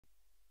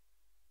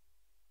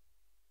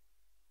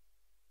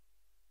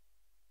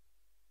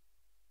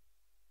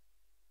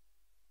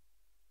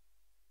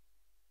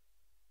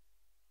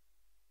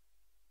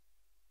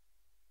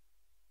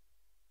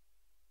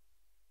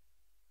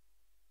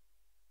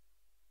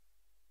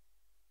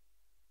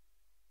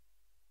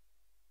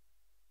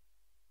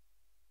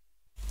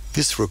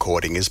This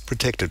recording is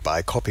protected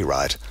by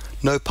copyright.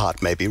 No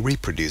part may be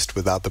reproduced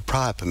without the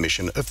prior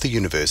permission of the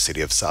University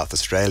of South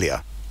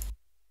Australia.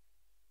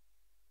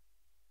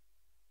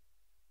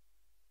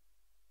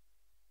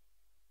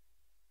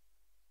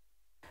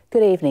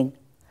 Good evening.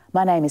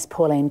 My name is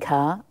Pauline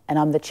Carr and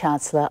I'm the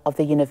Chancellor of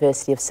the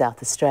University of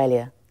South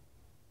Australia.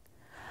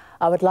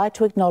 I would like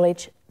to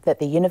acknowledge that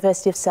the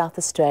University of South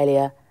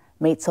Australia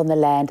meets on the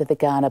land of the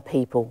Kaurna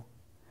people.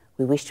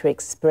 We wish to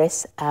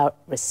express our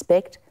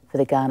respect for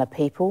the Kaurna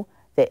people,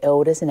 their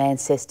elders and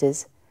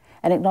ancestors,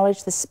 and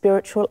acknowledge the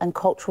spiritual and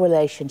cultural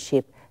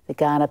relationship the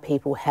Kaurna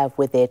people have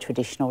with their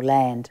traditional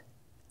land.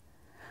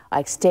 I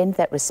extend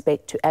that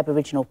respect to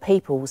Aboriginal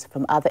peoples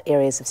from other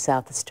areas of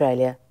South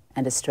Australia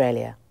and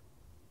Australia.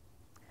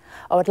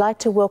 I would like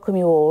to welcome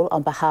you all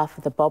on behalf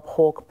of the Bob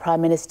Hawke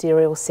Prime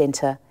Ministerial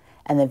Centre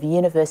and the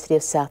University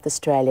of South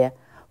Australia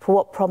for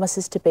what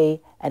promises to be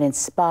an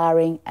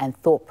inspiring and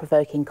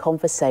thought-provoking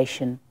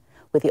conversation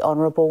with the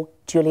Honourable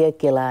Julia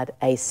Gillard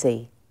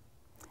AC,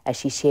 as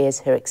she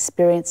shares her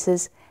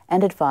experiences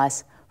and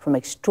advice from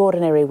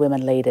extraordinary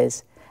women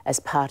leaders as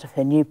part of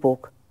her new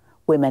book,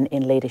 Women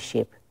in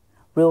Leadership,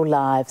 Real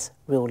Lives,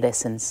 Real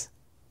Lessons.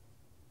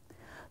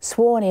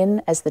 Sworn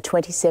in as the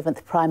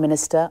 27th Prime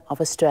Minister of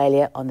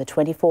Australia on the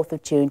 24th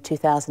of June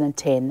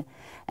 2010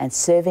 and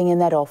serving in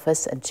that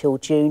office until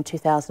June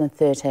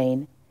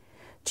 2013,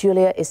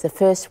 Julia is the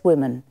first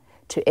woman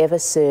to ever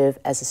serve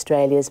as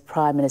Australia's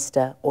Prime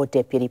Minister or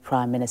Deputy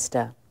Prime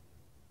Minister.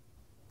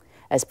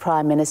 As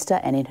Prime Minister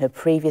and in her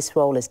previous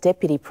role as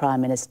Deputy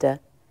Prime Minister,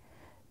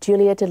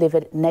 Julia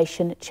delivered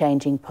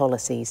nation-changing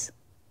policies,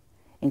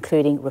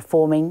 including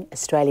reforming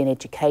Australian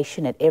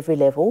education at every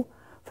level,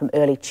 from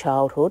early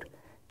childhood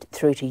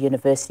through to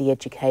university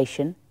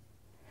education,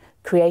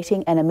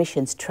 creating an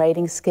emissions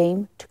trading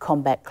scheme to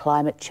combat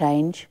climate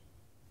change,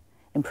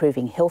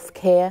 improving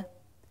healthcare,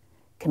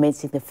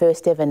 commencing the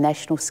first ever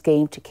national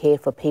scheme to care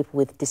for people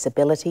with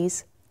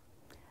disabilities,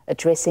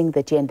 addressing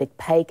the gender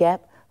pay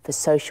gap for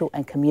social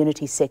and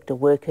community sector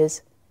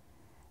workers,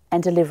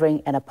 and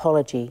delivering an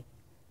apology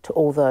to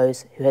all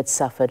those who had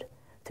suffered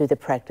through the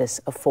practice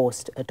of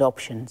forced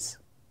adoptions.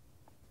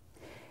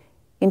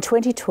 In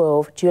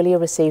 2012, Julia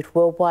received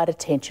worldwide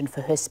attention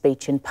for her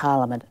speech in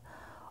Parliament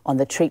on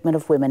the treatment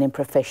of women in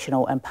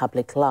professional and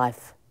public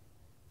life.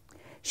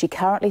 She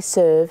currently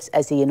serves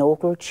as the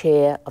inaugural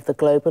chair of the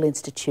Global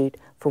Institute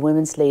for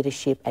Women's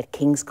Leadership at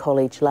King's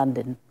College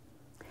London,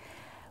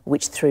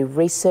 which through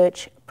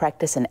research,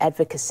 practice and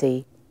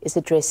advocacy is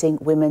addressing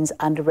women's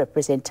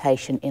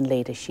underrepresentation in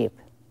leadership.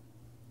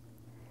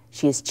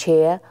 She is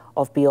chair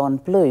of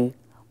Beyond Blue,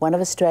 one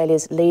of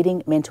Australia's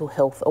leading mental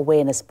health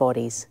awareness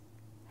bodies,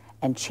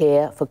 and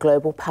chair for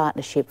Global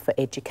Partnership for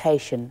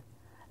Education,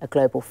 a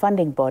global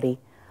funding body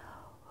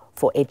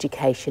for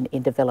education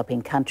in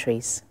developing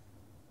countries.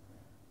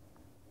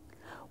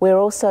 We're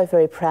also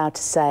very proud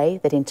to say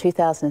that in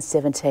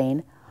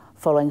 2017,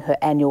 following her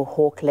annual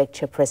Hawke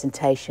Lecture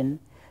presentation,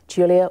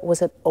 Julia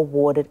was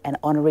awarded an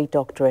honorary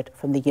doctorate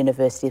from the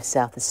University of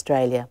South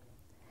Australia,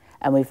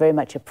 and we very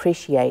much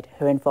appreciate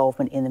her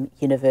involvement in the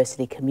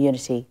university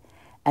community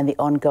and the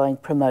ongoing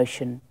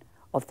promotion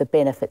of the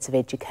benefits of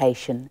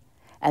education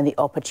and the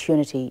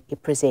opportunity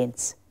it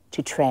presents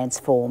to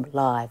transform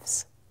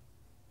lives.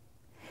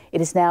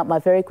 It is now my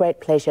very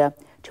great pleasure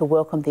to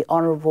welcome the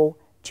Honourable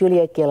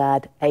Julia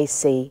Gillard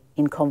AC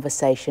in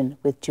conversation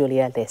with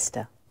Julia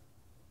Lester.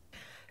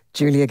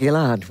 Julia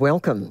Gillard,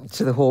 welcome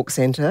to the Hawke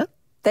Centre.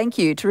 Thank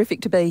you.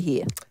 Terrific to be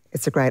here.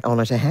 It's a great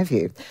honour to have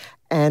you.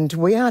 And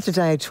we are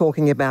today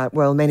talking about,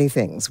 well, many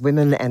things,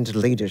 women and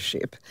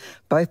leadership,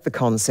 both the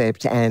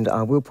concept and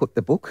I will put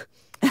the book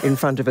in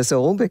front of us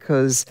all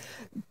because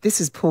this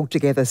has pulled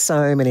together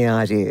so many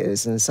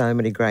ideas and so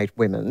many great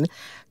women,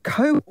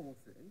 co-authored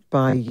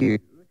by you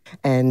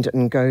and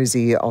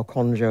Ngozi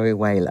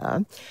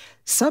Okonjo-Iweala,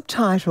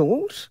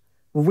 subtitled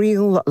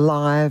Real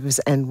Lives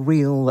and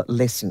Real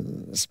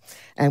Lessons.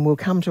 And we'll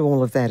come to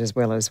all of that as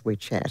well as we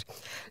chat.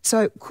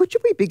 So could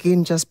we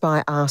begin just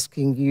by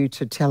asking you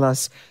to tell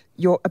us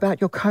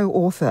about your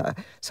co-author?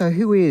 So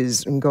who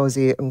is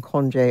Ngozi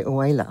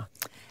Okonjo-Iweala?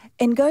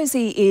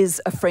 Ngozi is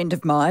a friend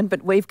of mine,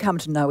 but we've come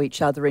to know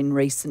each other in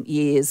recent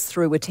years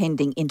through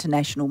attending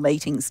international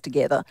meetings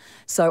together.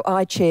 So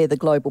I chair the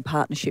Global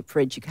Partnership for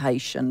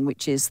Education,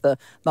 which is the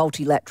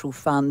multilateral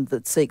fund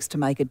that seeks to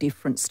make a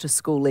difference to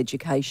school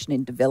education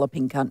in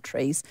developing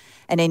countries.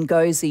 And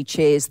Ngozi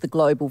chairs the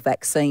Global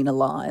Vaccine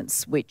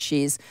Alliance, which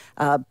is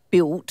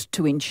built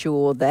to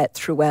ensure that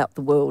throughout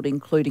the world,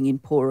 including in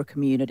poorer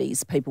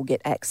communities, people get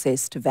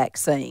access to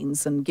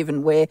vaccines. And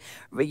given we're,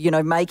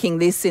 making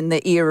this in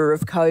the era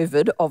of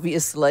COVID,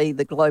 obviously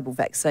the Global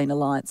Vaccine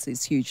Alliance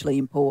is hugely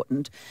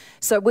important.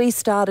 So we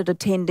started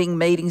attending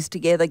meetings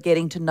together,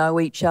 getting to know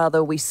each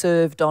other. We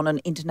served on an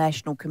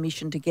international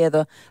commission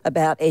together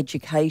about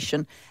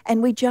education,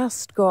 and we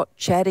just got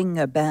chatting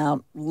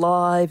about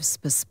lives,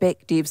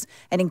 perspectives,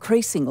 and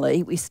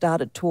increasingly we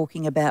started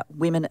talking about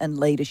women and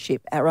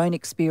leadership, our own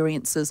experiences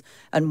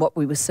and what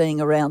we were seeing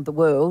around the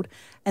world.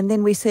 And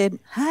then we said,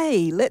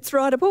 hey, let's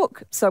write a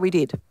book. So we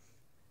did.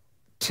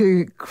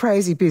 two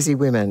crazy busy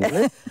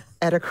women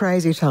at a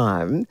crazy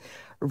time,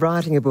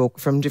 writing a book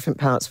from different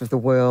parts of the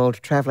world,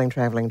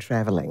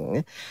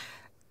 travelling.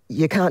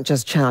 You can't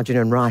just charge in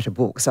and write a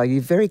book, so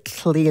you very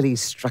clearly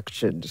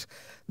structured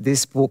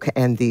this book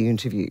and the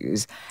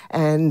interviews.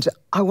 And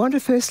I wonder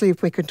firstly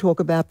if we could talk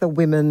about the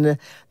women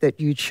that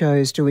you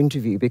chose to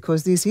interview,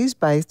 because this is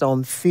based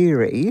on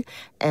theory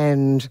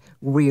and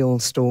real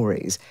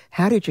stories.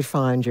 How did you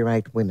find your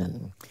 8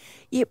 women?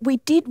 Yeah, we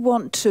did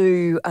want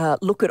to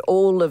look at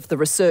all of the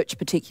research,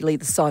 particularly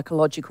the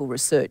psychological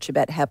research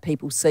about how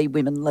people see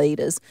women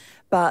leaders,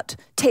 but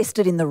test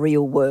it in the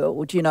real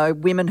world. You know,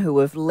 women who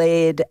have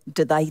led,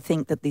 do they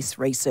think that this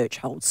research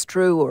holds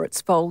true or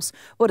it's false?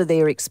 What are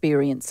their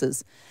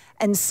experiences?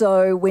 And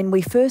so when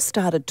we first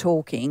started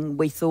talking,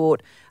 we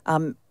thought,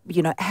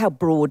 you know, how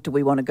broad do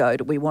we want to go?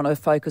 Do we want to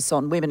focus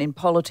on women in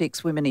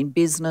politics, women in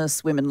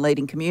business, women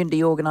leading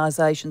community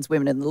organisations,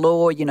 women in the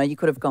law? You know, you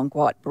could have gone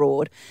quite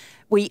broad.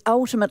 We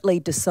ultimately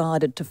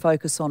decided to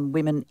focus on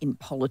women in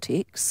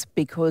politics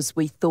because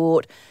we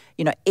thought,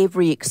 you know,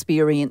 every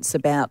experience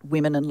about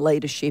women and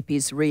leadership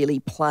is really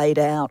played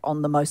out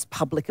on the most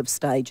public of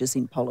stages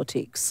in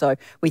politics. So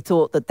we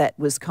thought that that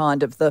was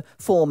kind of the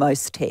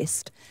foremost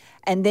test.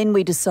 And then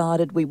we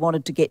decided we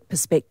wanted to get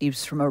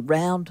perspectives from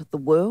around the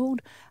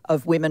world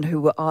of women who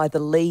were either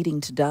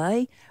leading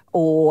today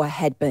or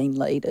had been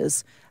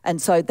leaders. And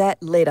so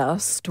that led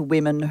us to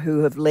women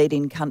who have led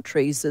in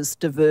countries as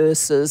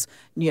diverse as,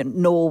 you know,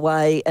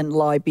 Norway and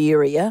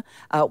Liberia.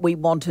 We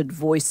wanted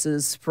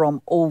voices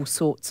from all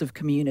sorts of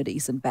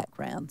communities and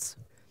backgrounds.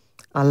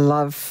 I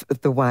love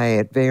the way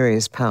at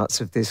various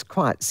parts of this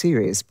quite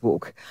serious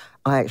book,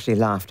 I actually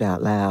laughed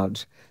out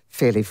loud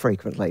fairly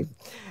frequently.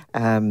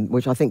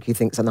 Which I think you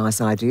think's a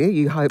nice idea.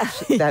 You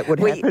hoped that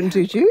would happen,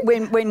 did you?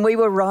 When we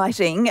were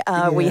writing,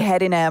 we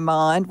had in our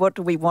mind, what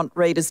do we want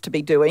readers to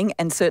be doing?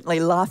 And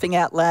certainly laughing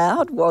out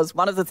loud was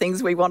one of the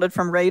things we wanted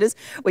from readers.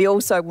 We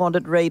also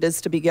wanted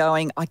readers to be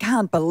going, I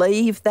can't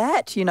believe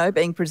that, you know,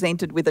 being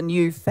presented with a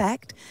new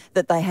fact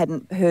that they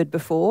hadn't heard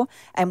before.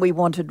 And we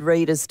wanted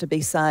readers to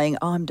be saying,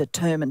 I'm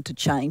determined to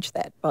change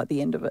that by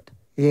the end of it.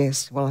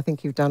 Yes, well, I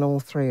think you've done all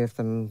 3 of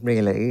them,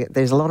 really.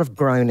 There's a lot of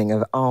groaning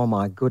of, oh,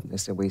 my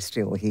goodness, are we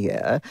still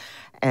here?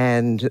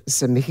 And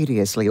some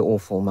hideously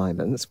awful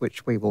moments,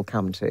 which we will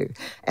come to,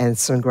 and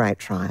some great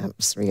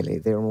triumphs, really.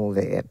 They're all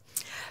there.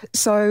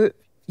 So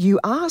you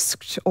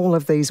asked all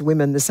of these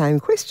women the same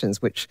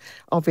questions, which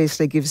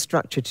obviously gives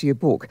structure to your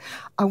book.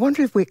 I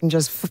wonder if we can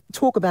just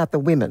talk about the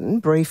women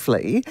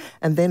briefly,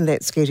 and then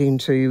let's get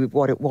into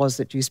what it was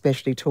that you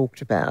specially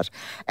talked about.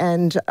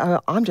 And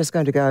I'm just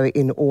going to go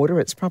in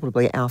order. It's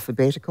probably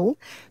alphabetical.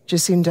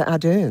 Jacinda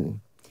Ardern.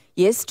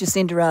 Yes,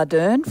 Jacinda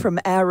Ardern from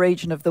our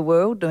region of the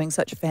world, doing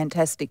such a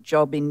fantastic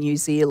job in New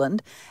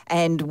Zealand.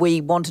 And we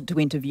wanted to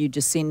interview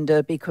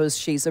Jacinda because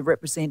she's a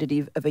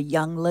representative of a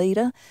young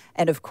leader.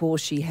 And of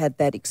course, she had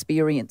that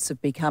experience of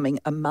becoming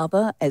a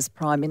mother as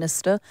Prime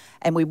Minister.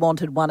 And we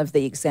wanted one of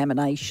the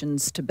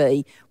examinations to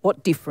be,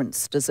 what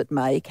difference does it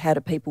make? How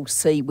do people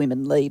see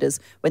women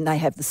leaders when they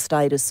have the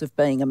status of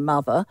being a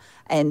mother?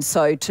 And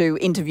so to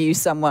interview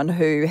someone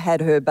who had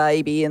her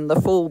baby in the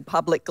full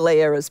public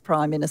glare as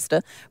Prime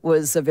Minister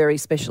was a very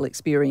special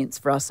experience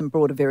for us and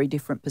brought a very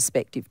different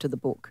perspective to the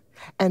book.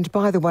 And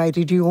by the way,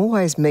 did you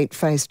always meet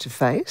face to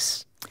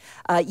face?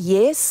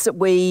 Yes,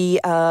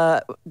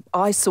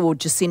 I saw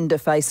Jacinda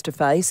face to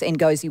face.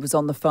 Ngozi was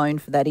on the phone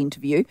for that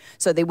interview.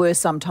 So there were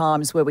some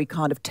times where we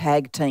kind of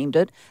tag teamed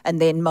it, and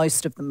then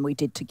most of them we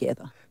did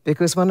together.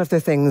 Because one of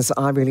the things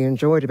I really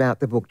enjoyed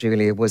about the book,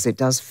 Julia, was it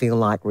does feel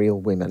like real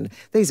women.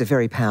 These are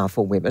very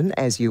powerful women,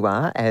 as you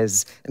are,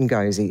 as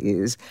Ngozi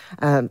is.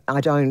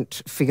 I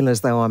don't feel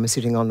as though I'm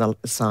sitting on the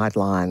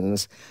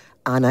sidelines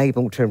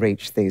unable to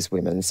reach these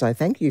women. So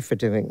thank you for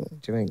doing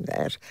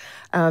that.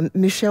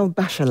 Michelle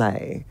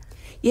Bachelet.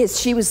 Yes,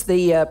 she was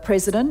the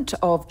president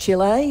of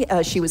Chile.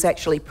 She was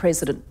actually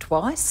president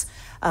twice.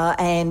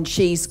 And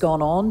she's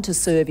gone on to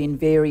serve in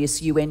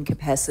various UN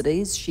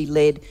capacities. She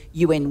led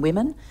UN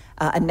Women,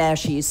 and now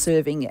she is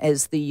serving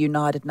as the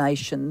United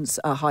Nations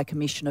High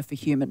Commissioner for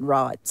Human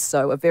Rights.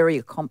 So a very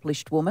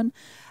accomplished woman.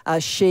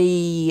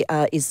 She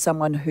is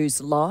someone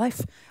whose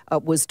life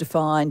was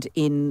defined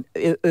in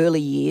early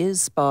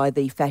years by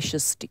the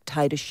fascist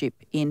dictatorship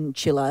in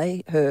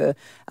Chile. Her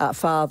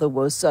father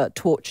was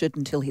tortured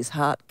until his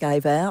heart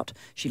gave out.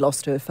 She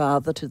lost her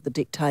father to the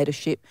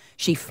dictatorship.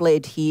 She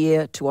fled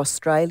here to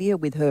Australia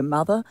with her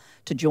mother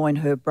to join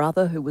her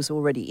brother, who was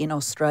already in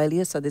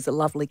Australia, so there's a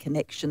lovely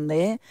connection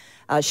there.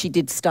 She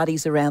did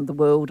studies around the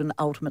world and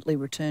ultimately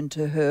returned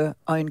to her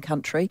own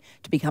country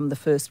to become the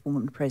first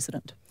woman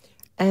president.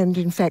 And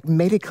in fact,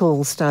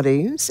 medical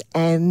studies,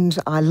 and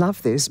I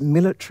love this,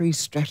 military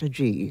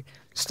strategy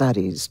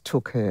studies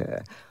took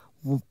her.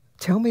 Well,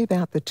 tell me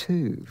about the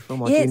two, from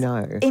what you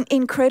know.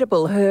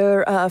 Incredible.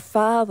 Her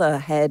father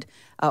had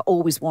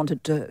always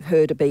wanted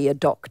her to be a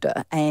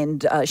doctor,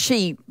 and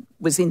she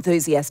was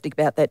enthusiastic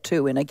about that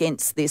too. And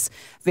against this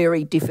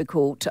very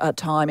difficult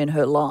time in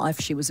her life,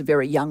 she was a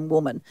very young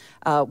woman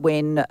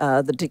when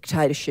the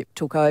dictatorship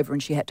took over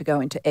and she had to go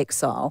into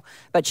exile.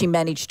 But she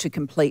managed to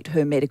complete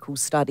her medical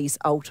studies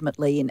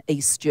ultimately in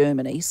East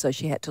Germany, so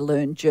she had to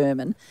learn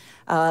German.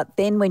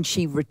 Then when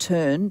she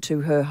returned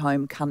to her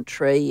home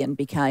country and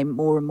became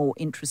more and more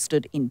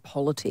interested in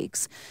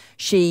politics,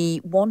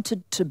 she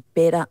wanted to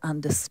better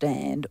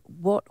understand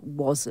what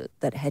was it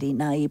that had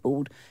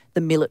enabled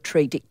the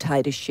military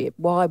dictatorship.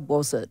 Why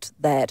was it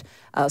that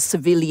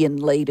civilian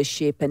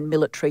leadership and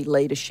military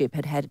leadership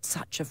had had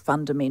such a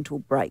fundamental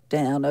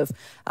breakdown of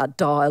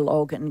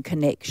dialogue and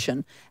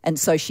connection? And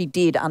so she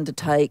did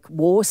undertake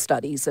war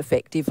studies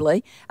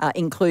effectively,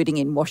 including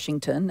in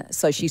Washington.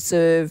 So she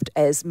served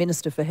as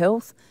Minister for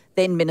Health,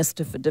 then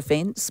Minister for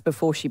Defence,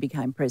 before she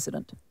became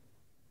President.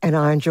 And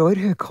I enjoyed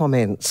her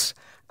comments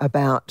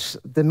about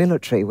the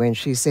military when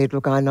she said,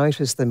 look, I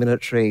noticed the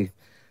military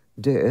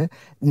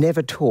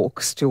never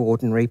talks to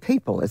ordinary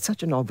people. It's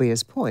such an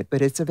obvious point,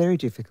 but it's a very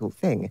difficult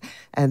thing.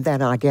 And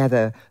that, I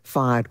gather,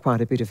 fired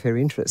quite a bit of her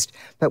interest.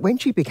 But when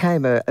she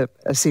became a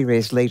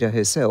serious leader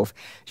herself,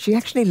 she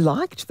actually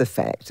liked the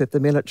fact that the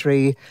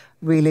military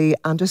really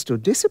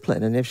understood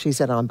discipline. And if she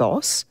said, I'm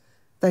boss,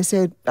 they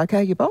said,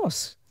 OK, you're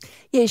boss.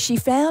 Yeah, she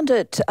found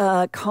it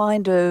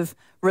kind of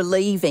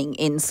relieving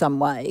in some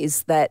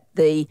ways that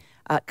the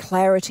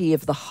clarity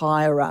of the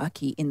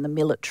hierarchy in the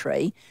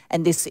military,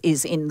 and this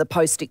is in the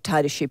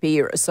post-dictatorship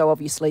era, so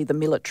obviously the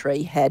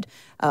military had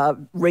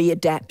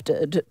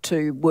readapted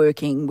to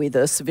working with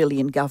a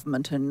civilian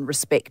government and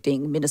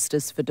respecting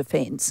ministers for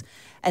defence.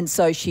 And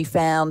so she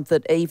found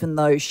that even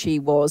though she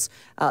was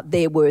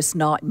their worst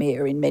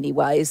nightmare in many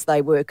ways,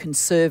 they were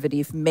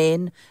conservative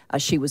men,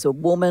 she was a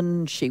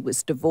woman, she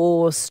was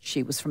divorced,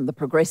 she was from the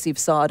progressive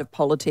side of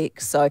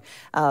politics, so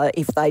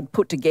if they'd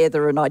put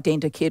together an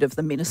identikit of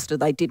the minister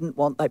they didn't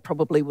want, they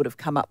probably would have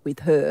come up with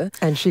her.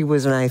 And she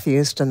was an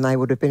atheist and they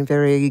would have been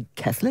very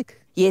Catholic?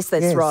 Yes,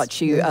 that's right.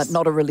 She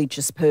not a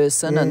religious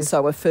person, and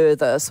so a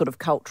further sort of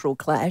cultural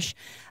clash.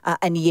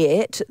 And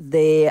yet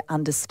their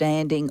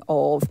understanding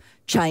of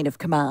chain of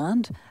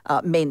command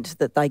meant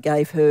that they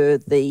gave her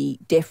the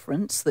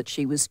deference that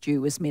she was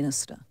due as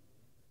minister.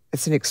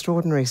 It's an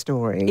extraordinary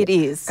story. It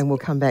is. And we'll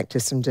come back to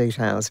some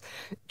details.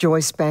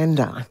 Joyce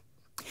Banda.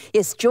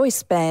 Yes,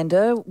 Joyce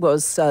Banda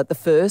was the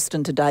first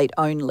and to date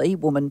only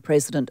woman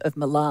president of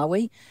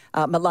Malawi.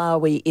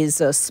 Malawi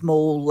is a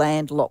small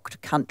landlocked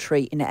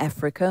country in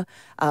Africa.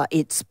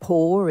 It's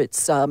poor.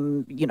 It's,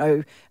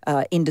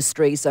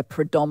 industries are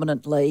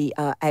predominantly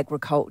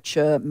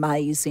agriculture,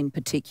 maize in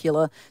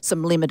particular,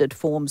 some limited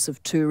forms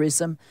of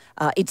tourism.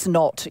 It's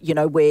not,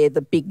 where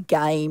the big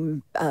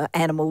game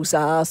animals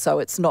are, so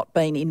it's not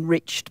been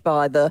enriched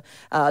by the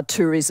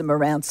tourism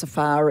around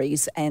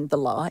safaris and the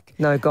like.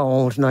 No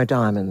gold, no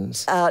diamonds.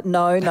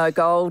 No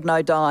gold,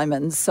 no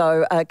diamonds.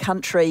 So a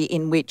country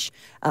in which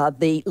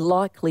the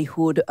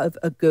likelihood of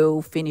a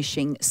girl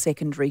finishing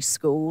secondary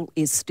school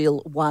is still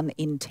 1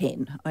 in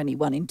 10. Only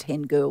 1 in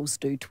 10 girls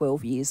do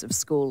 12 years of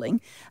schooling.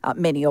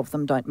 Many of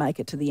them don't make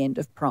it to the end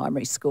of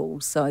primary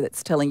school. So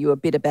that's telling you a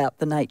bit about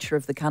the nature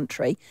of the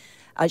country.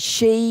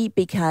 She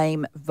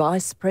became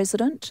vice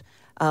president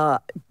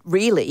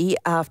really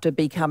after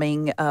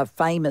becoming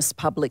famous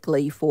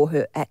publicly for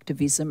her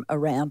activism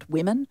around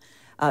women.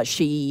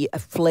 She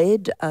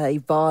fled a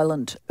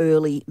violent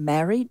early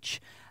marriage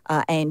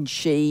and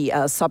she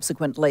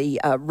subsequently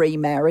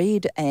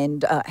remarried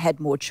and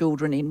had more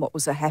children in what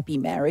was a happy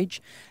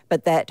marriage.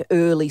 But that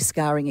early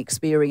scarring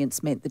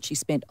experience meant that she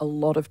spent a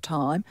lot of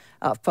time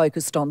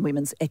focused on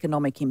women's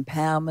economic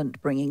empowerment,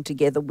 bringing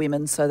together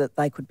women so that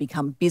they could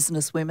become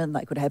business women,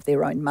 they could have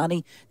their own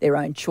money, their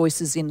own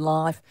choices in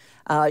life.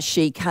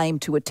 She came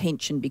to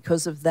attention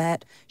because of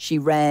that. She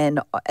ran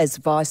as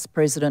vice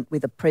president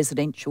with a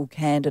presidential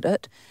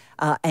candidate.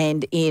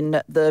 And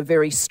in the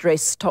very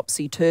stressed,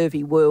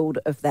 topsy-turvy world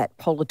of that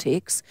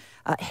politics,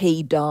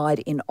 he died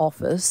in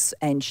office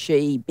and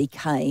she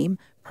became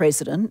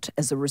president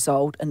as a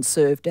result and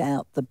served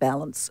out the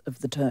balance of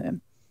the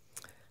term.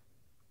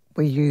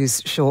 We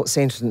use short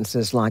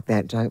sentences like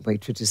that, don't we,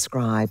 to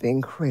describe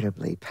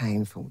incredibly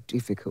painful,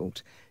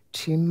 difficult,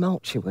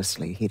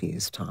 tumultuously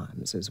hideous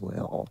times as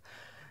well.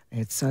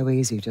 It's so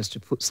easy just to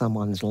put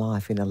someone's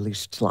life in a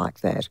list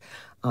like that.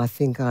 I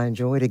think I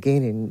enjoyed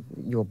again in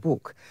your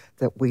book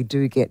that we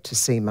do get to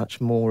see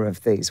much more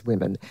of these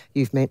women.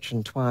 You've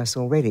mentioned twice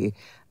already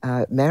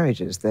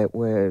marriages that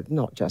were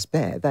not just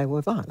bad, they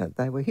were violent,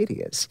 they were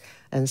hideous.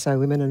 And so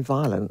women and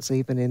violence,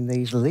 even in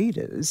these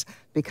leaders,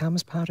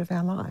 becomes part of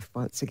our life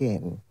once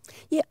again.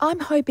 Yeah, I'm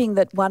hoping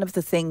that one of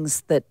the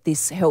things that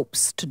this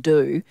helps to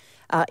do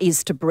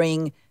is to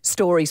bring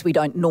stories we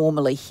don't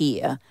normally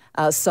hear.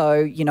 I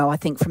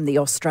think from the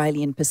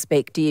Australian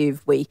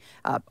perspective, we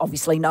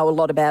obviously know a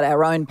lot about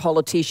our own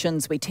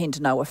politicians. We tend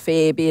to know a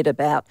fair bit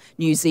about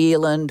New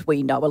Zealand.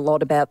 We know a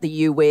lot about the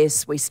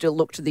US. We still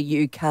look to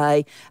the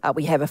UK.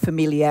 We have a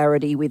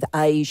familiarity with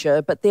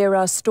Asia. But there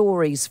are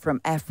stories from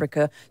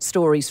Africa,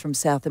 stories from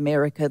South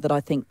America that I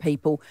think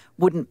people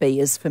wouldn't be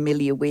as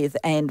familiar with.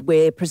 And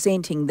we're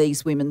presenting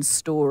these women's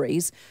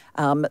stories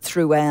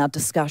through our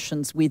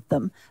discussions with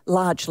them,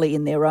 largely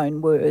in their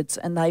own words.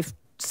 And they've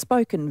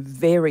spoken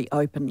very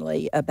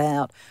openly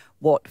about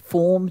what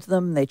formed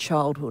them, their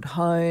childhood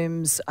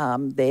homes,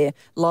 their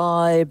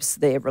lives,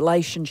 their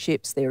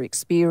relationships, their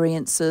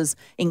experiences,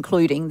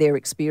 including their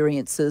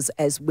experiences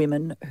as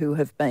women who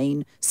have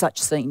been such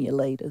senior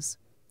leaders.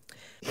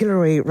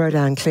 Hillary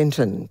Rodham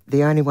Clinton,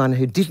 the only one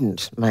who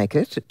didn't make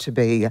it to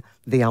be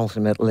the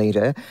ultimate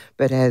leader,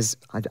 but as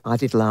I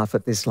did laugh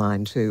at this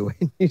line too,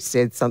 when you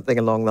said something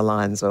along the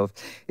lines of,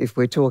 if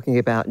we're talking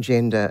about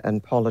gender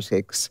and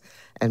politics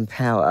and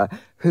power,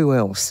 who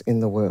else in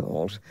the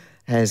world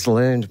has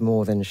learned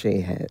more than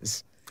she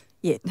has?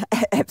 Yeah,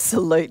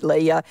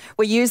 absolutely.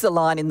 We use a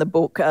line in the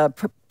book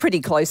pretty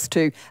close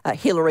to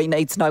Hillary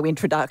needs no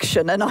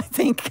introduction, and I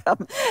think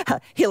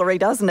Hillary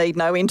does need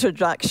no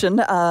introduction.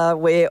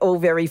 We're all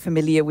very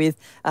familiar with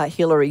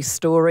Hillary's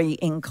story,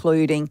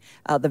 including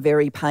the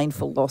very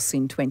painful loss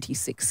in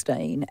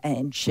 2016,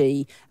 and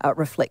she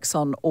reflects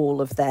on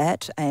all of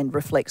that and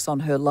reflects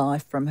on her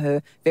life from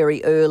her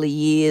very early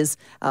years,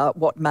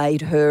 what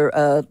made her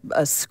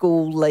a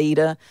school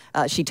leader.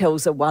 She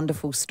tells a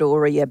wonderful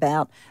story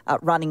about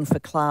running for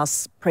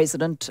class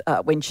president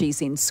when she's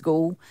in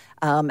school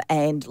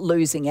and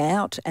losing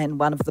out, and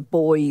one of the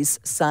boys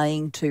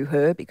saying to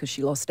her, because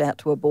she lost out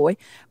to a boy,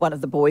 one of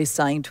the boys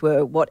saying to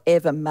her,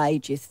 whatever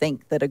made you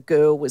think that a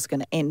girl was going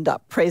to end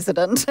up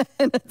president?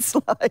 And it's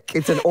like...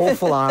 It's an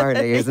awful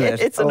irony, isn't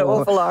it? It's an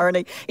awful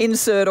irony.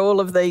 Insert all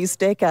of these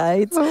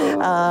decades.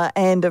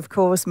 And, of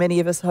course, many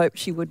of us hope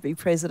she would be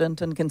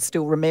president and can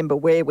still remember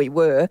where we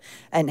were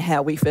and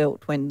how we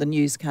felt when the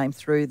news came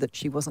through that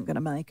she wasn't going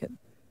to make it.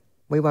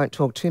 We won't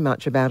talk too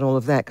much about all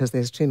of that because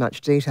there's too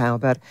much detail,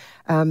 but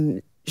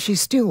she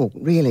still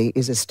really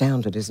is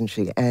astounded, isn't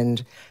she?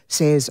 And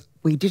says,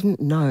 we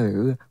didn't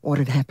know what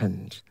had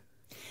happened.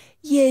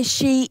 Yeah,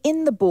 she,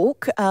 in the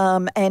book,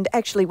 and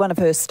actually one of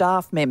her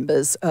staff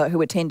members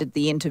who attended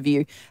the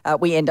interview,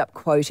 we end up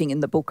quoting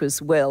in the book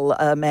as well,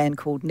 a man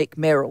called Nick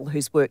Merrill,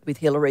 who's worked with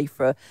Hillary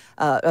for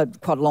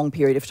quite a long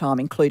period of time,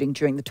 including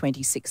during the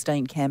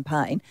 2016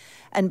 campaign.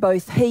 And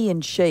both he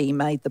and she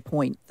made the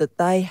point that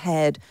they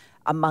had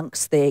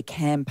amongst their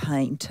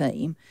campaign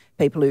team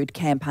people who'd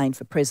campaigned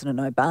for President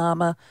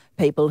Obama,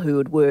 people who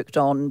had worked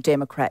on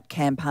Democrat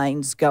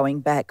campaigns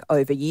going back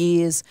over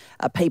years,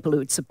 people who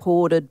had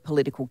supported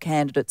political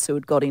candidates who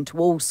had got into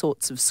all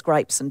sorts of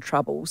scrapes and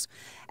troubles.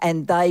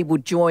 And they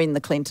would join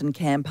the Clinton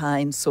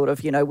campaign sort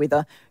of, you know, with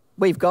a,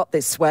 we've got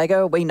this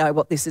swagger, we know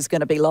what this is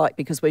going to be like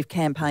because we've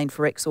campaigned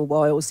for X or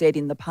Y or Z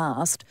in the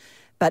past,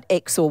 but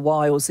X or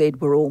Y or Z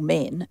were all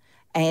men.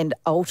 And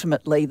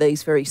ultimately,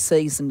 these very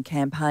seasoned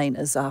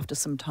campaigners, after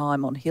some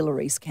time on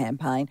Hillary's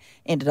campaign,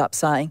 ended up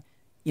saying,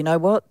 you know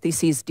what,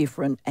 this is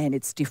different, and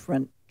it's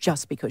different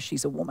just because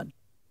she's a woman.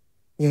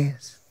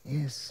 Yes,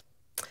 yes.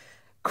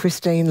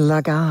 Christine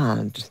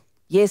Lagarde.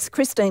 Yes,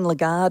 Christine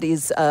Lagarde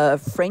is a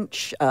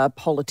French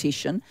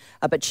politician,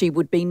 but she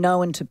would be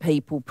known to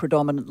people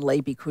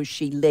predominantly because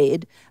she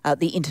led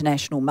the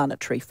International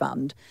Monetary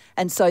Fund.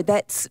 And so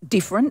that's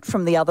different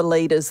from the other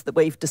leaders that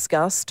we've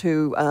discussed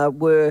who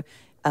were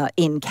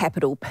in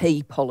capital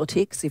P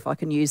politics, if I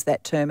can use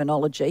that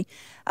terminology.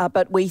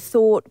 But we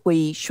thought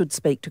we should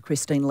speak to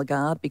Christine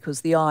Lagarde because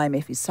the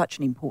IMF is such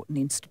an important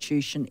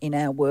institution in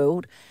our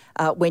world.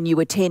 When you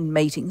attend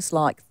meetings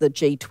like the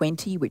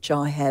G20, which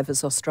I have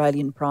as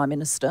Australian Prime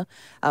Minister,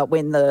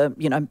 when the,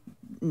 you know,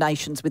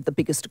 nations with the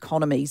biggest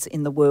economies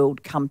in the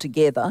world come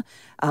together,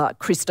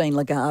 Christine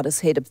Lagarde, as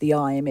head of the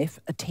IMF,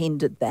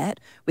 attended that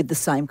with the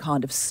same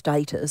kind of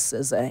status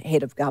as a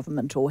head of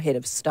government or head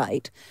of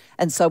state.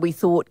 And so we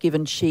thought,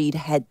 given she'd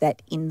had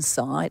that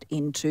insight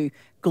into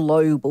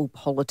global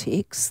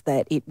politics,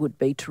 that it would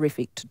be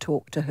terrific to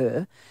talk to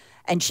her.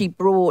 And she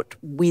brought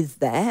with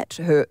that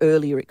her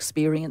earlier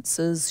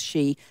experiences.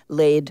 She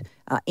led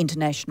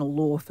international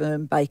law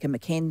firm Baker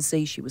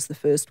McKenzie. She was the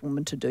first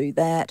woman to do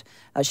that.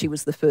 She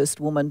was the first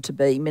woman to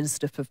be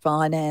Minister for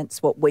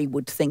Finance, what we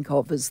would think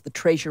of as the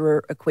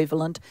Treasurer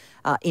equivalent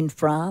in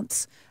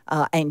France.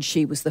 And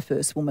she was the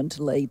first woman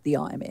to lead the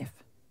IMF.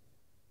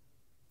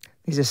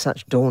 These are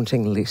such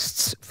daunting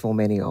lists for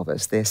many of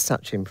us. They're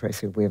such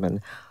impressive women.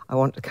 I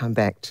want to come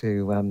back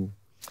to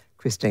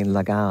Christine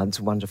Lagarde's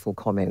wonderful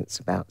comments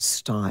about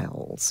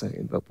style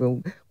soon, but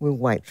we'll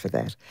wait for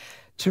that.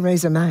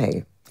 Theresa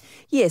May.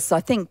 Yes,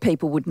 I think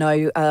people would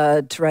know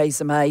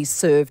Theresa May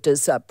served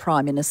as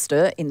Prime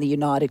Minister in the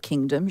United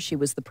Kingdom. She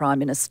was the Prime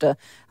Minister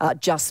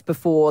just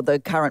before the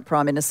current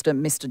Prime Minister,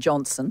 Mr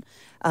Johnson.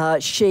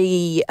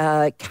 She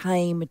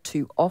came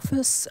to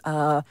office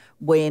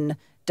when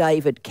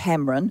David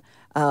Cameron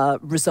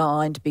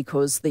resigned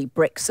because the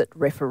Brexit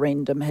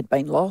referendum had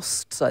been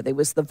lost. So there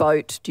was the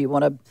vote, do you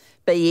want to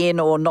be in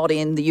or not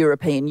in the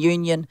European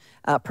Union.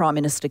 Prime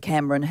Minister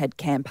Cameron had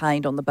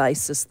campaigned on the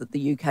basis that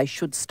the UK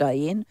should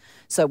stay in.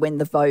 So when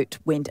the vote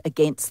went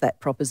against that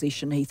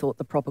proposition, he thought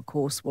the proper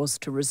course was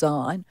to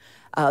resign.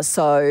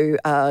 So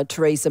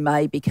Theresa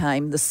May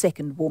became the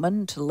second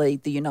woman to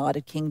lead the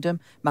United Kingdom,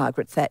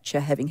 Margaret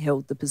Thatcher having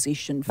held the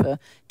position for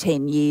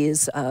 10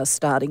 years,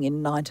 starting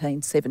in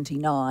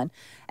 1979.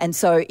 And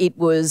so it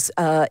was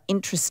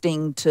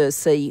interesting to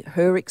see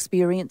her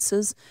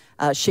experiences.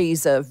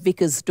 She's a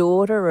vicar's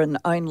daughter, an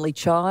only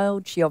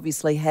child. She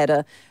obviously had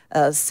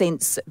a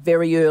sense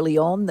very early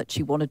on that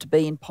she wanted to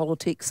be in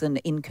politics and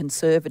in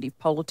conservative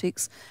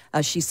politics.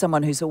 She's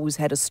someone who's always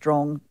had a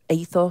strong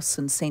ethos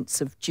and sense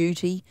of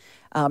duty.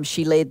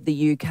 She led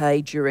the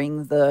UK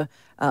during the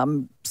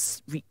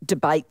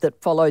debate that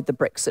followed the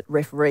Brexit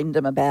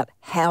referendum about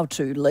how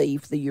to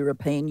leave the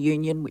European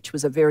Union, which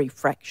was a very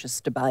fractious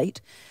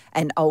debate,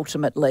 and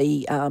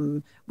ultimately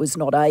was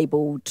not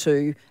able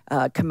to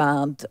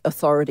command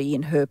authority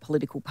in her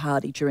political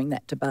party during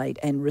that debate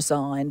and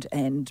resigned,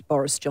 and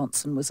Boris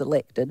Johnson was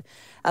elected.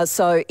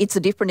 So it's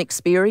a different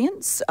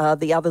experience.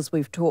 The others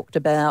we've talked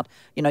about,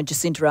 you know,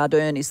 Jacinda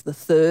Ardern is the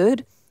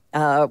third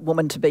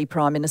woman to be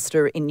Prime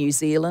Minister in New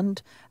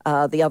Zealand.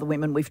 The other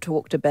women we've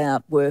talked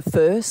about were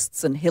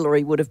firsts, and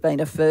Hillary would have been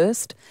a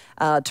first.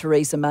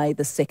 Theresa May,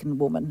 the second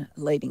woman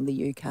leading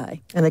the UK.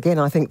 And again,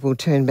 I think we'll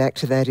turn back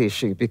to that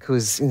issue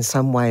because in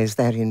some ways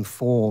that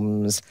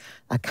informs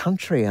a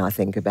country, I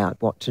think, about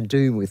what to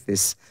do with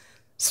this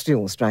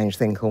still strange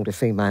thing called a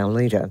female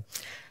leader.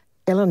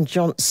 Ellen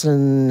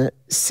Johnson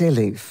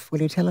Sirleaf,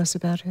 will you tell us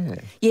about her?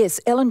 Yes,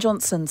 Ellen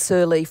Johnson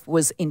Sirleaf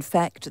was in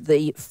fact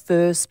the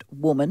first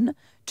woman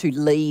to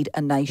lead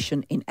a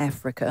nation in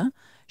Africa.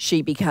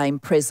 She became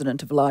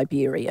president of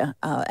Liberia,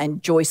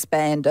 and Joyce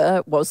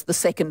Banda was the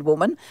second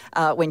woman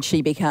when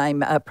she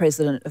became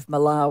president of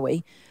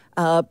Malawi.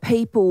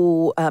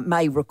 People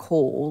may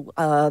recall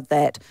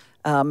that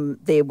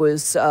there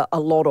was a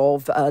lot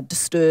of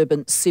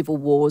disturbance, civil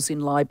wars in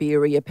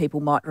Liberia.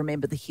 People might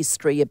remember the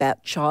history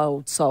about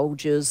child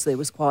soldiers. There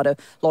was quite a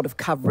lot of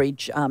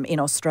coverage in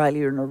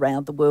Australia and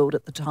around the world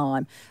at the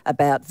time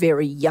about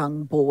very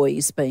young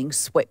boys being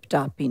swept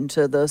up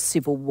into the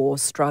civil war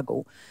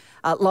struggle.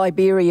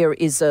 Liberia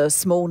is a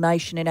small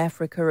nation in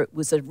Africa. It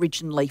was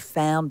originally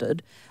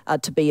founded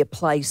to be a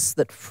place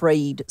that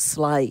freed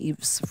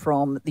slaves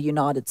from the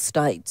United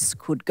States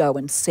could go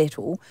and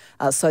settle.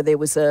 So there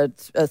was a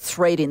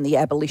thread in the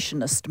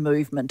abolitionist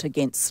movement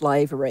against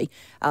slavery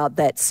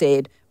that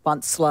said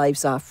once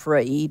slaves are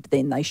freed,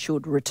 then they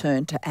should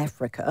return to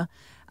Africa.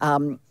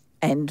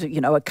 And, you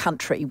know, a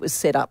country was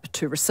set up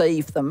to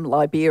receive them,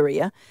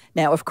 Liberia.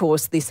 Now, of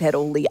course, this had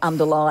all the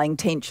underlying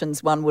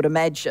tensions one would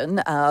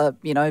imagine.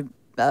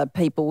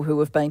 People who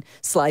have been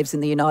slaves in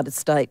the United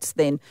States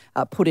then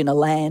put in a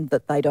land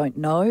that they don't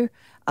know.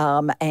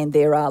 And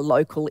there are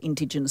local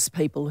Indigenous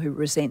people who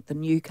resent the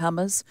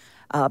newcomers.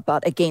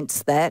 But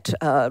against that,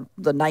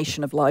 the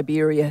nation of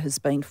Liberia has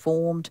been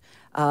formed.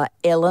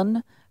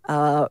 Ellen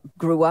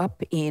grew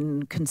up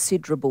in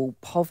considerable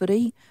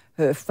poverty.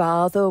 Her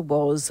father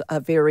was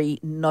a very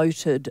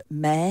noted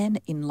man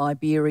in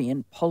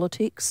Liberian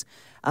politics.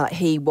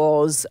 He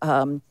was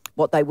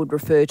what they would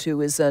refer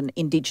to as an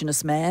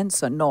Indigenous man,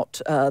 so not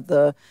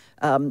the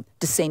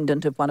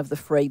descendant of one of the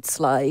freed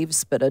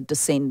slaves, but a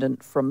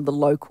descendant from the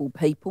local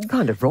people.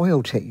 Kind of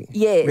royalty,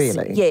 yes,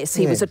 really. Yes,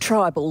 he was a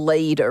tribal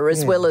leader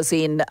as well as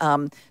in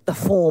the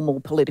formal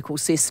political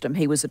system.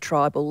 He was a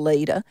tribal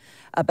leader,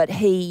 but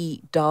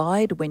he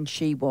died when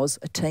she was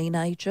a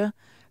teenager.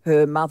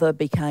 Her mother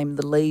became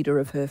the leader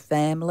of her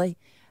family.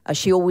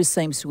 She always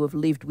seems to have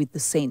lived with the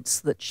sense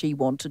that she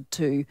wanted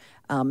to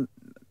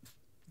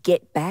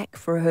get back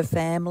for her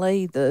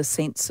family, the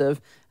sense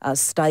of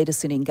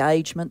status and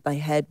engagement they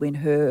had when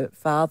her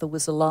father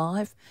was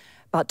alive.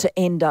 But to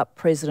end up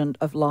president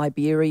of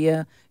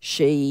Liberia,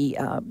 she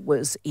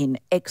was in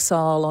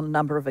exile on a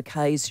number of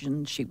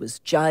occasions. She was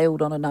jailed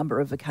on a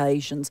number of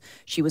occasions.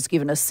 She was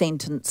given a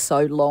sentence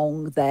so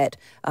long that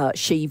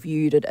she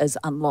viewed it as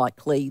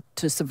unlikely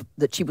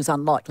that she was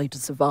unlikely to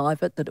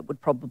survive it, that it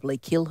would probably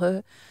kill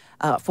her.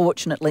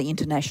 Fortunately,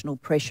 international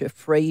pressure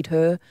freed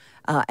her,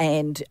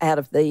 and out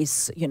of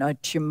this,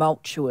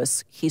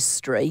 tumultuous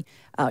history,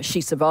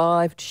 she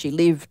survived, she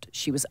lived,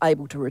 she was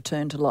able to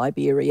return to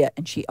Liberia,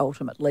 and she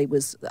ultimately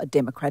was a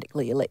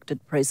democratically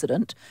elected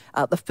president,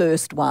 the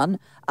first one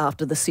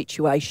after the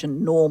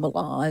situation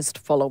normalised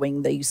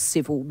following these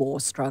civil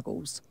war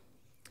struggles.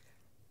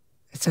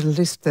 It's a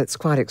list that's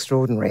quite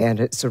extraordinary,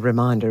 and it's a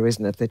reminder,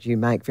 isn't it, that you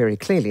make very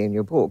clearly in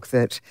your book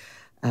that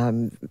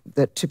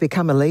that to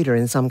become a leader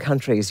in some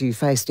countries, you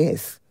face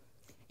death.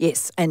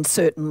 Yes, and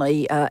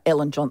certainly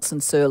Ellen Johnson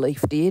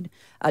Sirleaf did.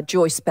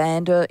 Joyce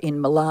Banda in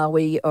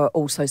Malawi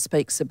also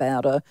speaks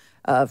about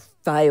a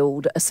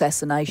failed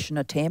assassination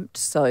attempt.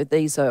 So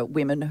these are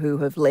women who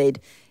have led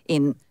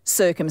in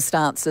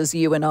circumstances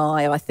you and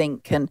I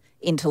think, can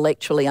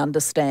intellectually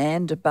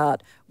understand,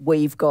 but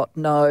we've got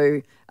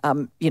no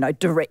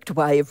direct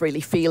way of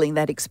really feeling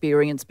that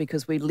experience,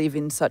 because we live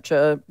in such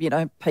a,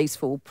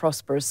 peaceful,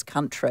 prosperous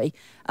country.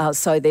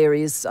 So there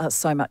is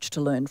so much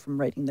to learn from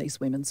reading these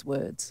women's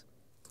words.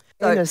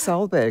 So, Erna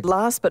Solberg.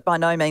 Last but by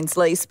no means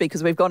least,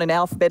 because we've gone in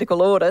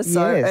alphabetical order,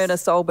 so Yes. Erna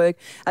Solberg,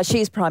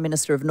 she's Prime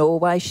Minister of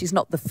Norway. She's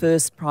not the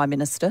first Prime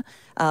Minister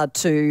a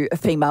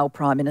female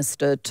Prime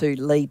Minister to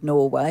lead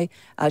Norway.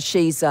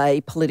 She's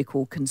a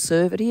political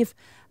conservative.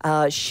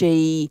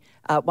 She,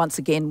 once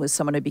again, was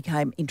someone who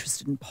became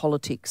interested in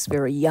politics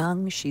very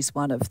young. She's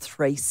one of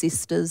 3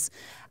 sisters.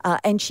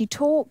 And she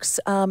talks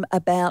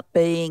about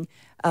being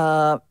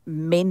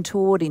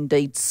mentored,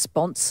 indeed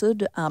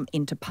sponsored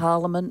into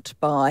Parliament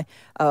by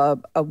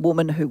a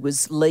woman who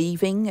was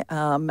leaving.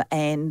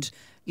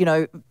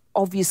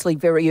 Obviously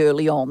very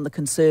early on, the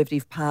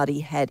Conservative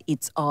Party had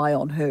its eye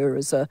on her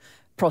as a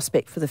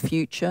prospect for the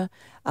future.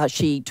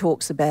 She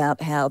talks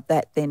about how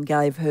that then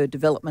gave her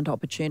development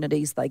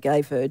opportunities. They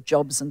gave her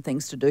jobs and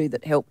things to do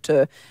that helped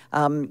her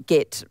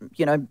get,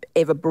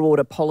 ever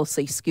broader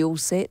policy skill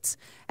sets.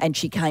 And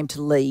she came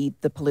to lead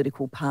the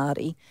political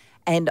party.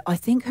 And I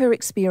think her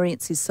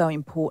experience is so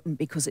important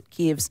because it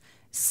gives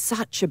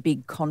such a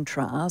big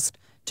contrast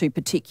to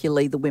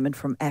particularly the women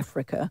from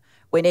Africa.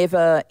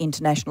 Whenever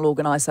international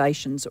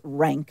organisations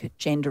rank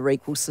gender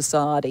equal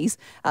societies,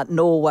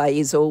 Norway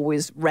is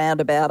always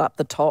roundabout up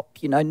the top.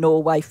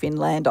 Norway,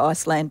 Finland,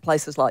 Iceland,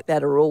 places like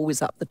that are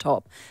always up the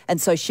top. And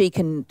so she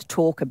can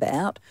talk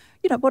about,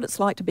 what it's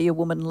like to be a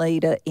woman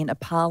leader in a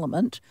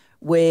parliament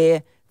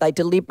where they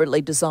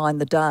deliberately design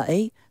the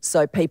day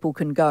so people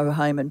can go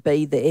home and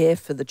be there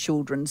for the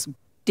children's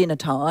dinner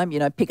time,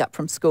 pick up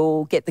from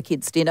school, get the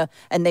kids dinner,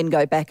 and then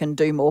go back and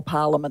do more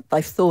parliament.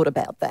 They've thought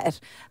about that.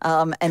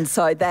 And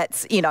so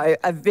that's,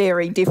 a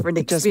very different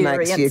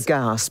experience. It just makes you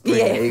gasp,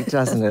 really,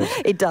 doesn't it?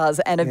 It does,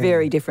 and a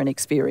very different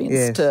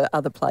experience to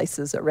other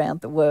places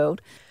around the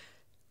world.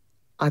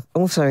 I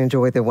also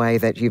enjoy the way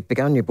that you've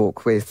begun your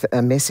book with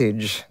a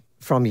message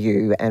from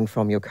you and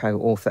from your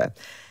co-author.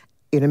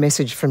 In A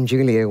Message from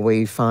Julia,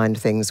 we find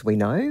things we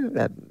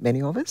know,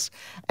 many of us,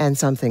 and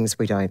some things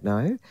we don't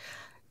know.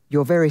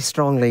 You're very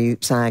strongly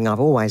saying, I've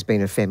always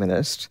been a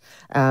feminist.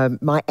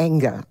 My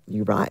anger,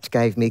 you write,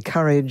 gave me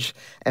courage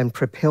and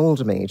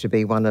propelled me to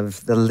be one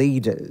of the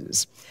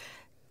leaders.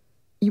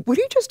 Would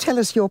you just tell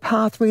us your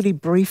path really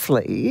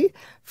briefly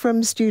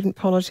from student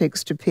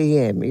politics to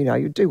PM?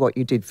 You do what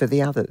you did for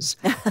the others.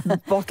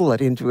 Bottle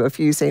it into a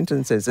few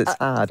sentences. It's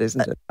hard,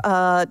 isn't it?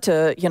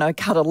 To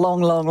cut a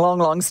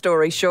long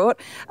story short,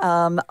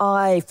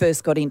 I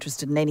first got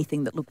interested in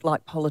anything that looked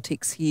like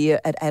politics here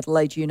at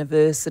Adelaide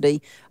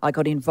University. I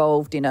got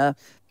involved in a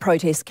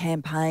protest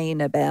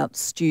campaign about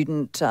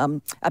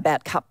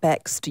about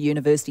cutbacks to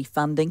university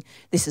funding.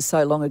 This is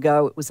so long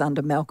ago. It was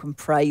under Malcolm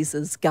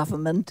Fraser's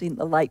government in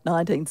the late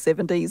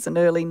 1970s and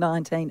early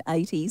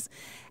 1980s.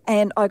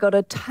 And I got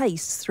a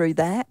taste through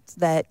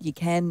that you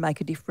can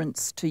make a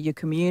difference to your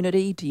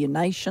community, to your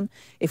nation,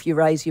 if you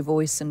raise your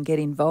voice and get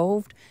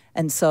involved.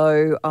 And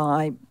so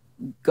I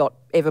got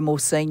ever more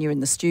senior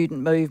in the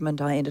student movement.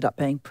 I ended up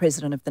being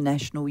president of the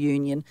National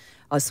Union.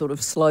 I sort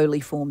of slowly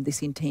formed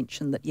this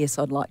intention that, yes,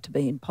 I'd like to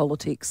be in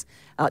politics.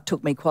 It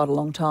took me quite a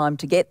long time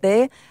to get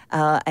there.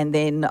 And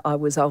then I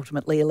was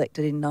ultimately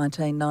elected in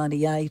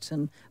 1998.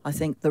 And I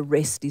think the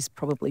rest is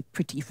probably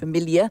pretty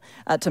familiar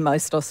to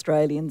most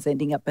Australians,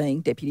 ending up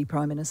being Deputy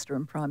Prime Minister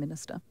and Prime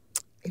Minister.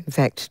 In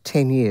fact,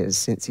 10 years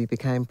since you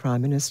became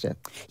Prime Minister.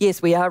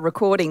 Yes, we are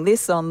recording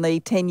this on the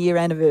 10-year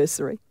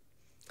anniversary.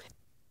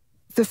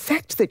 The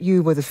fact that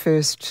you were the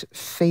first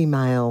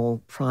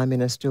female Prime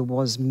Minister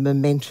was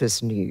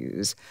momentous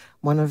news.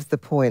 One of the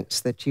points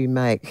that you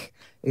make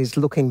is,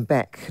 looking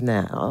back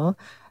now,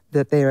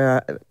 that there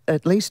are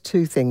at least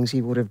 2 things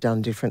you would have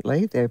done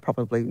differently. There are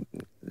probably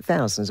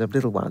thousands of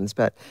little ones,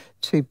 but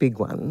 2 big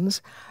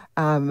ones.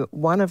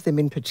 One of them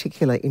in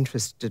particular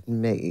interested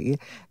me,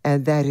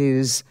 and that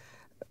is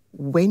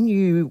when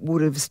you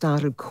would have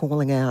started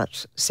calling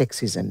out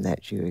sexism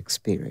that you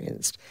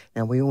experienced.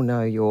 Now, we all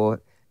know your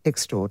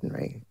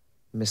extraordinary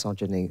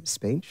misogyny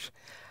speech.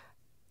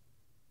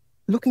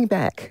 Looking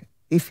back,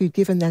 if you'd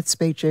given that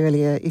speech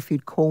earlier, if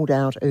you'd called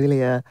out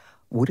earlier,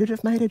 would it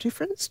have made a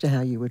difference to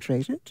how you were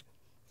treated?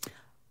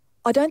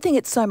 I don't think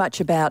it's so much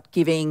about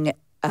giving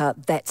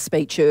that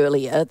speech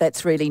earlier.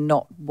 That's really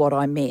not what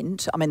I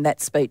meant. I mean,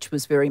 that speech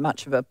was very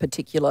much of a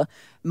particular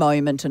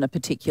moment and a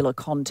particular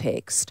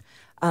context.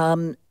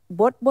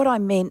 What I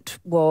meant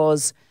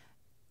was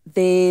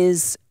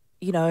there's,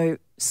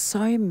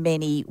 so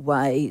many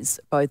ways,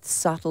 both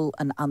subtle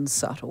and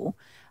unsubtle,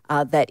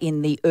 that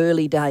in the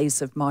early days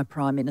of my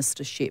prime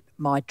ministership,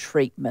 my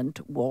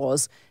treatment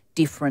was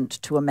different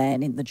to a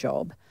man in the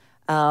job.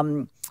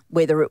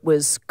 Whether it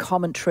was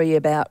commentary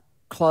about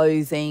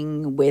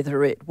clothing,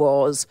 whether it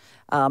was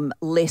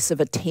less of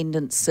a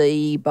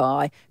tendency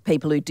by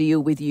people who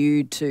deal with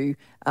you to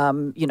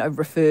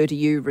refer to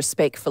you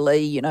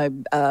respectfully,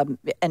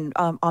 and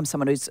I'm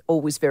someone who's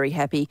always very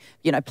happy,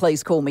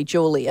 please call me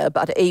Julia.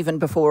 But even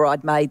before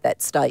I'd made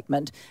that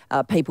statement,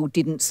 people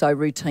didn't so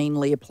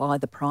routinely apply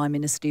the prime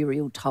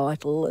ministerial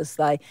title as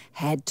they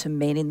had to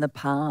men in the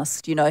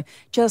past,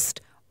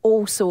 just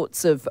all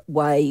sorts of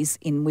ways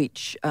in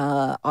which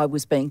I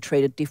was being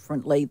treated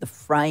differently, the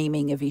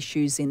framing of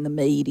issues in the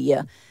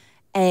media.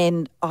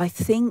 And I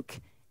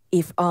think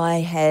if I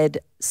had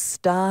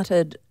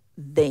started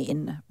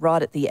then,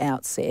 right at the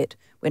outset,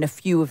 when a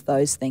few of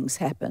those things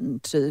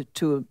happened,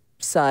 to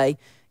say,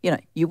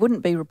 you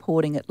wouldn't be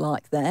reporting it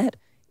like that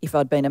if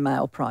I'd been a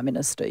male Prime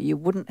Minister. You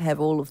wouldn't have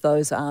all of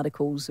those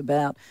articles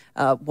about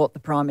what the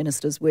Prime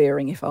Minister's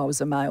wearing if I was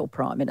a male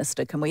Prime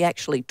Minister. Can we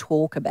actually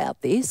talk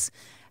about this?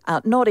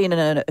 Not in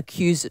an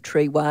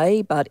accusatory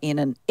way, but in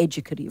an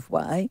educative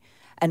way,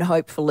 and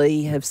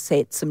hopefully have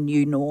set some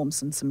new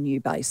norms and some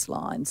new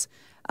baselines.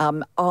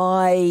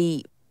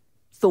 I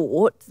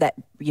thought that,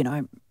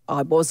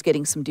 I was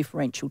getting some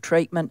differential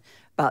treatment,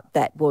 but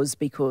that was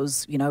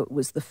because, it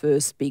was the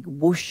first big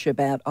whoosh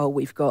about,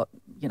 we've got,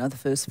 the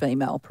first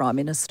female Prime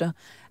Minister,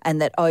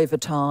 and that over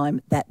time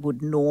that would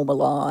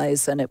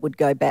normalise and it would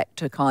go back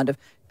to kind of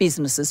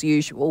business as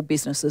usual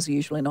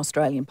in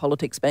Australian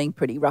politics being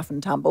pretty rough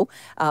and tumble,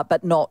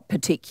 but not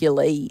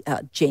particularly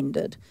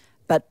gendered.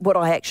 But what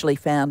I actually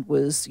found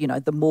was,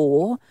 the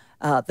more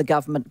the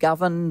government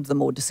governed, the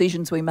more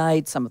decisions we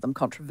made, some of them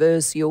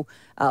controversial,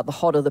 the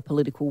hotter the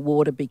political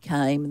water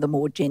became, the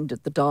more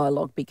gendered the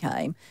dialogue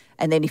became.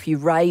 And then if you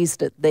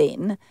raised it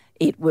then,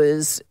 it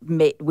was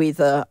met with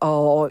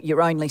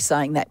you're only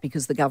saying that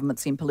because the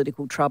government's in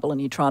political trouble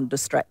and you're trying to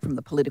distract from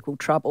the political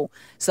trouble.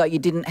 So you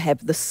didn't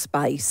have the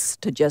space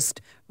to just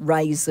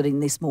raise it in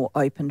this more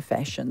open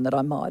fashion that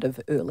I might have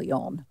early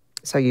on.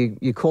 So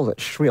you call it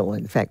shrill,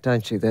 in fact,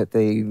 don't you, that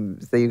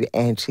the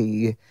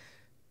anti-female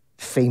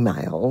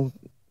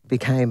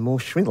became more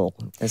shrill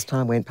as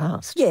time went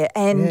past. Yeah,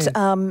 and,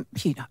 I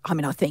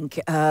think,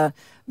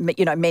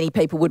 many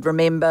people would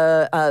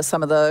remember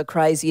some of the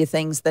crazier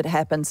things that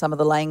happened, some of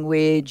the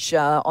language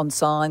on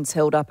signs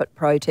held up at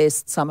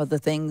protests, some of the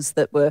things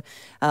that were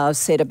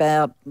said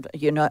about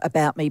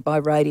me by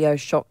radio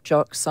shock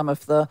jocks, some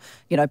of the,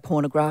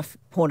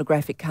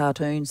 pornographic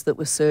cartoons that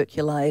were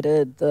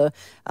circulated, the,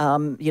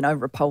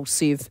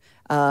 repulsive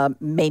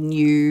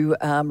menu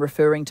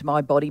referring to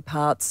my body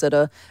parts at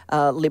a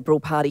Liberal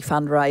Party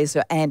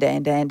fundraiser and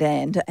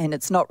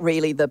it's not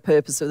really the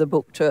purpose of the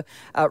book to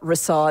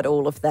recite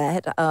all of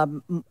that.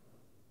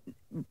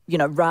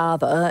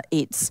 Rather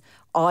it's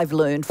I've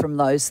learned from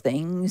those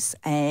things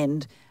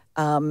and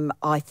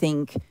I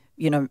think,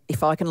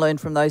 if I can learn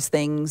from those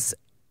things,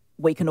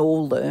 we can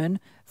all learn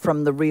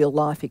from the real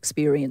life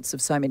experience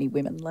of so many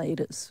women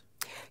leaders.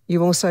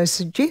 You also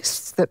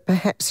suggest that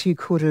perhaps you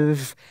could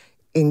have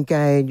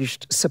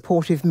engaged some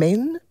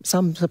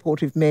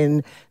supportive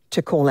men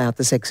to call out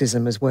the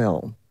sexism as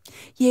well.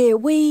 Yeah,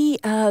 we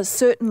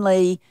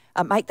certainly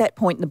make that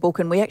point in the book,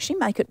 and we actually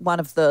make it one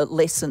of the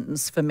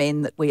lessons for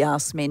men that we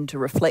ask men to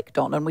reflect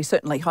on, and we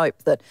certainly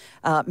hope that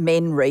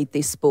men read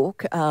this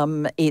book.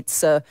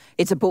 It's a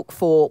book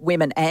for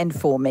women and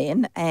for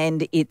men,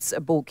 and it's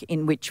a book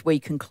in which we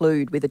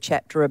conclude with a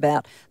chapter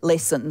about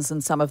lessons,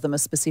 and some of them are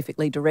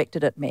specifically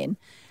directed at men.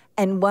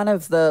 And one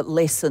of the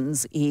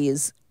lessons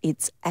is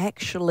it's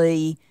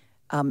actually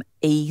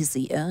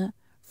easier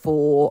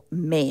for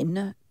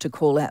men to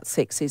call out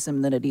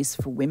sexism than it is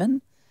for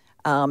women.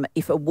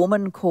 If a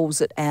woman calls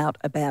it out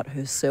about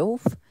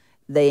herself,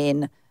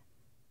 then,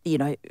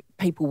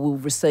 people will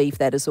receive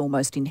that as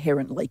almost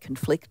inherently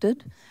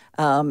conflicted.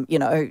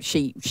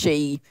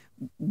 She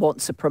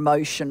wants a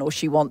promotion or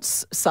she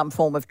wants some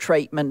form of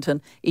treatment,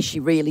 and is she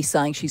really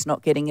saying she's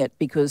not getting it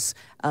because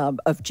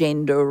of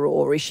gender,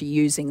 or is she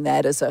using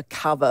that as a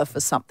cover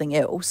for something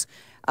else?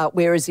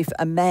 Whereas if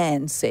a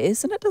man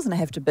says, and it doesn't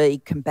have to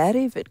be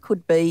combative, it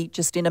could be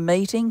just in a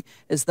meeting,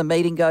 as the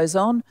meeting goes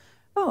on,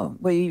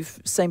 we've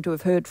seemed to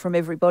have heard from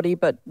everybody,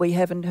 but we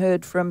haven't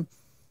heard from,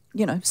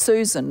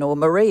 Susan or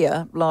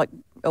Maria,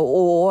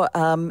 or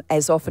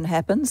as often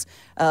happens,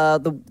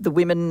 the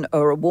women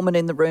or a woman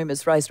in the room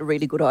has raised a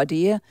really good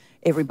idea.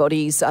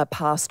 Everybody's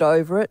passed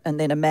over it, and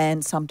then a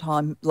man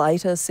sometime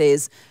later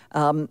says,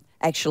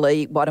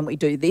 actually, why don't we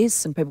do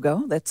this? And people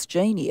go, that's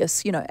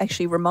genius.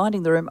 Actually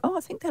reminding the room, I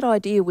think that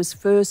idea was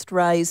first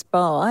raised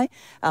by,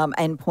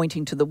 and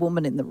pointing to the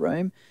woman in the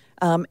room.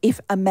 If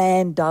a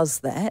man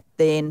does that,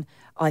 then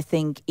I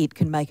think it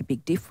can make a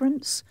big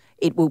difference.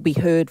 It will be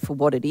heard for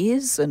what it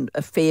is, and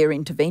a fair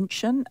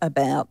intervention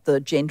about the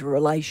gender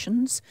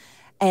relations.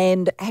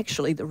 And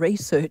actually the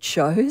research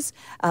shows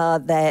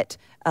that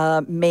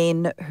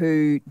men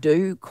who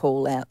do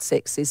call out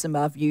sexism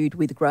are viewed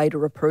with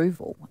greater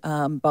approval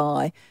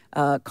by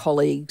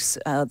colleagues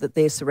that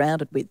they're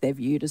surrounded with. They're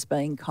viewed as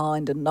being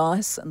kind and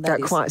nice. And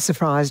that quite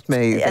surprised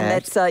me. And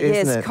that's,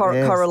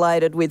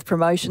 correlated with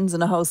promotions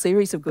and a whole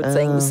series of good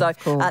things. So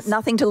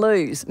nothing to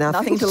lose.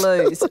 Nothing to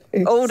lose.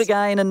 All to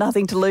gain and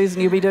nothing to lose,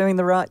 and you'll be doing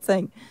the right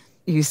thing.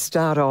 You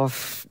start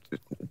off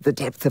the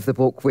depth of the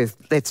book with,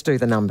 let's do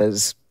the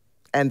numbers.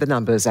 and the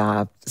numbers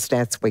are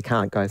stats, we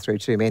can't go through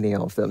too many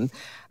of them,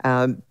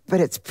 but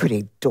it's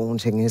pretty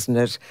daunting, isn't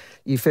it?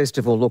 You first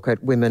of all look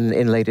at women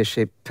in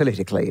leadership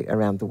politically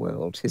around the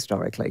world,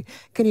 historically.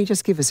 Can you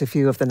just give us a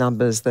few of the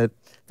numbers that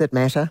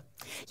matter?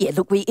 Yeah,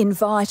 look, we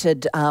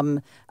invited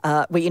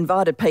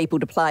people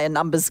to play a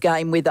numbers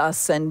game with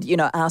us,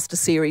 and asked a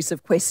series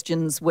of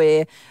questions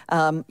where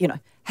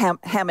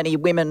how many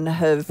women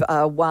have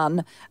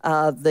won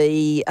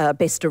the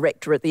Best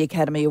Director at the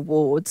Academy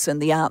Awards,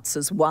 and the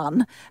answer's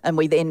 1. And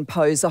we then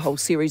pose a whole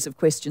series of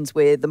questions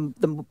where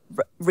the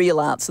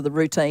real answer, the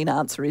routine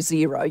answer, is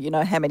 0.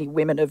 How many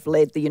women have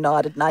led the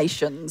United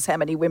Nations? How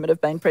many women have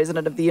been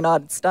President of the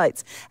United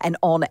States? And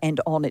on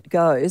it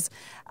goes.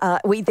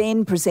 We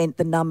then present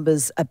the numbers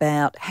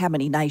about how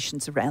many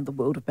nations around the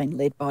world have been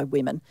led by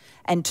women,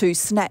 and to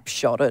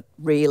snapshot it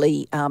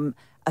really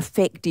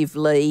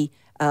effectively.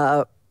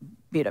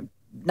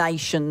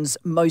 Nations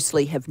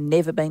mostly have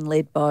never been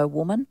led by a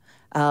woman.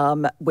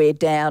 We're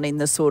down in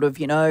the sort of,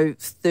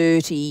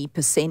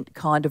 30%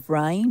 kind of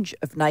range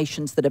of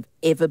nations that have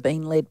ever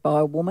been led by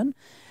a woman.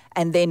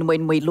 And then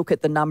when we look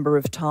at the number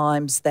of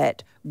times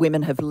that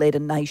women have led a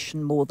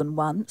nation more than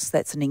once,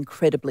 that's an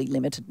incredibly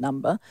limited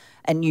number.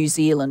 And New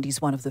Zealand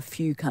is one of the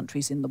few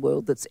countries in the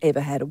world that's ever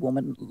had a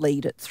woman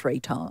lead it 3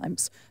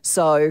 times.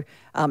 So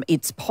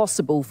it's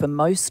possible for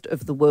most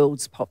of the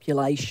world's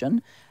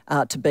population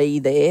to be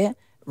there,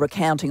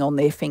 recounting on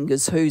their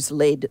fingers who's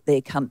led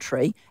their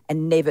country,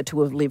 and never to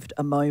have lived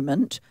a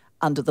moment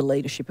under the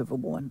leadership of a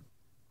woman.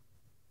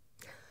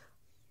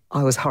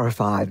 I was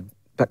horrified,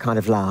 but kind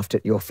of laughed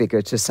at your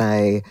figure to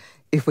say,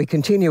 if we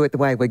continue it the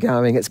way we're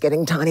going, it's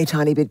getting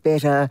tiny bit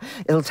better.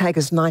 It'll take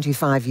us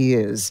 95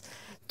 years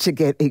to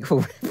get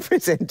equal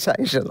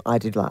representation. I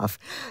did laugh.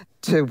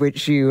 To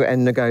which you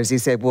and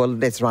Ngozi said, well,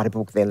 let's write a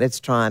book then. Let's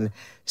try and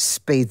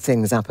speed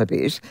things up a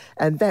bit.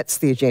 And that's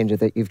the agenda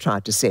that you've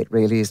tried to set,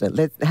 really, isn't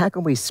it? How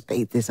can we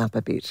speed this up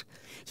a bit?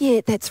 Yeah,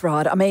 that's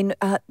right. I mean,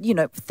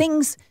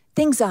 things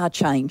are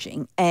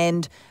changing,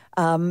 and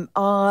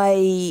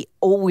I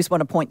always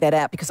want to point that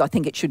out because I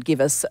think it should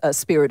give us a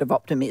spirit of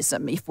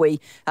optimism. If we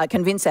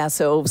convince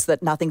ourselves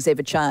that nothing's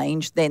ever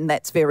changed, then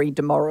that's very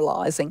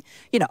demoralising.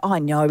 I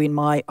know in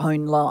my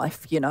own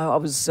life, I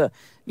was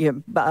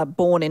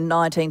born in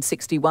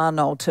 1961,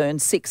 I'll turn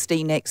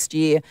 60 next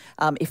year.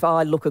 If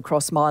I look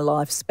across my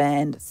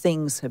lifespan,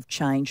 things have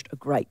changed a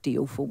great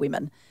deal for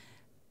women.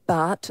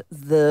 But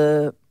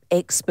the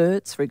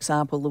experts, for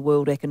example, the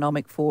World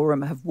Economic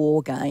Forum, have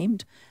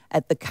wargamed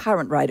at the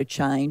current rate of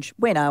change.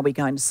 When are we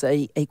going to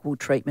see equal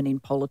treatment in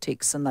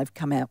politics? And they've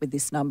come out with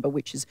this number,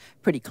 which is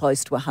pretty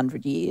close to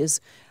 100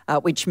 years,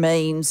 which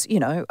means,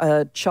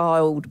 a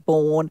child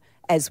born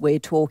as we're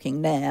talking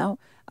now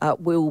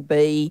will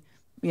be,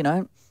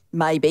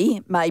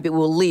 maybe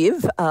we'll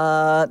live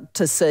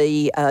to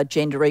see a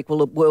gender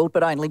equal world,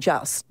 but only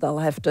just. They'll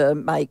have to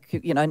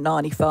make,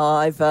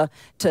 95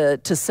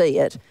 to see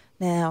it.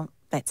 Now,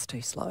 that's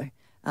too slow.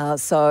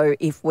 So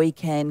if we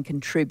can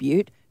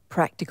contribute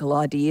practical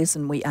ideas,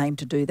 and we aim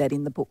to do that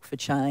in the book for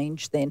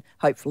change, then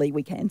hopefully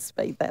we can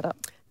speed that up.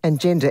 And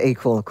gender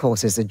equal, of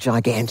course, is a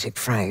gigantic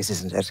phrase,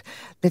 isn't it?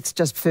 Let's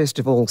just first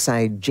of all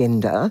say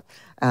gender.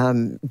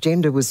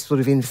 Gender was sort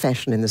of in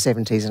fashion in the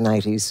 70s and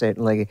 80s,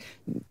 certainly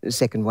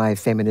second wave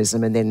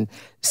feminism, and then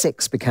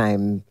sex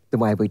became the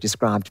way we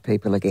described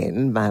people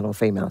again, male or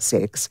female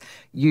sex.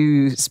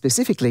 You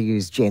specifically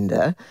use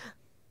gender.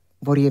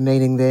 What are you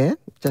meaning there?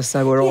 Just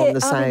so we're all on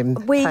the same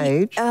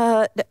page.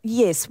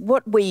 Yes,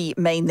 what we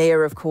mean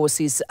there, of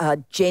course, is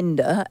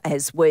gender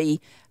as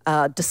we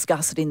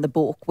discuss it in the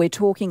book. We're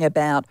talking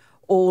about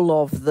all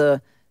of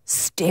the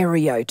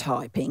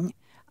stereotyping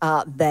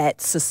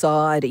that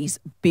societies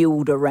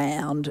build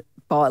around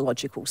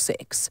biological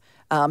sex.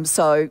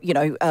 To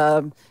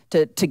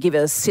give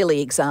a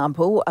silly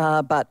example,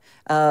 but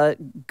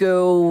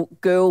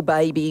girl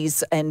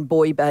babies and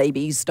boy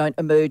babies don't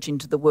emerge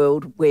into the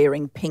world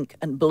wearing pink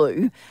and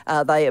blue.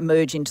 They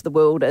emerge into the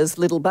world as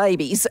little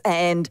babies,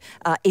 and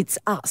it's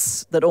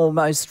us that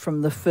almost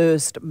from the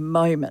first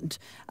moment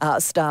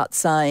start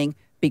saying,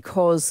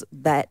 because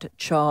that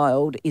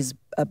child is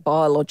a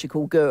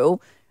biological girl,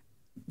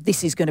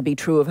 this is going to be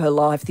true of her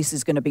life, this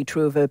is going to be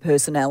true of her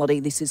personality,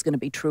 this is going to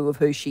be true of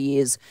who she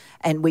is.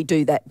 And we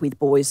do that with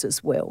boys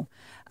as well.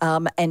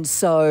 And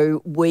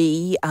so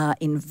we are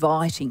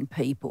inviting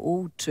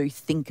people to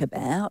think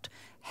about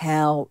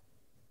how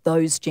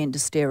those gender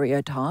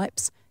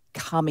stereotypes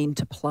come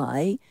into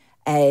play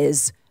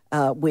as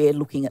we're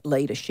looking at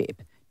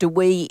leadership. Do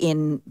we,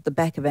 in the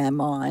back of our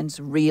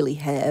minds, really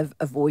have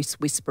a voice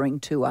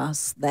whispering to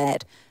us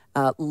that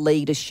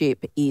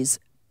leadership is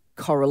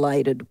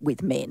correlated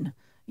with men?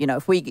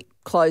 If we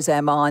close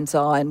our mind's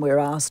eye and we're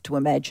asked to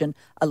imagine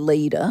a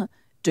leader,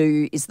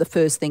 is the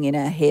first thing in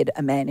our head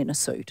a man in a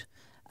suit?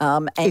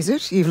 Is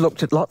it? You've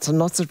looked at lots and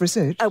lots of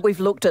research. We've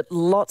looked at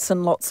lots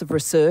and lots of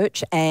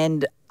research,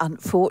 and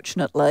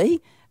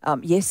unfortunately,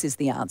 yes is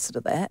the answer to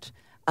that.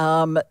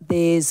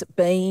 There's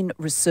been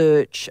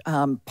research,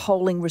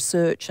 polling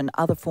research and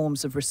other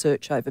forms of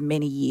research over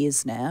many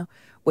years now,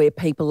 where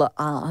people are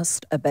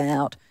asked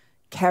about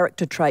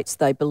character traits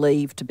they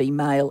believe to be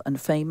male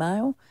and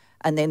female,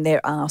 and then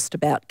they're asked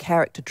about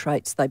character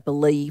traits they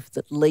believe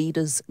that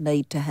leaders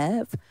need to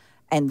have,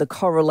 and the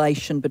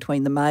correlation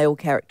between the male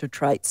character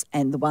traits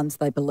and the ones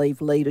they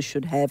believe leaders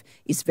should have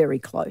is very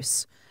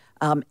close.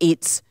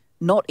 It's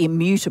not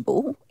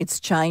immutable, it's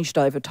changed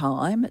over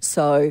time,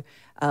 so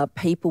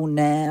people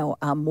now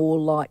are more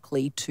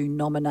likely to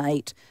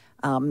nominate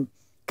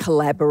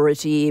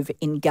collaborative,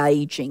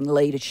 engaging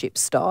leadership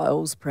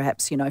styles.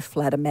 Perhaps,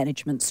 flatter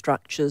management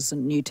structures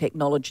and new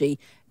technology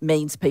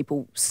means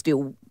people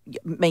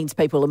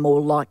are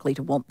more likely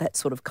to want that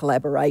sort of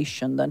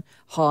collaboration than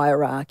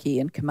hierarchy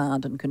and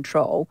command and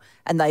control,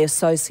 and they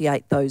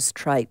associate those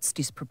traits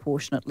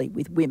disproportionately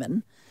with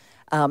women.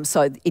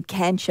 So it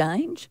can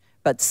change,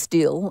 but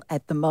still,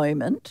 at the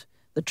moment,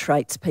 the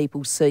traits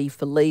people see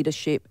for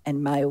leadership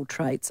and male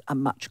traits are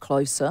much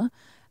closer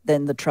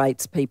than the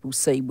traits people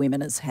see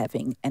women as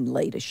having and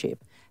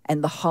leadership.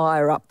 And the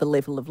higher up the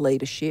level of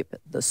leadership,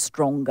 the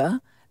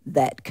stronger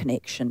that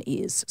connection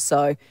is.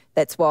 So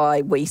that's why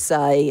we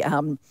say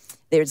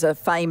there's a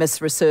famous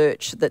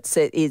research that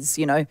is,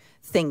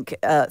 think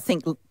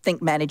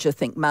manager,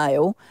 think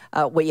male.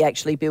 We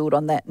actually build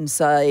on that and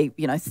say,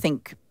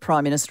 think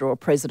Prime Minister or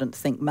President,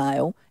 think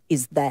male.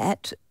 Is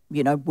that,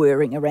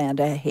 whirring around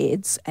our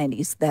heads, and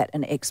is that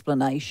an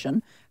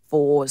explanation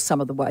for some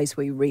of the ways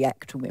we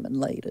react to women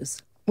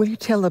leaders? Will you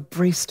tell a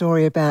brief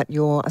story about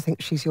I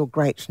think she's your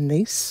great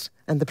niece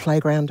and the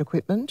playground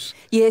equipment?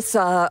 Yes,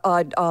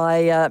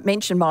 I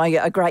mentioned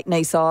my great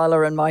niece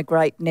Isla and my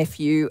great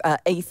nephew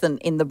Ethan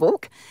in the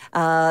book.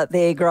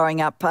 They're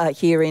growing up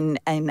here in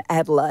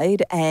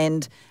Adelaide,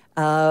 and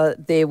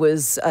there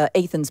was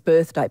Ethan's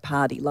birthday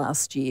party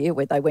last year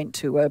where they went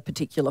to a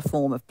particular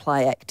form of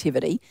play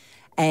activity.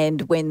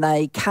 And when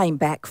they came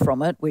back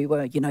from it, we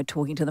were,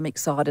 talking to them,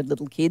 excited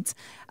little kids,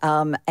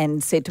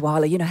 and said to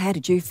Isla, how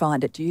did you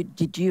find it?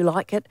 Did you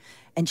like it?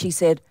 And she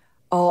said,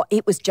 oh,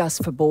 it was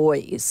just for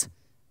boys.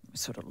 We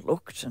sort of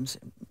looked and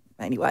said,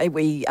 anyway,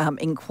 we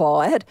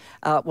inquired,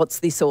 what's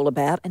this all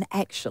about? And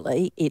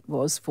actually it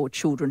was for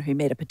children who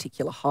met a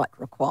particular height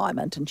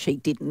requirement, and she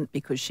didn't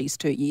because she's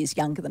 2 years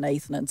younger than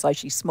Ethan, and so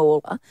she's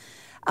smaller.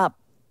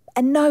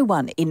 And no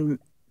one in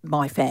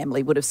my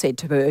family would have said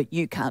to her,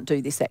 you can't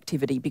do this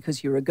activity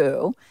because you're a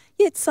girl.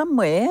 Yet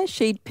somewhere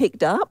she'd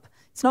picked up,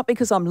 it's not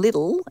because I'm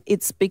little,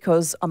 it's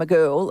because I'm a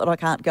girl that I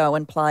can't go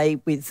and play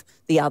with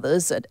the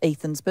others at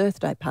Ethan's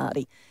birthday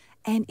party.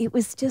 And it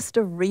was just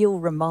a real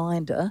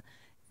reminder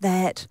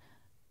that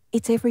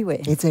it's everywhere.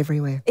 It's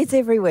everywhere. It's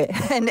everywhere.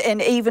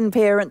 And even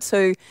parents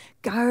who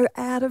go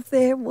out of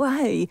their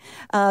way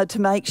to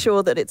make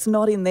sure that it's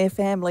not in their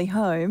family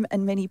home,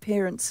 and many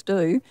parents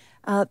do,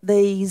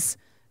 these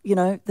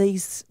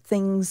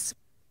things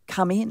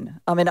come in.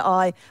 I mean,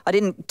 I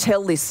didn't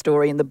tell this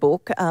story in the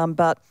book,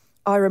 but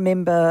I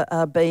remember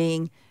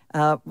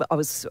I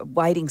was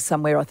waiting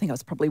somewhere. I think I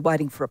was probably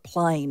waiting for a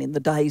plane in the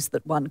days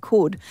that one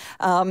could.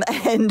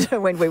 And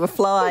when we were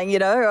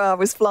flying, I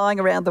was flying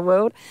around the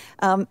world,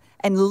 and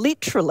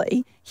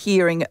literally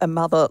hearing a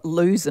mother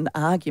lose an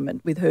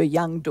argument with her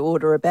young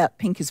daughter about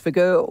pink is for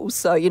girls.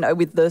 So,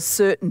 with the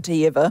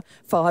certainty of a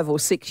 5 or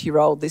 6 year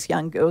old, this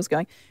young girl's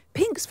going,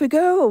 pink's for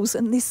girls.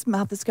 And this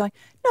mother's going,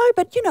 no,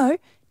 but,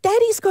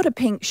 Daddy's got a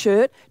pink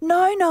shirt.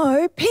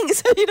 No,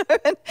 pink's,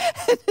 and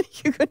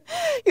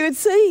you would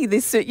see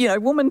this,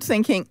 woman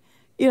thinking,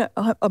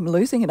 I'm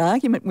losing an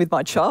argument with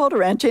my child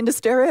around gender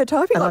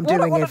stereotyping. And I'm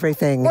doing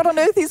everything. What on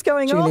earth is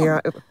going on?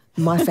 Julia,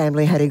 my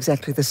family had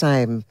exactly the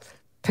same.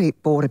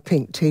 Pete bought a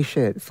pink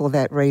T-shirt for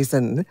that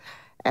reason,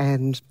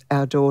 and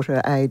our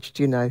daughter,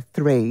 aged,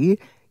 3,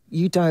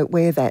 you don't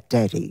wear that,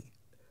 Daddy.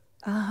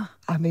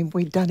 I mean,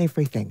 we'd done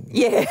everything.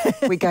 Yeah.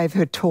 We gave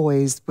her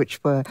toys,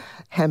 which were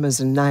hammers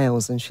and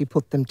nails, and she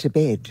put them to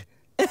bed.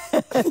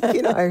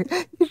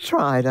 You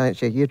try, don't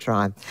you? You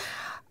try.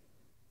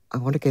 I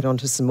want to get on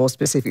to some more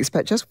specifics,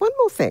 but just one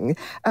more thing.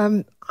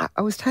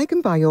 I was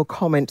taken by your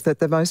comment that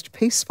the most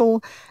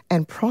peaceful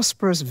and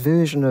prosperous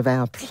version of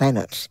our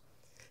planet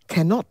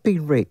cannot be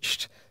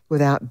reached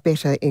without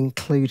better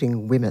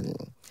including women.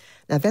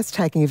 Now, that's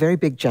taking a very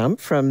big jump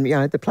from,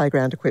 the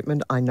playground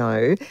equipment, I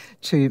know,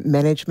 to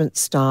management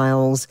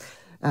styles,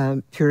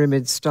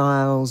 pyramid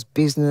styles,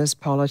 business,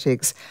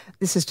 politics.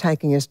 This is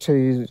taking us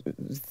to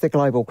the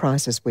global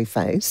crisis we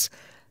face.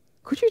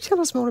 Could you tell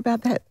us more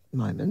about that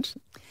moment?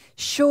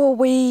 Sure.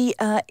 We,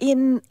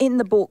 in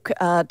the book,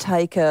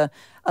 take a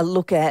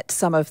look at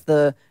some of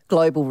the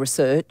global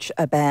research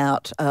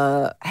about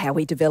how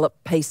we develop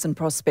peace and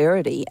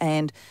prosperity.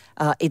 And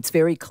it's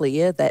very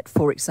clear that,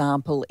 for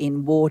example,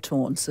 in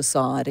war-torn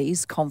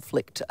societies,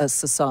 conflict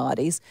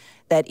societies,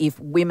 that if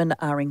women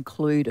are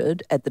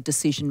included at the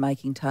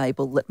decision-making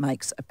table that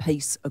makes a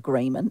peace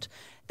agreement,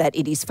 that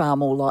it is far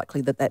more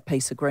likely that that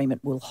peace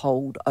agreement will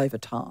hold over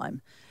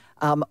time.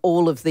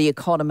 All of the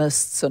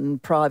economists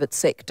and private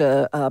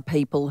sector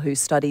people who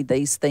study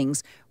these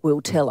things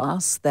will tell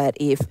us that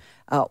if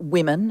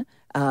women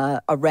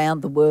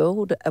around the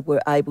world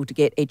were able to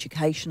get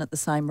education at the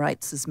same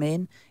rates as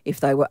men, if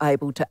they were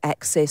able to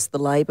access the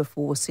labour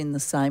force in the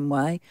same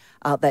way,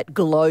 that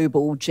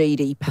global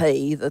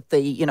GDP, that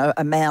the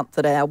amount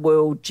that our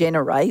world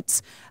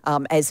generates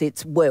as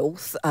its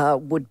wealth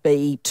would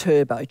be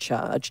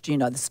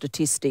turbocharged. The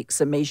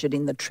statistics are measured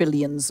in the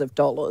trillions of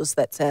dollars.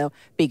 That's our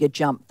bigger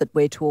jump that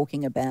we're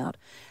talking about.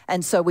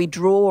 And so we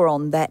draw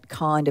on that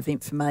kind of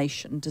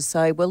information to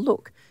say, well,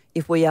 look,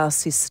 if we are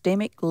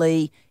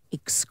systemically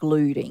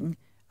excluding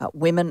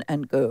women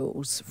and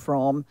girls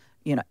from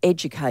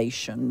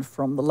education,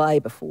 from the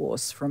labour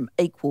force, from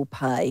equal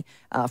pay,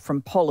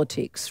 from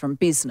politics, from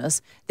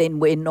business, then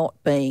we're not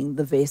being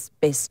the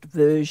best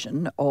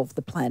version of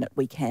the planet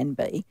we can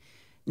be.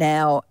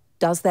 Now,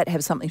 does that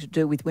have something to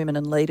do with women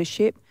in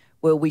leadership?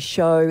 Well, we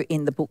show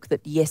in the book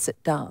that yes,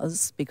 it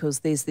does,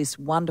 because there's this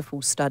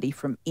wonderful study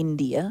from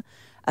India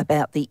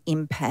about the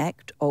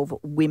impact of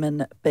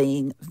women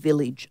being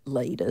village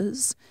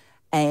leaders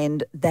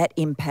and that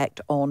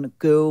impact on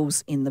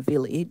girls in the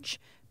village,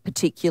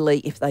 particularly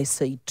if they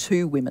see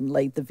two women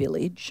lead the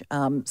village.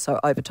 So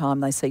over time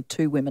they see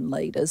two women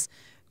leaders.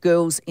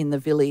 Girls in the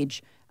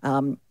village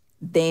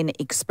then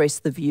express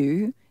the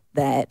view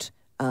that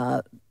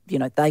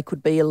they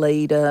could be a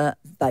leader.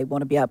 They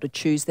want to be able to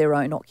choose their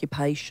own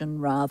occupation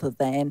rather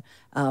than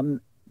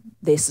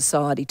their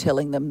society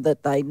telling them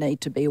that they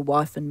need to be a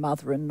wife and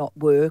mother and not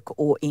work,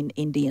 or in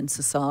Indian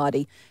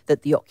society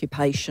that the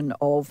occupation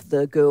of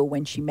the girl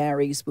when she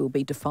marries will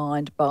be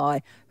defined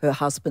by her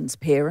husband's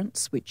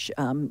parents, which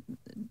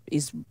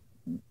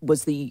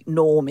was the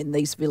norm in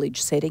these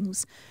village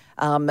settings.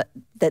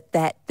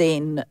 That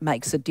then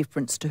makes a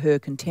difference to her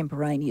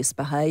contemporaneous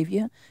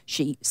behaviour.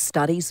 She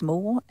studies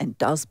more and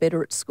does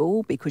better at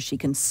school because she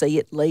can see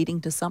it leading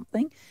to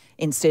something,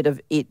 instead of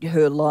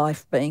her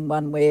life being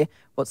one where,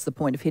 what's the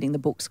point of hitting the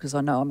books because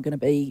I know I'm going to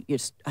be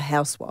just a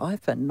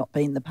housewife and not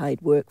be in the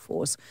paid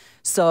workforce.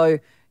 So,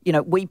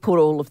 we put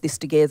all of this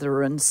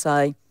together and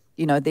say,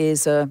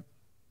 there's a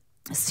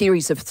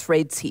series of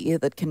threads here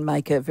that can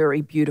make a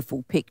very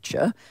beautiful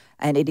picture,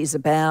 and it is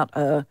about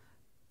a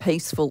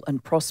peaceful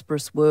and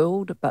prosperous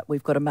world, but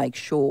we've got to make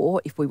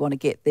sure, if we want to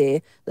get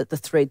there, that the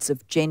threads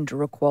of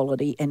gender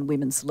equality and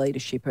women's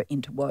leadership are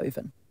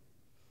interwoven.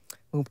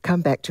 We'll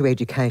come back to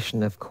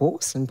education, of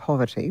course, and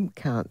poverty. We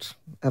can't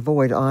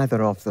avoid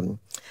either of them.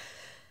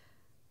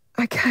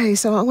 Okay,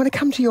 so I want to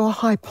come to your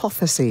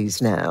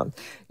hypotheses now.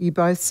 You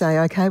both say,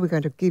 okay, we're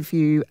going to give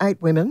you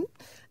 8 women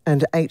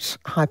and 8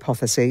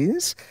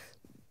 hypotheses,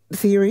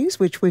 theories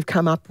which we've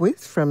come up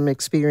with from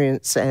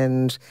experience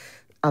and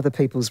other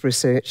people's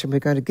research, and we're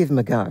going to give them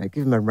a go,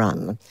 give them a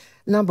run.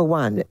 Number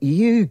 1,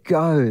 you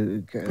go,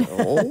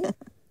 girl.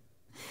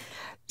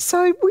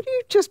 So would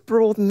you just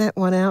broaden that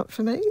one out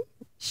for me?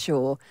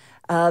 Sure.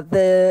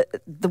 The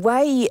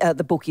way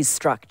the book is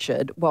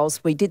structured,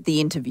 whilst we did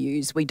the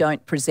interviews, we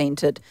don't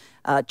present it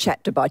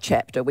chapter by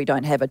chapter. We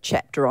don't have a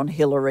chapter on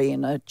Hillary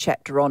and a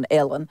chapter on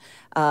Ellen.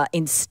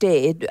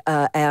 Instead,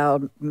 our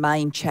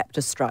main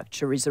chapter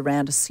structure is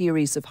around a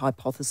series of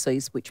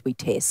hypotheses which we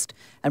test.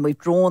 And we've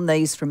drawn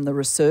these from the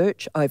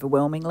research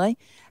overwhelmingly,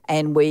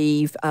 and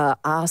we've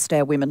asked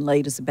our women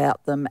leaders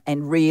about them.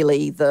 And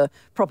really the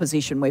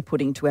proposition we're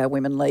putting to our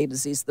women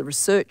leaders is the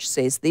research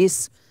says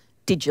this.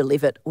 Did you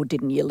live it or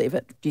didn't you live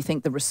it? Do you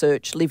think the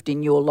research lived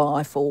in your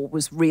life, or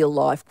was real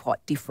life quite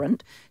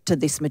different to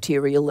this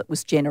material that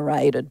was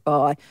generated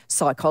by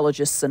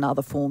psychologists and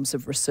other forms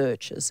of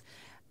researchers?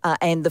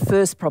 And the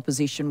first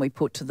proposition we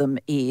put to them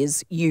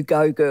is, you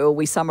go girl,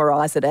 we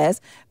summarise it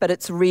as, but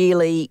it's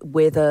really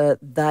whether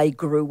they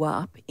grew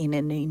up in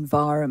an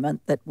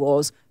environment that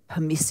was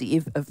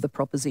permissive of the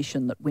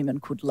proposition that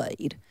women could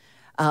lead.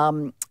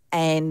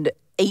 And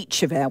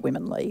each of our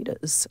women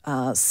leaders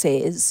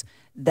says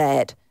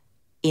that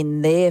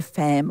in their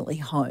family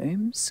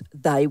homes,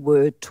 they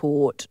were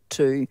taught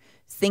to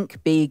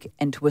think big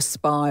and to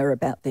aspire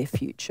about their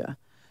future.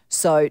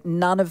 So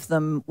none of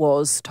them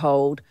was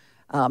told,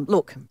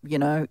 look,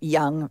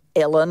 young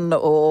Ellen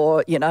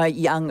or,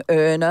 young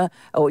Erna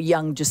or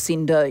young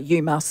Jacinda,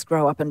 you must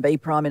grow up and be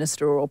Prime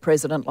Minister or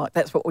President, like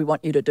that's what we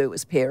want you to do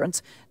as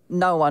parents.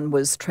 No one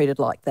was treated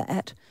like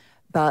that.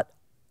 But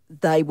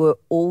they were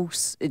all,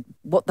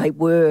 what they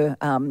were,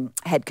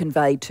 had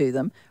conveyed to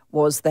them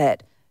was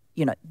that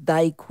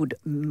they could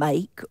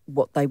make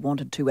what they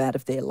wanted to out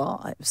of their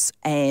lives.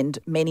 And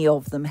many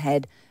of them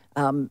had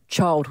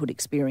childhood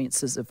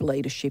experiences of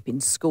leadership in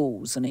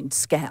schools and in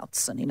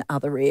scouts and in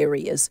other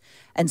areas.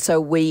 And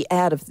so we,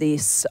 out of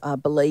this,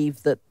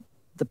 believe that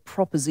the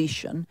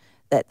proposition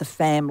that the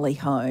family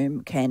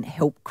home can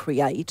help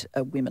create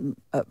a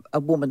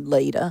woman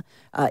leader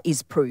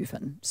is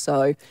proven.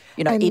 So,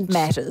 it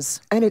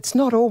matters. And it's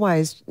not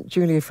always,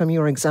 Julia, from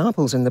your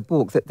examples in the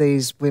book, that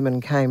these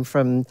women came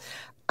from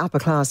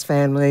upper-class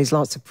families,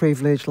 lots of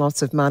privilege,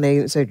 lots of money,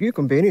 and said, you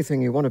can be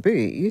anything you want to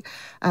be.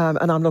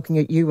 And I'm looking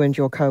at you and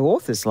your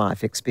co-author's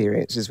life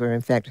experiences, where,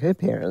 in fact, her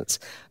parents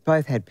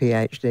both had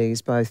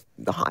PhDs, both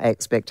the high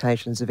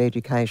expectations of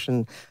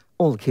education,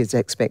 all the kids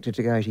expected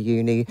to go to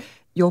uni.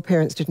 Your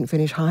parents didn't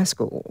finish high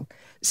school.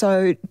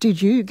 So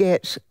did you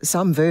get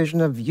some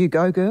version of you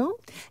go girl?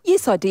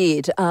 Yes, I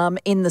did,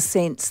 in the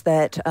sense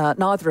that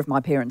neither of my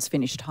parents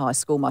finished high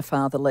school, my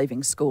father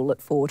leaving school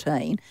at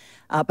 14,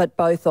 but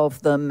both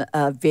of them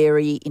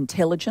very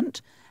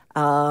intelligent,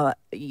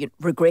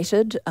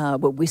 regretted,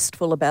 were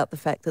wistful about the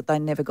fact that they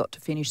never got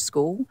to finish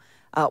school,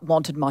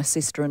 wanted my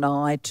sister and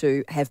I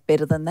to have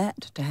better than that,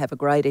 to have a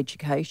great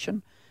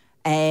education,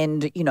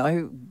 and,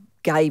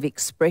 gave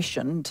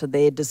expression to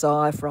their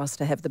desire for us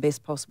to have the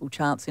best possible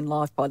chance in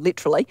life by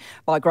literally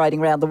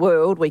migrating around the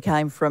world. We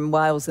came from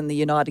Wales in the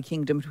United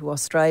Kingdom to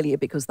Australia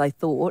because they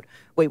thought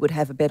we would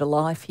have a better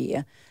life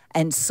here.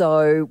 And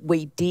so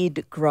we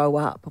did grow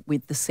up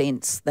with the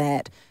sense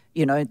that,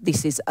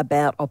 this is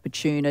about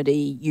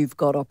opportunity, you've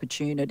got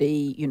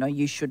opportunity,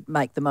 you should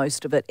make the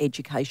most of it,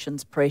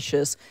 education's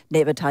precious,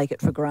 never take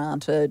it for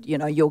granted,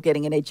 you're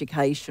getting an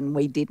education,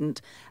 we didn't.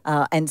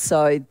 And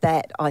so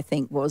that, I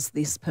think, was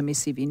this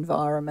permissive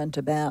environment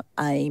about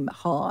aim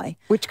high.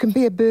 Which can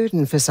be a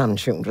burden for some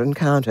children,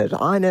 can't it?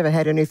 I never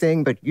had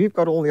anything, but you've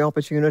got all the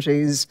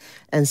opportunities,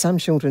 and some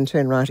children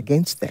turn right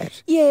against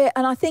that. Yeah,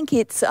 and I think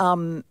it's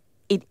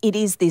it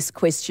is this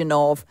question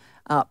of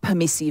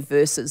permissive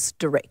versus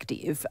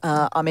directive.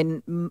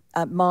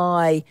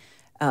 My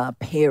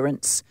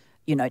parents,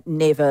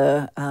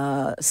 never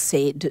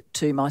said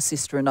to my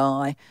sister and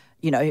I,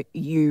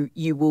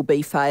 you will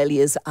be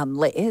failures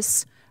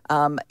unless.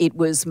 It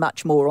was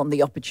much more on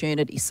the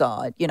opportunity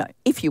side.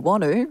 If you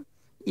want to,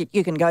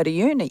 you can go to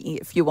uni.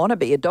 If you want to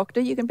be a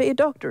doctor, you can be a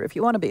doctor. If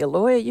you want to be a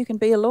lawyer, you can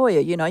be a lawyer.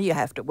 You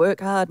have to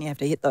work hard and you have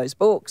to hit those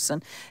books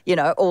and,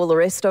 all the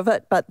rest of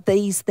it. But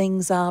these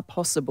things are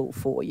possible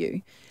for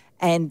you.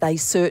 And they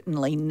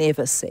certainly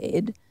never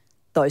said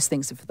those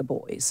things are for the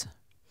boys.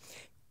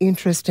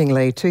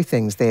 Interestingly, two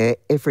things there.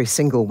 Every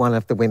single one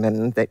of the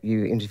women that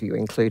you interview,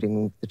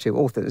 including the two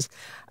authors,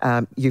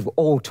 you've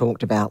all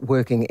talked about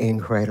working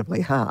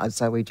incredibly hard.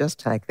 So we just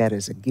take that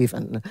as a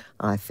given,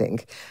 I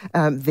think.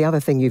 The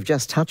other thing you've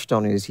just touched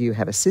on is you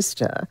have a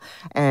sister.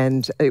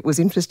 And it was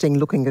interesting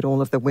looking at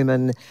all of the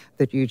women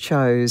that you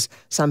chose.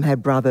 Some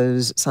had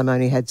brothers, some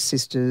only had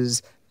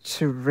sisters.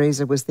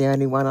 Teresa was the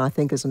only one, I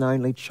think, as an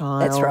only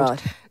child. That's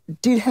right.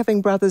 Did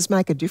having brothers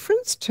make a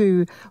difference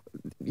to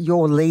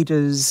your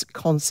leaders'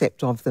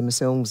 concept of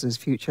themselves as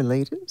future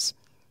leaders?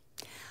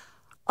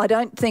 I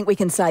don't think we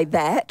can say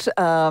that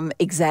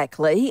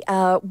exactly.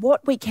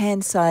 What we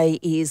can say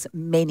is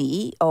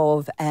many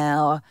of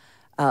our,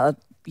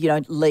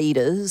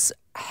 leaders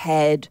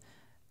had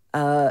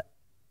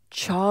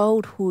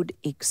childhood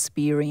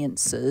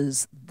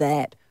experiences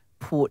that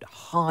put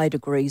high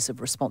degrees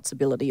of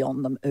responsibility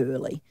on them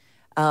early.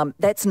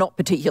 That's not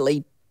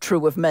particularly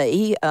true of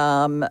me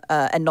and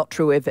not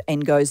true of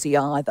Ngozi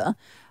either,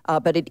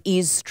 but it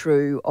is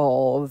true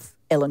of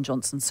Ellen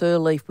Johnson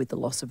Sirleaf with the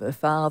loss of her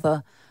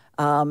father.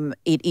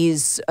 It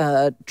is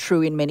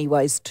true in many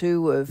ways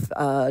too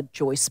of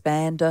Joyce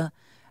Banda.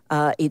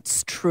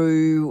 It's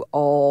true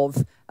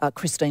of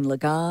Christine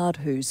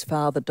Lagarde, whose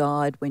father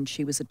died when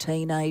she was a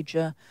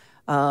teenager.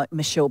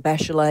 Michelle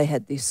Bachelet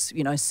had this,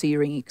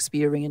 searing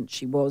experience.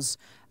 She was,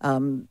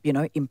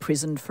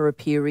 imprisoned for a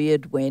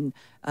period when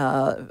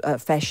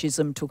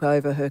fascism took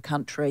over her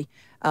country.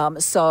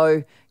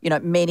 So,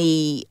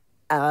 many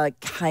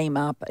came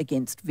up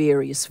against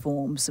various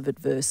forms of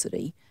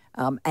adversity,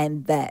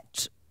 and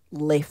that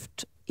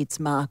left its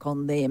mark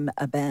on them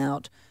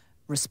about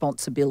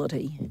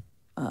responsibility.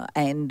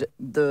 And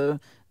the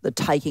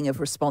taking of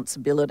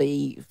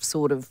responsibility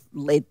sort of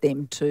led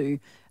them to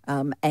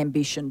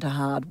ambition, to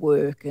hard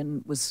work,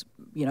 and was,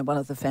 one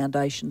of the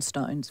foundation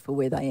stones for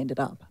where they ended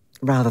up.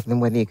 Rather than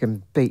whether you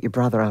can beat your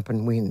brother up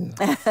and win.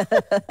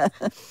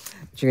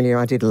 Julia,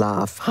 I did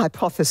laugh.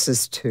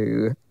 Hypothesis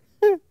 2.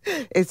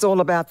 It's all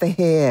about the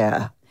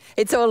hair.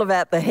 It's all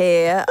about the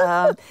hair.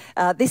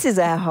 This is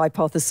our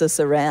hypothesis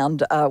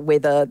around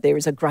whether there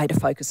is a greater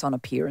focus on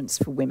appearance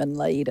for women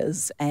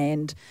leaders.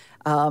 And,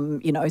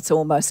 it's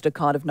almost a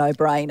kind of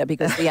no-brainer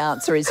because the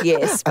answer is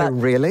yes. But,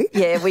 really?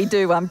 Yeah, we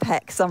do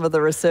unpack some of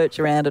the research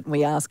around it and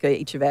we ask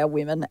each of our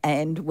women,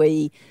 and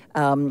we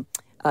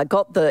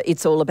got the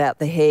It's All About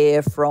the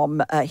Hair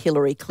from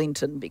Hillary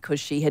Clinton, because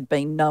she had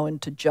been known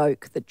to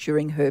joke that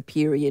during her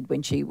period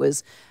when she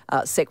was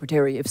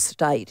Secretary of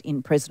State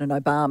in President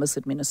Obama's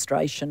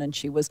administration and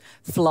she was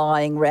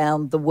flying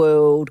around the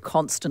world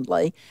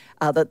constantly,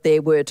 that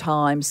there were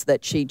times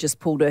that she just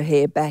pulled her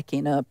hair back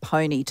in a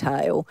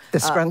ponytail. The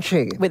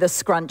scrunchie. With a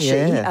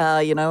scrunchie, yeah.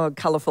 A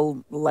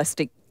colourful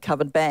elastic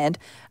covered band,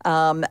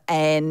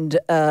 and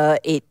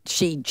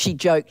she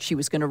joked she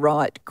was going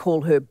to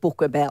call her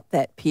book about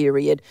that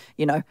period,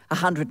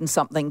 100 and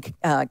something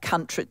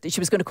country. She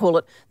was going to call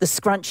it the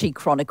Scrunchy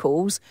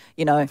Chronicles,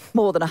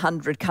 more than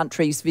 100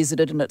 countries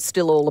visited, and it's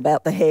still all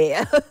about the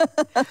hair.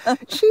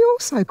 She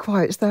also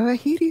quotes, though, a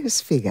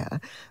hideous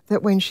figure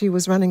that when she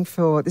was running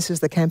for, this is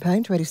the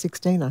campaign,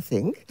 2016, I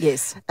think.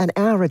 Yes. An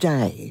hour a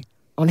day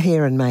on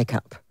hair and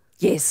makeup.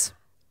 Yes.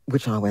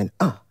 which I went,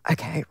 oh,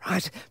 okay,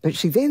 right. But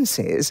she then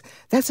says,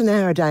 that's an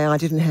hour a day I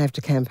didn't have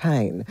to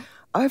campaign.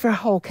 Over a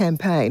whole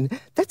campaign,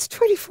 that's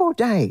 24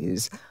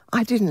 days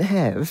I didn't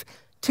have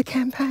to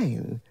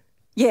campaign.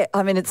 Yeah,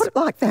 I mean, it's... Put it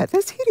like that.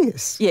 That's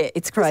hideous. Yeah,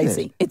 it's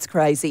crazy. It's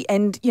crazy.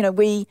 And, you know,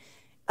 we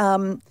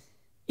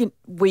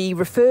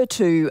refer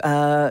to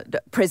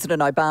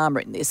President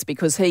Obama in this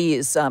because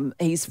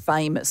he's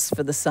famous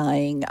for the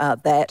saying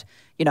that,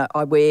 you know,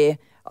 I wear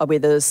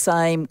the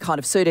same kind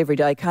of suit every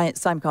day,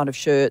 same kind of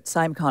shirt,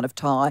 same kind of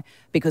tie,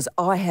 because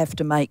I have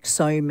to make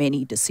so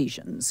many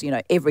decisions. You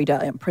know, every day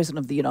I'm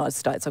President of the United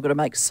States. I've got to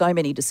make so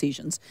many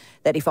decisions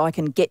that if I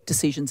can get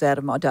decisions out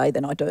of my day,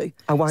 then I do.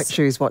 I won't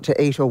choose what to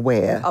eat or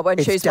wear. I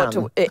won't choose what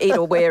to eat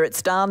or wear.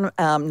 It's done.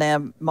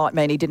 Now, might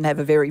mean he didn't have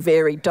a very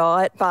varied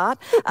diet, but,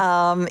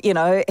 you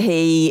know,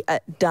 he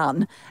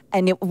done.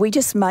 And we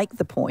just make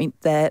the point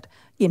that,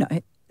 you know,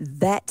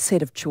 that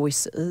set of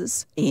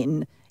choices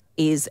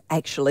is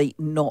actually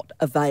not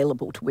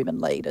available to women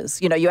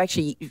leaders. You know, you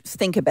actually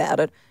think about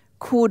it.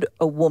 Could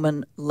a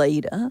woman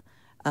leader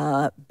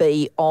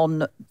be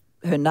on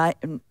her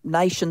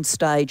nation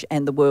stage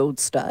and the world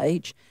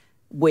stage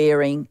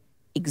wearing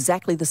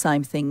exactly the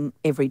same thing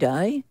every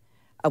day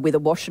with a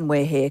wash and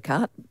wear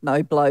haircut,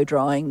 no blow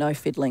drying, no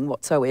fiddling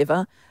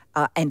whatsoever,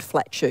 and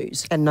flat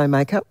shoes? And no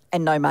makeup?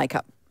 And no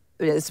makeup.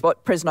 It's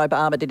what President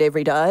Obama did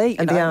every day.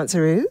 And the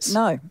answer is?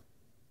 No.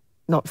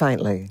 Not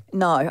faintly?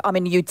 No. I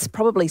mean, you'd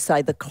probably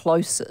say the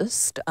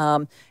closest,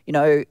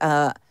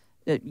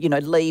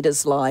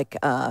 leaders like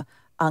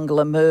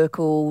Angela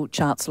Merkel,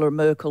 Chancellor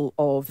Merkel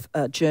of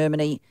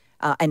Germany,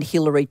 and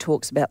Hillary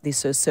talks about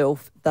this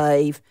herself.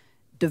 They've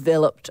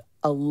developed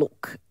a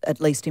look,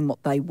 at least in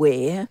what they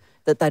wear,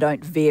 that they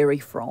don't vary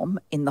from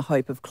in the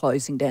hope of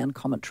closing down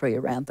commentary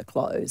around the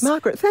clothes.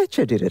 Margaret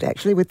Thatcher did it,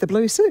 actually, with the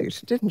blue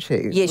suit, didn't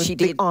she? Yes, she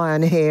did. The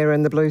iron hair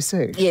and the blue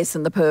suit. Yes,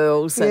 and the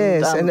pearls.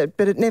 Yes,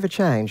 but it never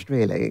changed,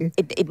 really.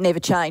 It never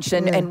changed.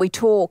 And we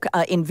talk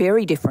in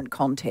very different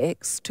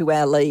contexts to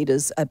our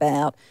leaders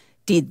about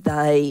did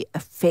they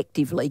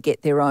effectively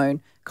get their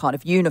own kind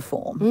of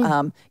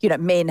uniform.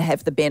 Men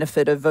have the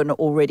benefit of an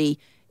already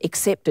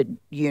accepted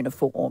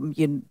uniform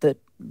that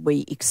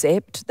we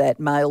accept, that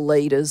male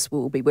leaders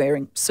will be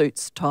wearing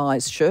suits,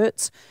 ties,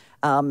 shirts.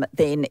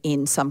 Then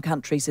in some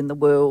countries in the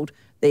world,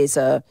 there's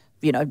a,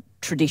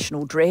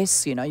 traditional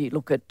dress. You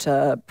look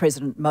at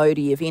President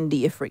Modi of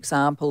India, for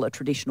example, a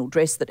traditional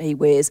dress that he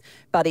wears,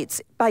 but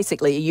it's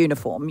basically a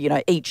uniform.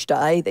 Each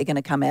day they're going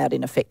to come out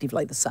in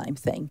effectively the same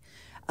thing.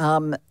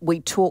 We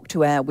talk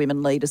to our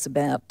women leaders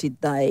about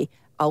did they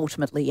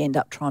ultimately end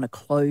up trying to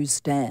close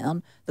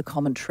down the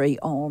commentary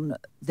on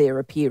their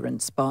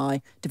appearance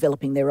by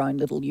developing their own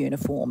little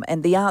uniform.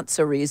 And the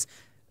answer is,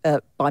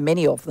 by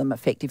many of them,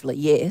 effectively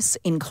yes,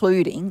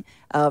 including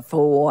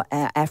for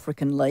our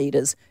African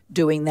leaders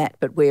doing that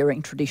but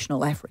wearing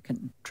traditional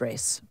African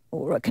dress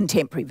or a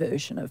contemporary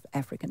version of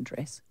African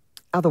dress.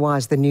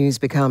 Otherwise the news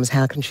becomes,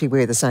 how can she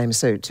wear the same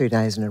suit 2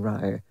 days in a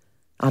row?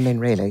 I mean,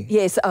 really?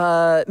 Yes,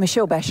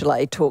 Michelle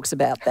Bachelet talks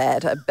about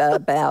that,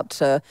 about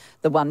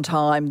the one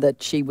time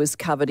that she was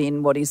covered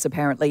in what is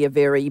apparently a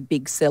very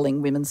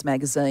big-selling women's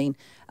magazine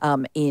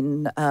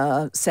in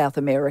South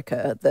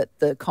America, that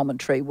the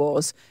commentary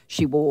was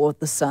she wore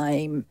the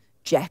same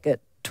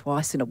jacket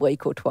twice in a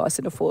week or twice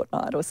in a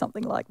fortnight or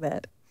something like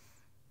that.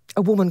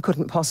 A woman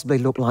couldn't possibly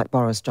look like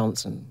Boris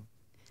Johnson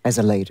as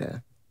a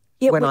leader.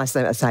 Yeah, when I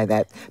say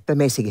that, the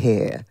messy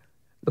hair,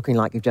 looking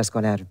like you've just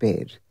got out of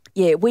bed.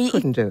 Yeah, we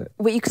couldn't do it.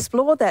 We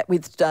explore that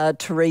with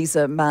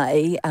Theresa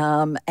May,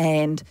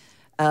 and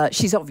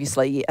she's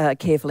obviously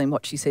careful in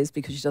what she says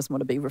because she doesn't want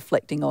to be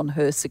reflecting on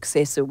her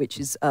successor, which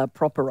is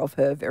proper of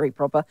her, very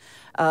proper.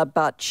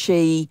 But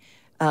she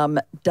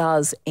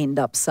does end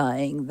up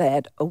saying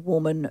that a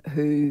woman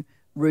who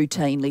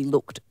routinely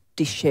looked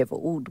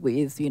dishevelled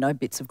with,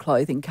 bits of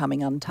clothing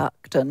coming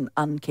untucked and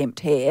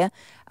unkempt hair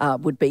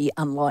would be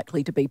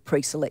unlikely to be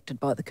pre-selected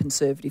by the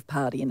Conservative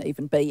Party and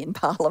even be in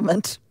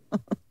Parliament.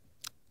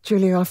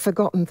 Julia, I've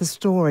forgotten the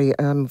story,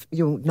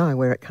 you'll know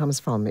where it comes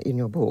from in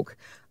your book,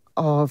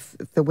 of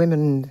the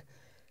women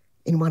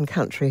in one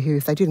country who,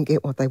 if they didn't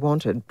get what they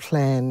wanted,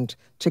 planned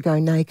to go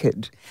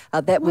naked.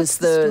 That was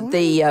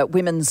the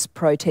women's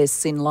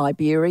protests in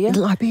Liberia. In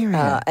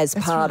Liberia, as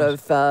part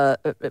of the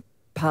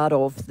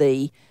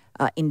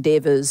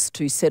endeavours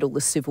to settle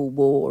the civil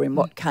war in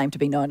what came to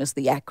be known as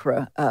the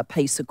Accra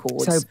Peace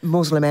Accords. So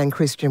Muslim and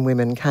Christian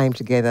women came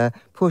together,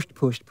 pushed,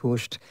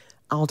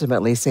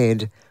 ultimately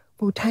said,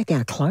 we'll take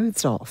our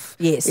clothes off.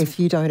 Yes. If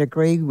you don't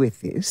agree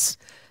with this,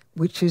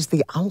 which is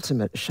the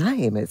ultimate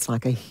shame. It's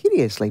like a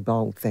hideously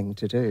bold thing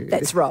to do.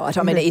 That's right.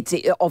 I mean, it's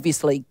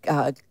obviously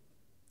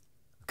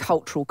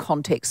cultural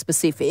context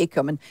specific.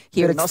 I mean,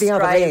 here in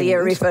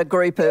Australia, if a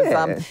group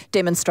of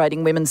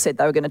demonstrating women said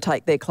they were going to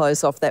take their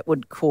clothes off, that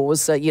would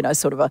cause,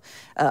 sort of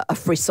a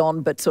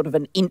frisson, but sort of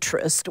an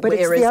interest. But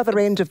it's the other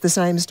end of the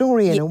same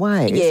story in a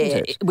way,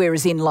 isn't it?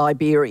 Whereas in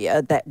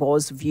Liberia, that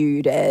was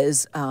viewed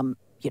as,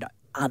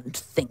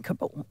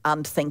 unthinkable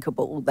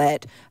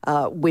that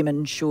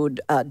women should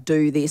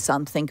do this,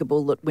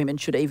 unthinkable that women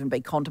should even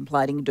be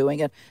contemplating doing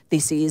it.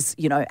 This is,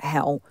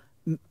 how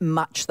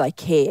much they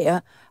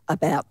care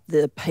about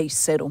the peace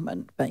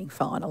settlement being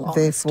finalised.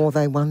 Therefore,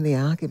 they won the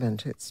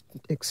argument. It's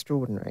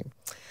extraordinary.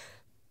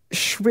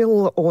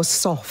 Shrill or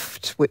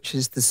soft, which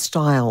is the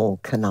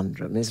style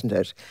conundrum, isn't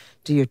it?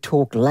 Do you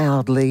talk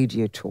loudly? Do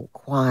you talk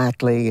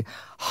quietly?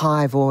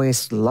 High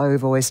voice, low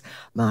voice?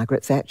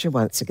 Margaret Thatcher,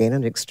 once again,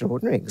 an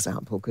extraordinary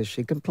example because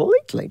she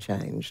completely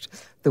changed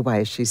the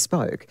way she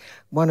spoke.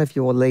 One of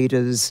your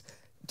leaders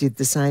did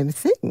the same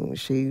thing.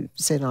 She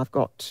said, I've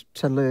got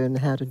to learn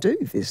how to do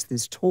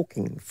this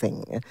talking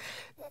thing.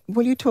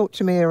 Will you talk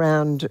to me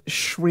around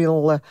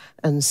shrill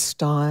and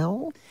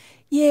style?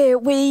 Yeah,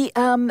 we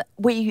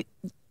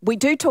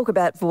do talk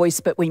about voice,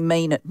 but we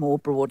mean it more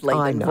broadly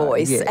than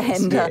voice.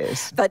 Yes,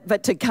 yes.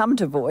 But to come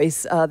to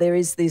voice, there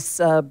is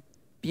this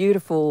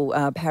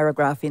beautiful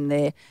paragraph in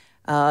there.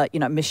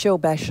 Michelle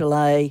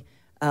Bachelet,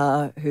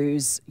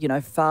 whose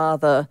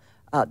father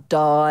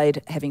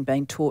died having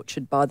been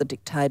tortured by the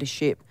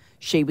dictatorship.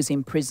 She was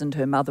imprisoned.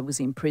 Her mother was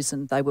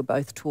imprisoned. They were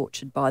both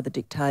tortured by the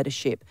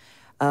dictatorship.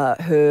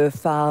 Her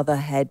father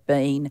had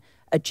been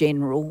a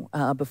general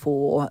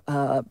before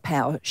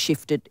power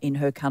shifted in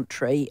her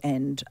country,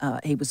 and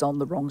he was on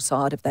the wrong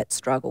side of that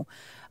struggle.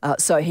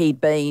 So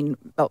he'd been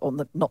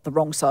not the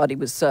wrong side. He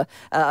was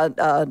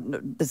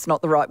that's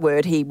not the right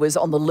word. He was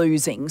on the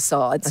losing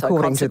side.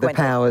 According to the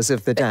powers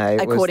of the day.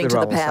 According to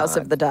the powers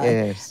side. of the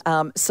day. Yes.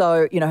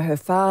 So her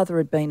father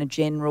had been a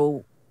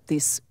general.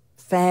 This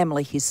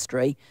family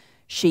history.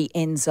 She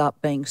ends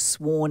up being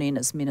sworn in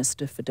as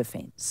Minister for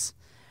Defence,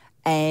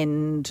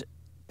 and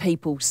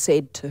people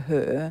said to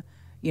her,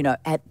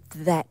 at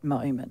that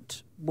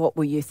moment, what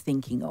were you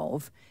thinking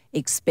of?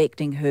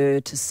 Expecting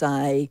her to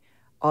say,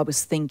 I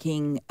was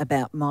thinking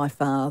about my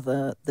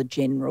father, the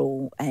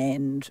general,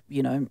 and,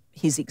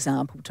 his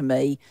example to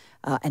me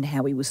and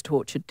how he was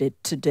tortured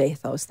to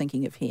death. I was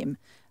thinking of him.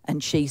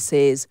 And she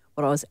says,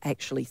 what I was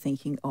actually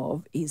thinking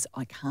of is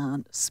I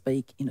can't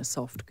speak in a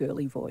soft,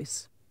 girly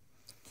voice.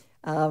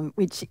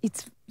 Which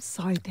it's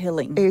so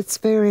telling. It's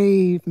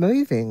very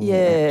moving,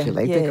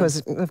 actually,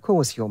 because, of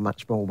course, you're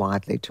much more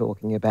widely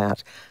talking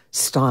about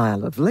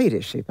style of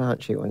leadership,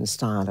 aren't you, and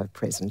style of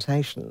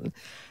presentation.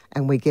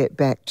 And we get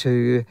back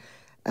to,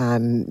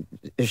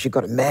 is she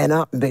got to man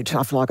up and be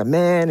tough like a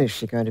man? Is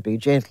she going to be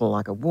gentle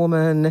like a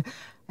woman?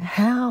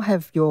 How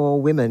have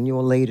your women,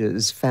 your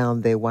leaders,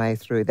 found their way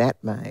through that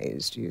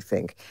maze, do you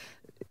think,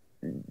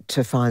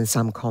 to find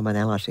some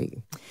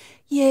commonality?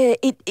 Yeah,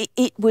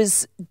 it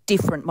was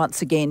different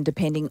once again,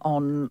 depending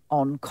on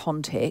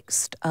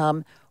context.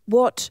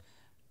 What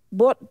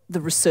the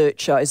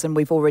research shows, and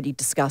we've already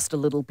discussed a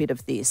little bit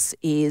of this,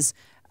 is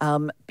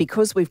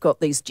because we've got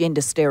these gender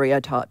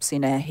stereotypes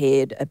in our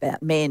head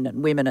about men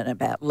and women and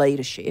about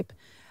leadership,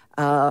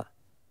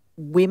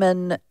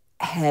 women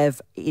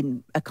have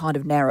in a kind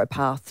of narrow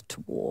path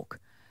to walk.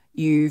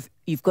 You've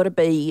got to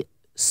be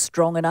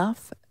strong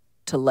enough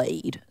to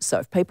lead. So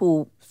if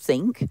people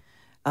think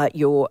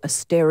you're a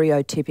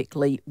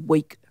stereotypically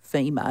weak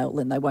female,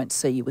 then they won't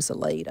see you as a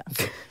leader.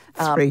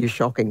 Three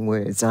shocking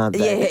words, aren't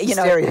they? Yeah,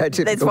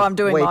 stereotypical. That's why I'm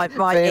doing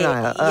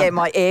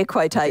my air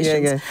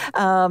quotations.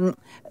 Yeah.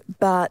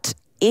 But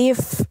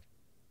if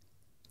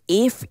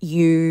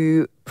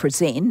you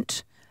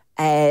present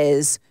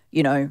as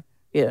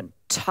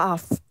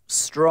tough,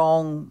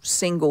 strong,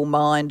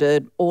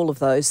 single-minded, all of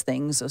those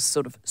things, a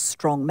sort of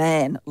strong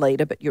man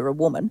leader, but you're a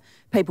woman,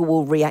 people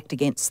will react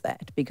against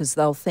that because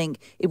they'll think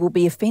it will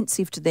be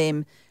offensive to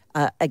them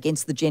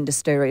against the gender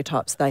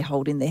stereotypes they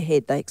hold in their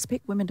head. They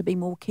expect women to be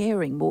more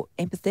caring, more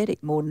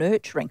empathetic, more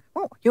nurturing.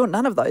 Oh, you're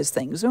none of those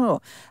things.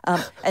 Oh.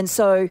 And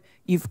so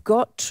you've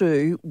got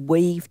to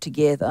weave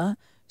together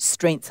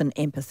strength and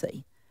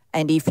empathy.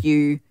 And if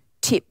you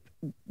tip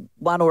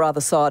one or other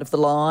side of the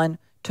line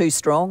too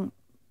strong,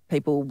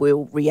 people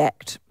will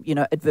react,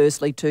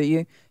 adversely to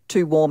you.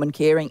 Too warm and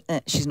caring,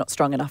 she's not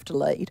strong enough to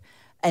lead.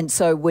 And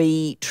so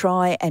we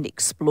try and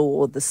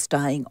explore the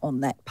staying on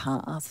that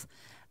path.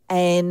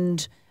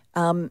 And,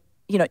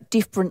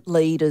 different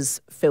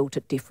leaders felt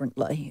it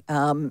differently.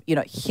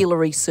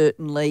 Hillary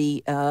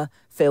certainly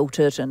felt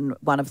it, and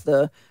one of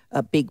the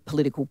big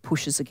political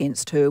pushes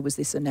against her was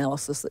this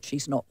analysis that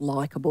she's not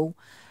likeable.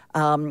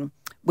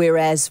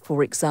 Whereas,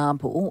 for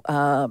example,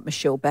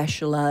 Michelle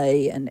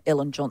Bachelet and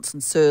Ellen Johnson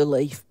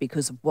Sirleaf,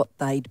 because of what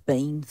they'd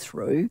been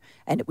through,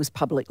 and it was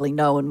publicly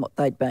known what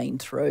they'd been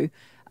through,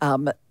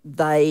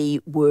 they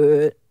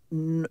were,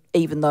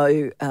 even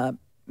though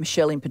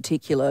Michelle in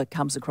particular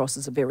comes across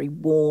as a very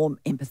warm,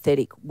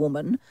 empathetic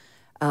woman,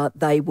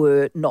 they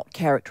were not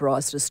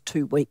characterised as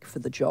too weak for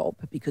the job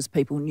because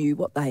people knew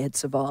what they had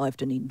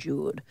survived and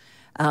endured.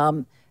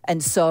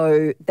 And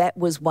so that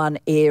was one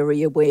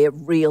area where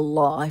real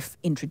life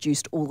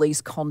introduced all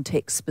these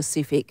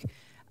context-specific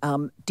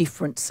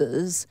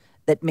differences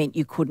that meant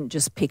you couldn't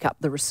just pick up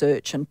the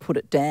research and put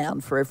it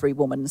down for every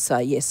woman and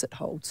say, yes, it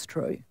holds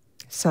true.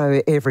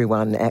 So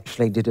everyone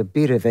actually did a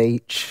bit of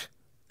each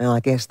And I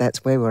guess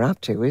that's where we're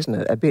up to, isn't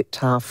it? A bit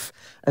tough,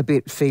 a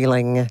bit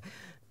feeling,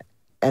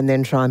 and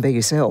then try and be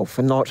yourself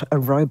and not a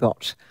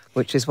robot,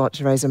 which is what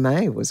Theresa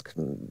May was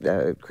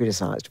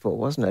criticised for,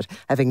 wasn't it?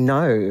 Having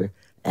no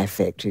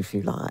affect, if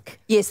you like.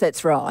 Yes,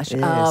 that's right.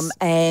 Yes.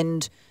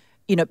 And,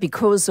 you know,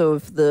 because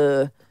of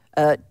the...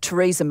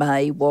 Theresa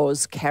May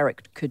was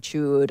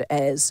caricatured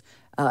as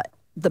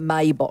the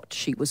Maybot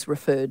she was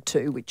referred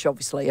to, which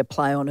obviously a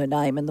play on her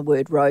name and the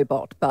word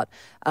robot, but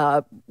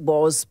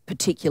was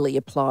particularly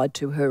applied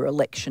to her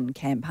election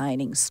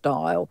campaigning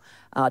style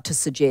to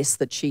suggest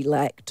that she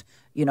lacked,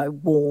 you know,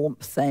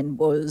 warmth and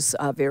was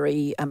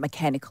very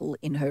mechanical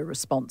in her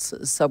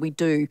responses. So we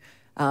do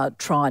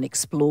try and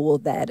explore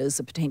that as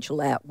a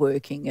potential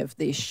outworking of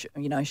this,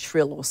 you know,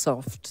 shrill or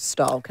soft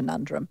style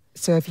conundrum.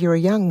 So if you're a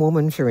young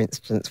woman, for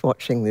instance,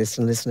 watching this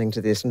and listening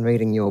to this and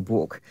reading your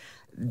book,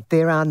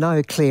 there are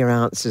no clear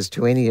answers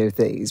to any of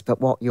these, but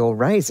what you're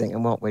raising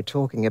and what we're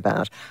talking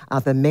about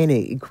are the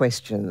many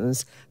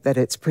questions that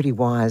it's pretty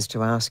wise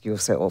to ask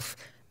yourself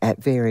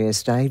at various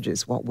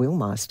stages. What will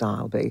my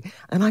style be?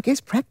 And I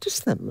guess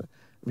practice them,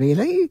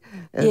 really,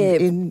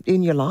 in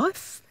your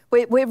life.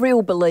 We're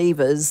real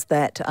believers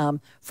that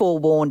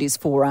forewarned is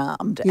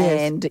forearmed.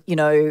 Yes. And, you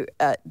know,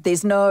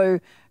 there's no,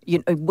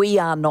 you know, we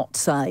are not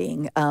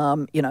saying,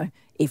 you know,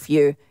 if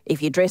you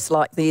dress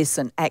like this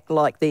and act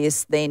like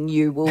this, then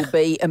you will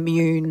be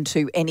immune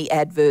to any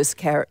adverse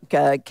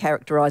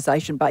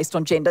characterisation based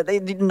on gender.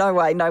 No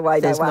way.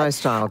 There's no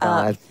style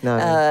guide.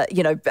 No.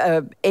 You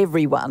know,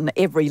 everyone,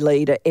 every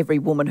leader, every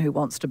woman who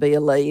wants to be a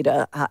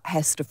leader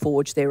has to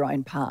forge their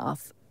own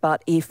path.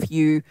 But if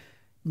you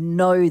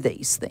know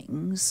these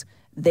things,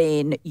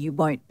 then you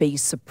won't be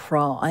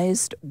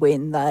surprised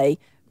when they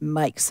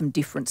make some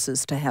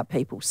differences to how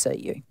people see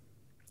you.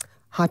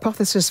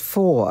 Hypothesis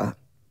 4.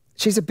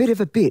 She's a bit of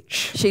a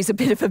bitch. She's a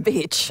bit of a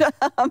bitch.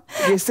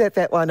 You set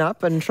that one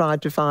up and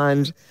tried to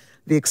find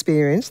the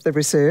experience, the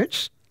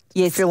research.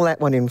 Yes. Fill that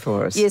one in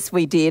for us. Yes,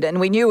 we did. And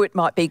we knew it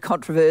might be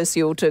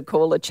controversial to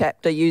call a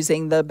chapter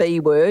using the B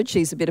word.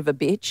 She's a bit of a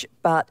bitch.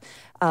 But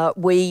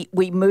we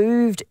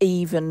moved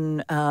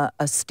even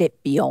a step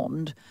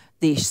beyond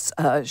this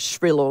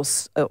shrill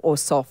or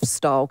soft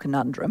style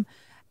conundrum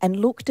and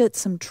looked at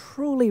some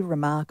truly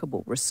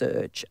remarkable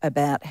research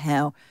about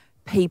how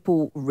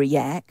people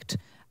react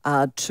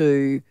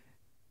to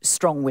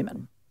strong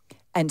women.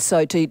 And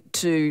so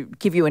to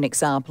give you an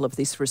example of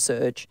this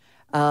research,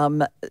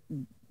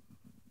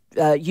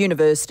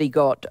 university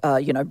got,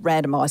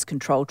 randomised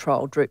control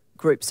trial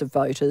groups of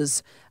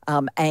voters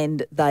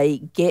and they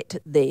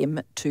get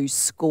them to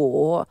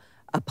score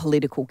a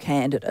political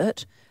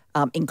candidate,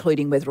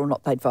 including whether or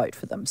not they'd vote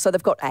for them. So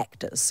they've got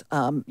actors,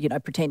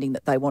 pretending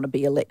that they want to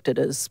be elected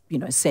as,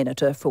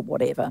 senator for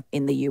whatever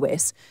in the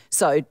US.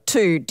 So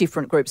 2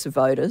 different groups of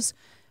voters,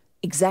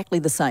 exactly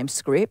the same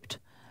script,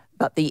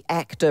 but the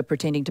actor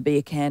pretending to be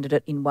a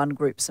candidate in one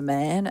group's a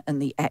man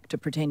and the actor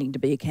pretending to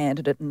be a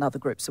candidate in another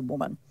group's a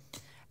woman.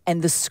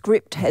 And the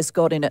script has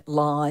got in it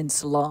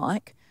lines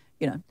like,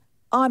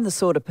 I'm the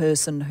sort of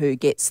person who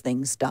gets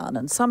things done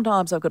and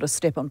sometimes I've got to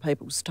step on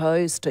people's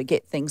toes to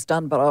get things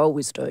done, but I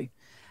always do.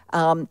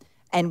 And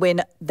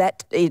when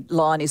that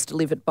line is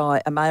delivered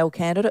by a male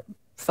candidate,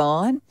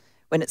 fine.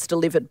 When it's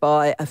delivered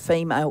by a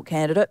female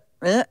candidate,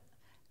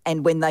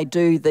 and when they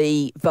do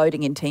the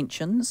voting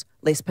intentions,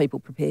 less people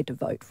prepared to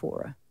vote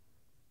for her.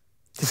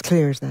 As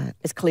clear as that.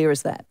 As clear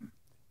as that.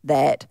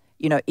 That,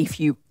 if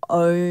you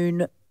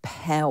own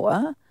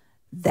power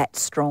that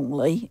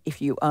strongly,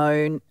 if you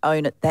own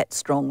it that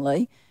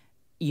strongly,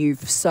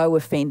 you've so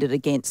offended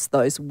against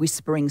those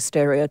whispering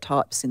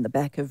stereotypes in the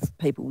back of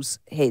people's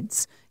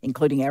heads,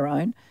 including our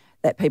own,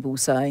 that people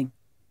say,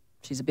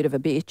 she's a bit of a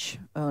bitch,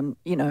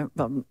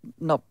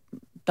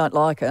 don't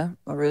like her,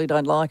 I really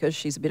don't like her,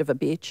 she's a bit of a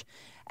bitch.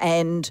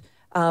 And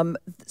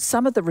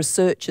some of the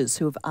researchers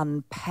who have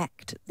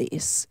unpacked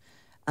this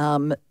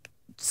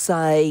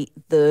say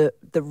the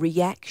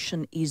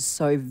reaction is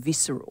so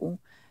visceral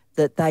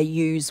that they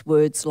use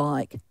words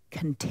like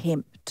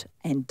contempt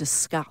and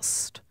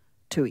disgust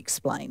to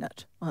explain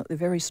it. Well, they're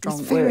very strong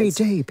words. It's very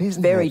deep,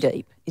 isn't it? Very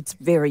deep. It's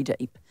very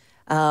deep.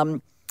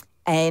 And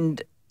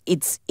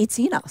it's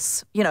in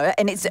us,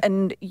 and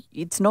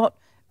it's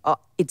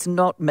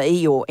not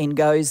me or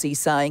Ngozi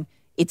saying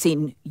it's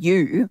in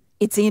you.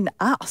 It's in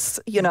us,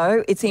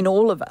 it's in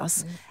all of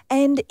us.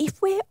 And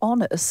if we're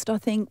honest, I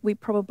think we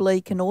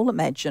probably can all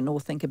imagine or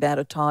think about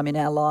a time in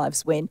our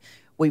lives when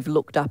we've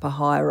looked up a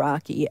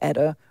hierarchy at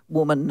a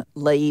woman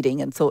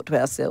leading and thought to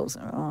ourselves,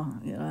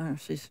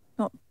 she's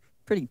not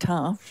pretty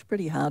tough, she's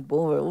pretty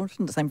hard-boiled, she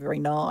doesn't seem very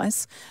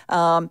nice.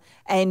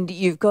 And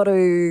you've got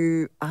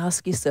to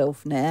ask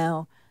yourself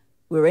now,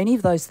 were any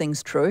of those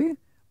things true?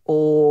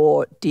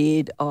 Or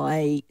did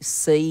I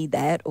see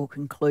that or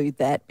conclude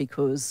that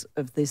because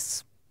of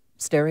this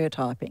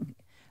stereotyping?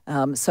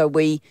 So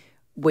we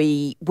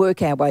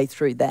work our way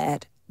through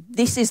that.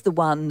 This is the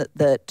one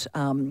that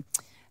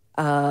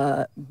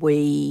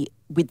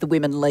with the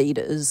women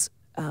leaders,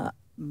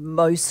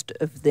 most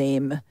of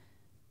them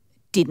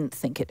didn't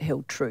think it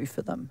held true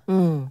for them.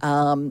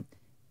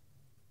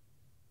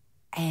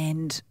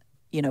 And,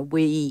 you know,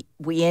 we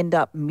end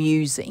up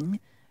musing,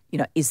 you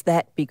know, is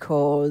that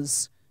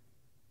because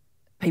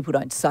people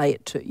don't say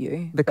it to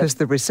you? Because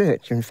the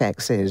research, in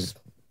fact, says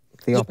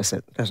the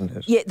opposite, doesn't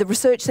it? Yeah, the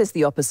research says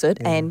the opposite,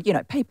 and, you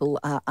know, people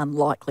are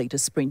unlikely to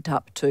sprint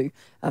up to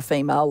a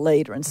female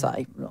leader and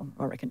say, well,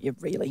 I reckon you're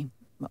really...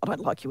 I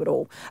don't like you at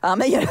all.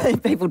 You know,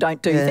 people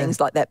don't do things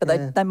like that,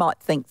 but they might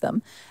think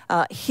them.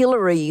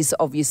 Hillary's,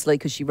 obviously,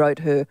 because she wrote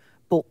her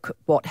book,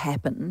 What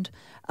Happened,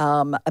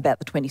 about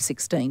the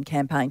 2016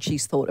 campaign,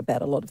 she's thought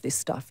about a lot of this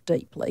stuff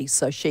deeply,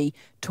 so she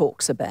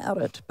talks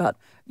about it. But,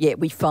 yeah,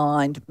 we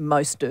find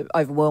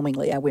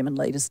overwhelmingly, our women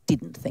leaders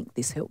didn't think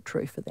this held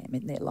true for them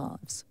in their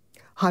lives.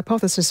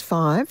 Hypothesis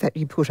 5 that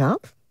you put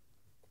up,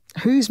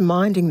 who's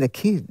minding the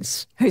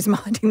kids? Who's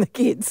minding the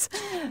kids?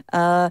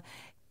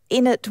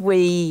 In it,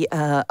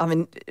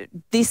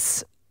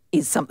 this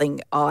is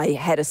something I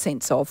had a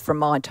sense of from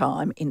my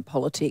time in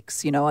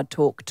politics. You know, I'd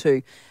talk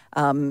to,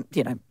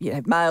 you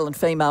have male and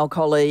female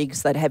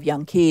colleagues, they'd have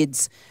young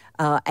kids,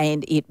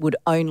 and it would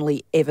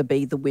only ever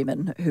be the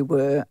women who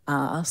were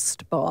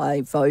asked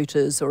by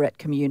voters or at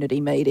community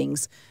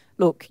meetings,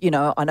 look, you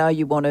know, I know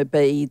you want to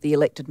be the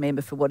elected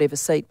member for whatever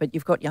seat, but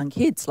you've got young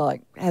kids.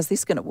 Like, how's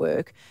this going to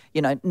work?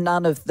 You know,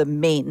 none of the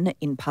men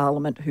in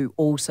Parliament who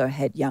also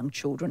had young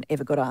children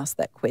ever got asked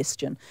that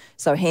question.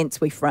 So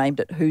hence we framed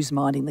it, who's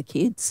minding the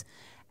kids?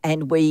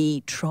 And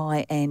we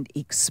try and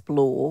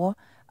explore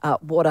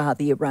what are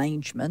the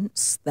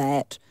arrangements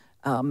that,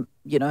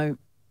 you know,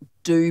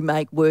 do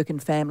make work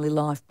and family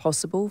life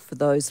possible for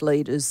those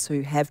leaders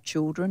who have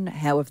children.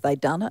 How have they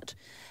done it?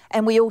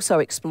 And we also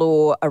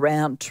explore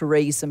around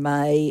Theresa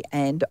May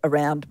and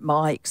around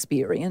my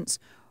experience,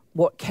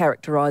 what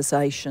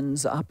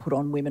characterisations are put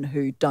on women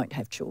who don't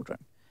have children.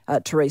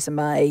 Theresa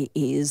May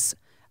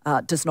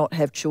does not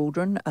have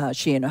children.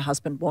 She and her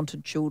husband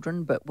wanted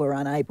children but were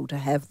unable to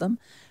have them.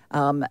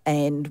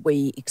 And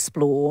we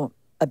explore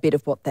a bit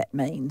of what that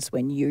means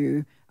when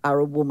you are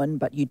a woman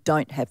but you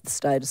don't have the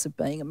status of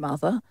being a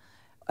mother.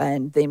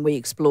 And then we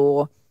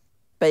explore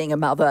being a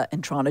mother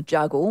and trying to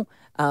juggle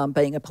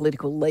being a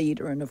political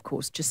leader. And, of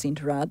course,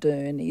 Jacinta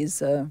Ardern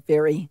is a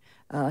very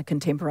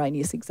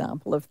contemporaneous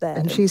example of that.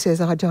 And she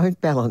says, I don't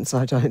balance,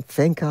 I don't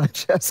think, I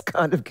just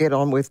kind of get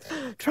on with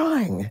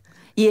trying.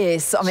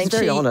 Yes, I mean, she's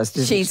very honest,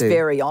 isn't she's she?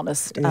 very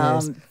honest.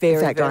 Yes. Very,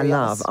 in fact, very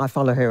I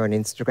follow her on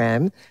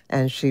Instagram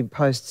and she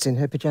posts in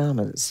her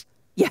pyjamas.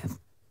 Yeah.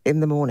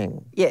 In the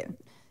morning. Yeah,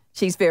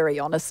 she's very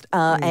honest.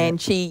 And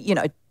she, you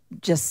know,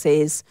 just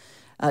says,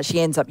 she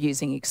ends up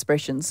using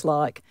expressions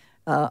like,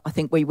 I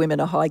think we women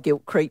are high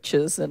guilt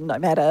creatures and no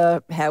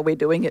matter how we're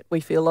doing it,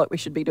 we feel like we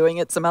should be doing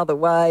it some other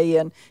way,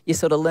 and you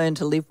sort of learn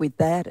to live with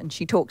that. And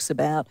she talks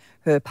about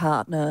her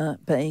partner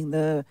being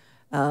the,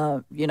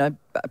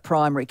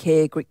 primary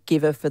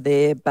caregiver for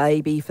their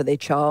baby, for their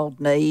child,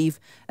 Neve,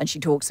 and she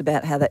talks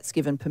about how that's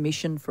given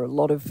permission for a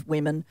lot of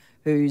women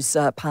whose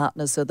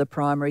partners are the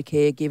primary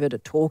caregiver to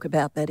talk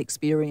about that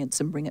experience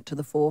and bring it to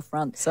the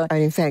forefront. So,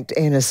 and in fact,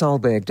 Anna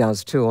Solberg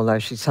does too, although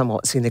she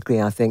somewhat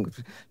cynically, I think,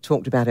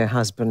 talked about her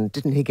husband.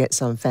 Didn't he get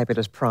some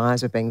fabulous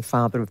prize of being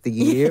Father of the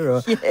Year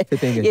or for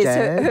being a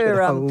dad at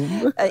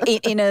home?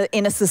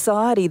 In a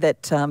society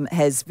that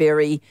has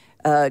very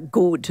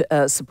good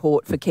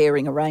support for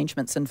caring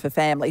arrangements and for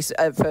families,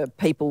 for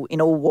people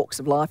in all walks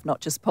of life, not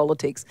just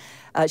politics.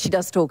 She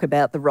does talk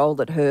about the role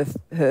that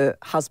her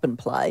husband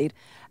played,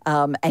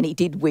 and he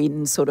did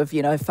win sort of,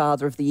 you know,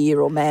 Father of the Year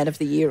or Man of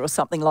the Year or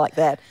something like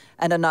that,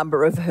 and a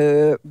number of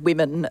her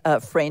women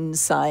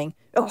friends saying,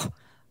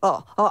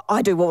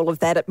 I do all of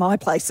that at my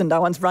place and no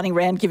one's running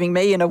around giving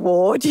me an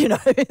award, you know.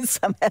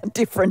 It's somehow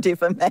different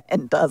if a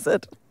man does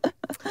it.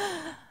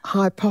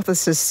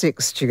 Hypothesis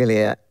 6,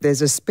 Julia.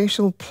 There's a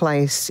special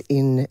place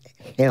in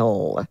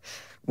hell,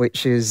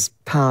 which is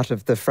part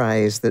of the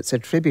phrase that's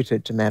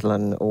attributed to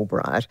Madeleine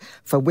Albright,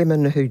 for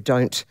women who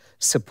don't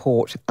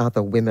support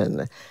other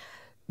women.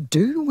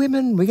 Do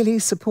women really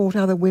support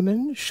other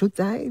women? Should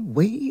they?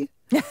 We?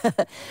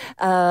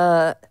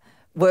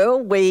 Well,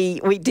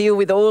 we deal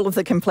with all of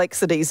the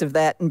complexities of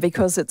that, and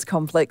because it's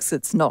complex,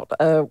 it's not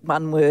a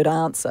one-word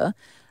answer.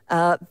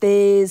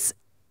 There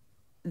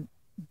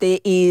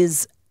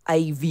is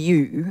a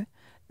view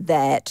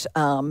that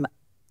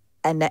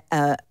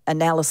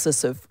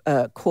analysis of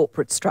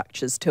corporate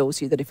structures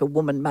tells you that if a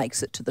woman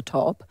makes it to the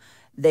top,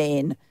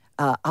 then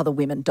other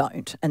women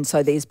don't. And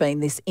so there's been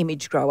this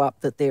image grow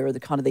up that there are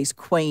the kind of these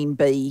queen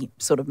bee,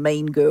 sort of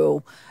mean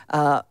girl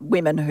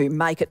women who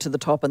make it to the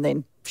top and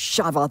then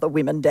shove other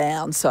women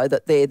down so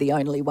that they're the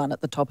only one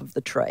at the top of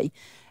the tree.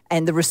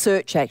 And the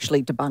research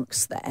actually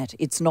debunks that.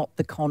 It's not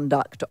the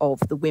conduct of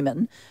the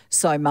women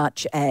so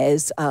much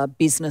as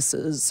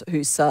businesses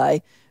who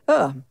say,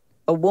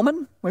 a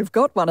woman. We've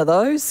got one of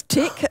those.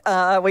 Tick.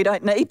 We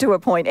don't need to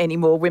appoint any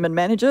more women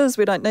managers.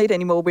 We don't need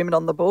any more women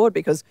on the board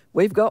because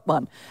we've got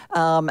one.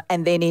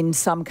 And then in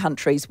some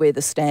countries where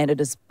the standard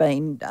has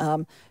been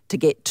to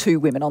get 2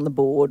 women on the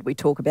board, we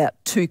talk about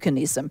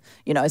toucanism.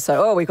 You know,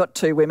 so, oh, we've got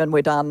 2 women,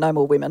 we're done, no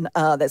more women.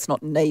 That's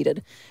not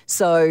needed.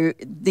 So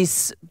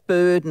this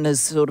burden has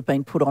sort of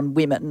been put on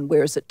women,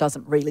 whereas it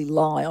doesn't really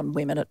lie on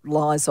women. It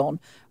lies on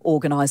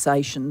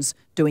organisations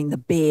doing the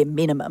bare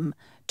minimum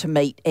to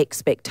meet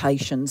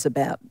expectations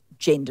about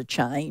gender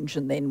change,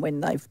 and then when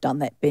they've done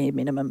that bare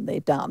minimum, they're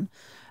done.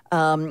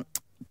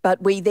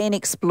 But we then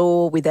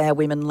explore with our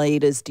women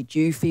leaders, did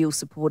you feel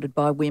supported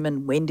by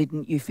women? When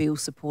didn't you feel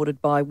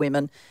supported by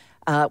women?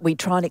 We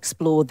try and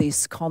explore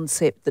this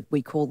concept that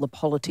we call the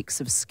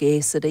politics of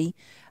scarcity,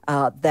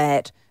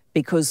 that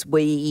because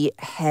we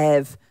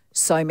have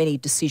so many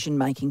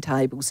decision-making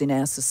tables in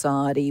our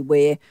society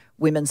where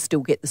women still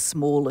get the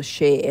smaller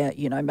share,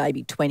 you know,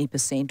 maybe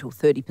 20% or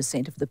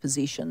 30% of the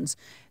positions,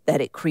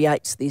 that it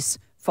creates this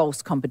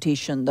false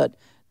competition that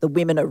the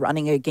women are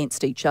running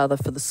against each other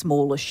for the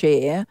smaller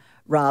share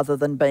rather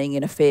than being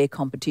in a fair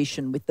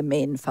competition with the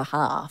men for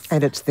half.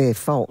 And it's their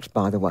fault,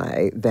 by the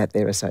way, that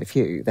there are so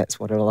few. That's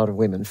what a lot of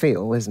women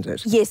feel, isn't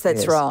it? Yes,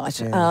 that's right.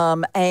 Yeah.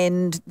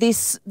 And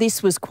this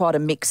was quite a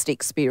mixed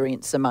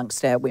experience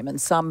amongst our women.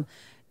 Some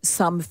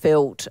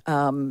felt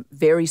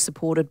very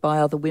supported by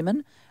other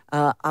women.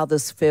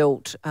 Others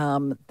felt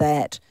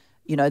that,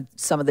 you know,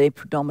 some of their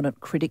predominant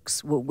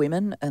critics were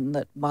women, and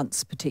that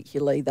once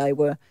particularly they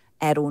were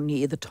at or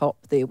near the top,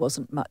 there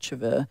wasn't much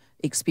of a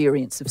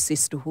experience of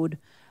sisterhood.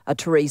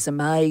 Theresa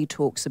May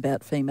talks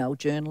about female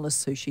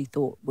journalists who she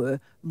thought were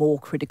more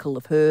critical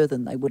of her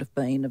than they would have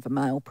been of a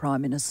male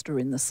Prime Minister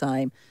in the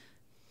same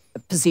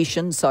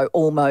position, so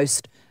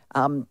almost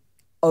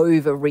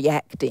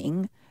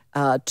overreacting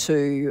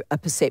to a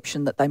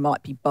perception that they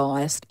might be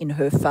biased in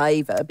her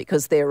favour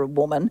because they're a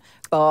woman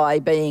by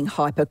being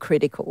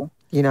hypercritical.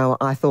 You know,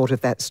 I thought of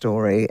that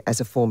story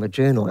as a former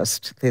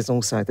journalist. There's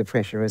also the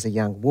pressure as a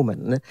young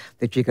woman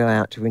that you go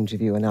out to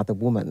interview another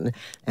woman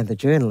and the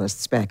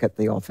journalists back at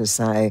the office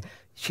say,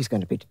 she's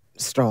going to be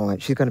strong and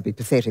she's going to be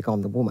pathetic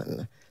on the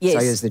woman. Yes.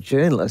 So as the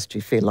journalist,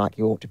 you feel like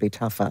you ought to be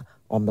tougher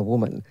on the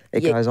woman.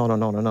 It goes on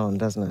and on and on,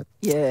 doesn't it?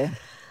 Yeah.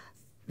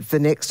 The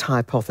next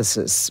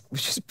hypothesis,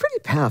 which is a pretty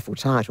powerful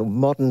title,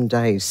 Modern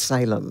Day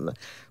Salem,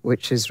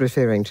 which is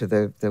referring to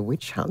the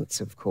witch hunts,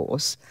 of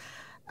course.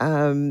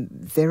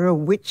 There are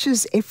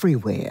witches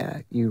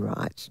everywhere, you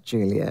write,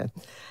 Julia.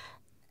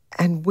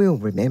 And we'll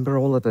remember,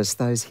 all of us,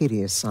 those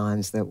hideous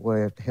signs that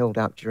were held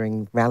up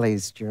during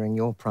rallies during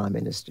your prime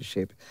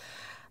ministership.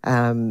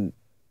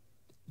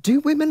 Do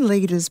women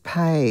leaders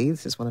pay,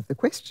 this is one of the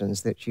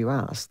questions that you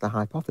asked, the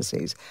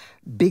hypotheses,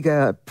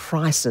 bigger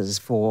prices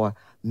for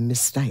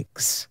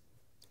mistakes?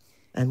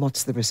 And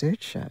what's the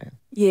research show?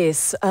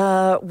 Yes,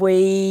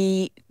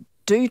 we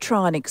do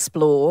try and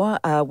explore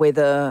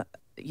whether,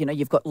 you know,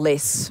 you've got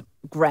less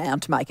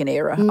ground to make an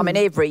error. I mean,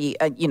 every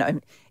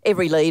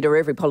leader,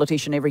 every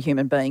politician, every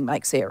human being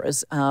makes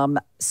errors.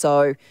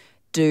 So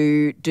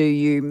do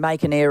you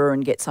make an error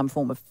and get some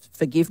form of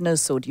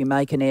forgiveness, or do you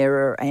make an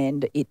error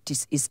and it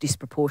is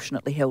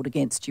disproportionately held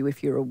against you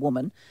if you're a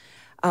woman?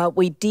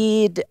 We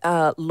did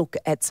look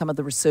at some of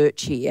the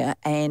research here,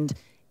 and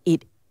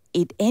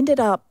it ended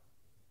up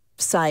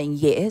saying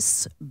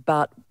yes,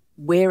 but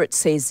where it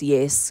says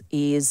yes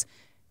is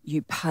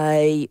you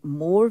pay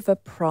more of a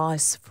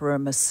price for a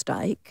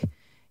mistake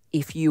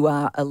if you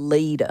are a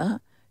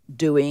leader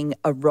doing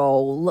a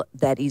role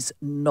that is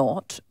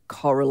not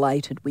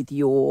correlated with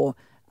your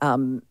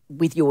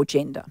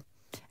gender.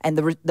 And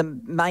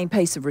the main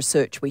piece of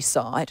research we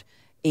cite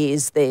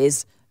is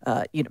there's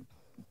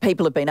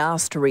people have been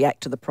asked to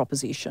react to the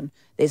proposition.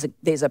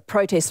 There's a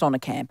protest on a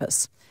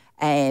campus,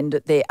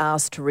 and they're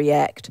asked to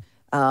react.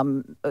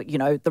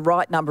 The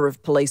right number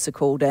of police are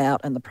called out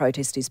and the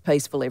protest is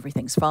peaceful,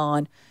 everything's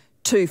fine.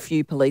 Too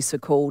few police are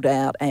called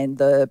out and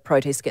the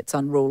protest gets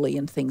unruly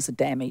and things are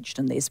damaged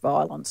and there's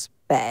violence.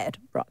 Bad,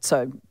 right?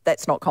 So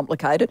that's not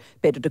complicated.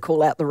 Better to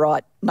call out the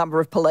right number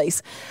of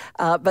police.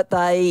 But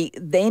they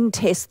then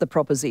test the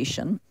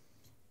proposition.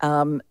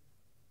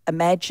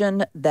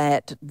 Imagine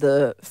that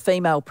the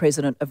female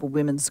president of a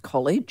women's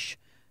college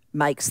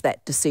makes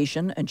that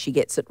decision and she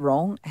gets it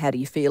wrong. How do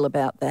you feel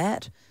about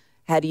that?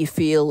 How do you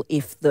feel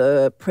if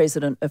the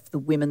president of the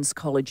women's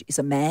college is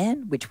a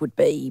man, which would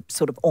be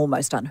sort of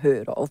almost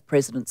unheard of?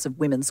 Presidents of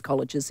women's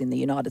colleges in the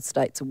United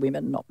States are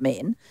women, not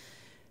men.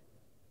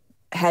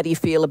 How do you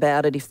feel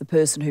about it if the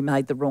person who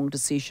made the wrong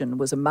decision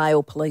was a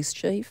male police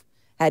chief?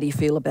 How do you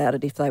feel about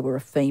it if they were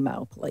a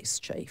female police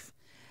chief?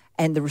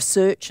 And the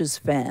researchers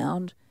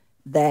found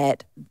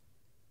that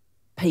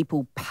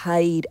people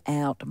paid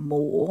out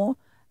more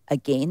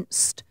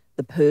against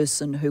the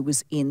person who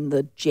was in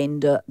the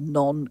gender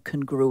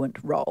non-congruent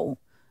role.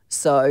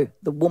 So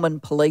the woman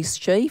police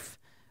chief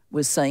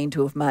was seen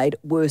to have made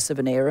worse of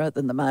an error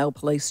than the male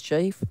police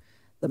chief.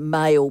 The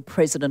male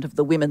president of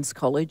the women's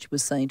college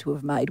was seen to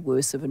have made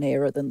worse of an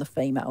error than the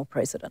female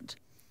president.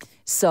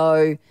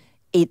 So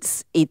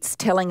it's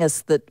telling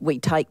us that we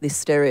take this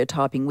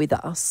stereotyping with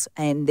us,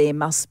 and there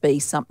must be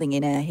something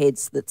in our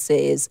heads that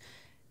says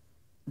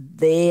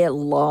they're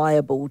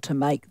liable to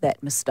make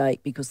that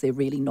mistake because they're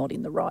really not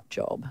in the right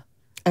job.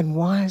 And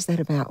why is that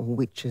about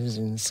witches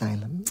in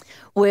Salem?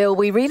 Well,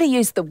 we really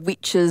use the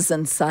witches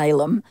and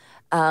Salem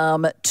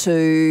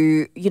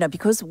to,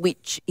 because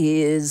witch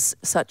is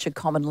such a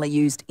commonly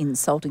used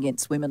insult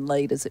against women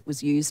leaders, it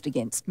was used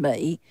against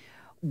me,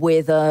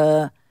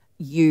 whether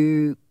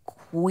you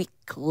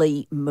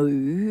quickly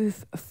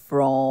move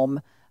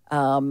from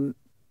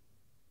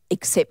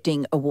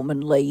accepting a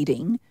woman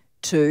leading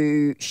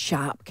to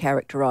sharp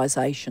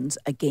characterisations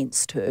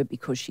against her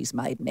because she's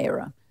made an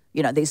error.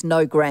 There's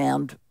no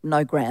ground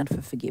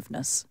for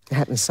forgiveness. It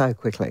happens so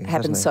quickly. It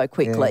happens so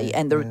quickly, yeah,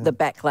 and the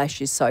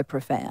backlash is so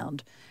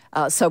profound.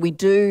 So we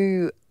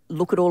do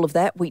look at all of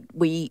that.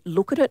 We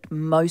look at it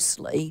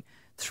mostly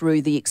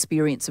through the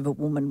experience of a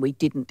woman we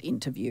didn't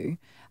interview,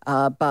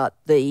 but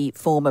the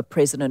former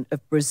president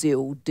of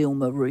Brazil,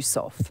 Dilma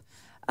Rousseff,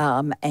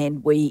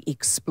 and we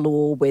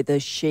explore whether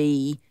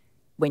she,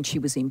 when she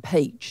was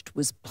impeached,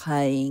 was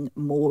paying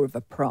more of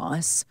a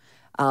price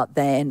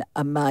than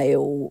a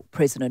male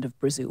president of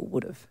Brazil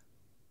would have.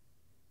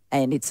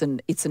 And it's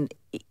an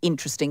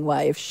interesting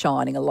way of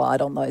shining a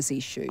light on those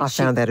issues. I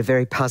found that a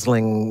very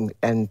puzzling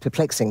and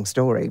perplexing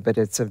story, but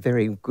it's a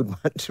very good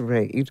one to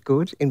read.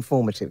 Good,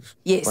 informative.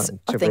 Yes, one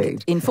I to think read.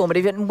 it's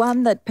informative, and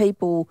one that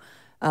people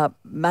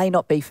may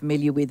not be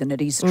familiar with, and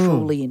it is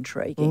truly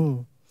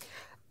intriguing.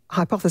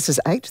 Hypothesis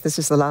 8, this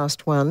is the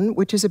last one,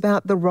 which is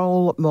about the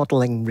role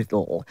modelling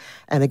riddle.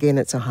 And again,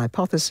 it's a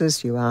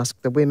hypothesis. You ask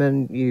the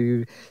women,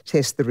 you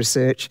test the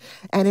research,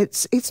 and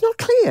it's not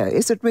clear,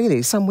 is it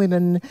really? Some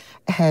women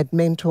had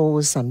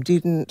mentors, some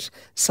didn't.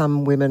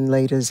 Some women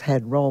leaders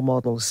had role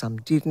models, some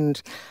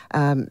didn't.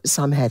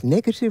 Some had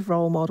negative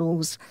role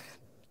models.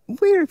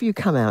 Where have you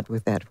come out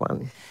with that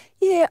one?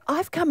 Yeah,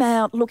 I've come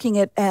out looking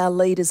at our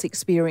leaders'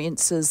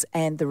 experiences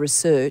and the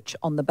research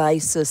on the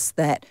basis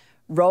that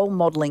role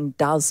modelling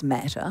does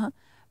matter,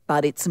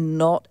 but it's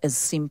not as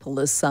simple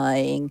as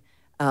saying,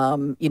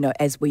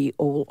 as we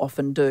all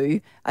often do,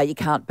 you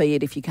can't be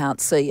it if you can't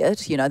see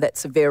it.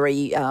 That's a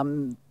very,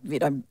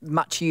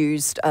 much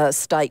used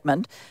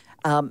statement.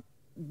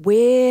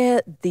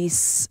 Where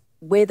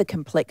the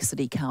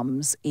complexity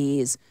comes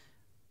is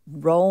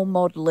role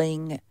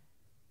modelling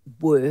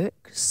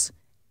works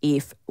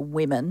if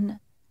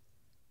women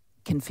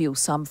can feel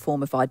some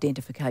form of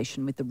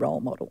identification with the role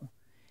model.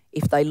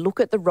 If they look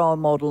at the role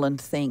model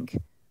and think,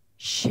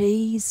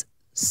 she's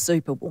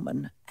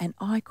superwoman and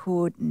I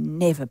could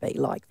never be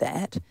like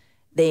that,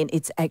 then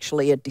it's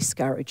actually a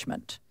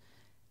discouragement.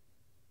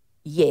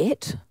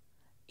 Yet,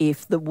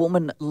 if the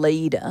woman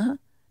leader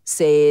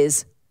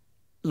says,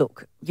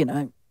 look,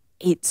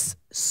 it's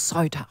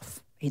so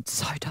tough. It's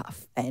so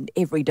tough. And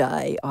every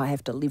day I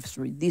have to live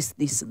through this,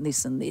 this and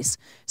this and this.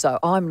 So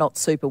I'm not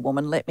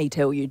superwoman. Let me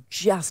tell you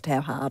just how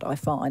hard I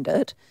find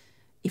it.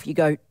 If you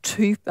go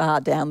too far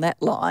down that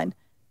line,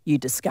 you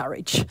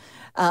discourage.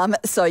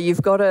 So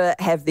you've got to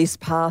have this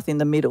path in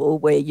the middle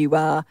where you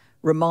are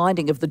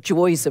reminding of the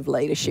joys of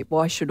leadership.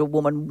 Why should a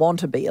woman want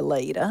to be a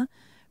leader?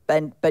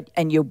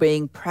 And you're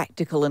being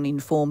practical and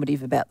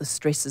informative about the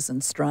stresses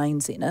and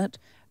strains in it,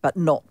 but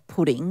not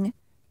putting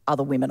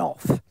other women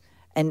off.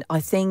 And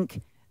I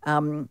think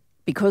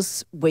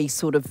because we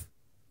sort of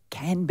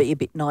can be a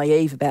bit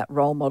naive about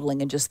role modelling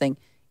and just think,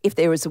 if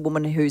there is a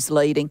woman who's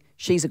leading,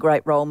 she's a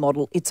great role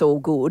model, it's all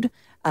good.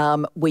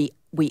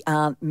 We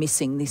aren't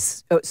missing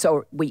this.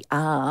 We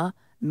are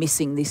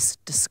missing this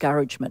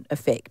discouragement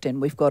effect, and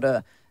we've got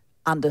to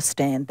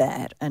understand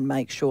that and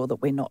make sure that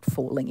we're not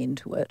falling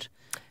into it.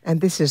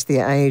 And this is the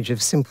age of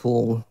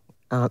simple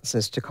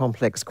answers to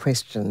complex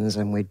questions,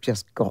 and we've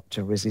just got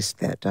to resist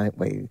that, don't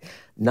we?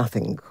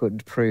 Nothing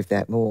could prove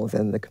that more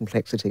than the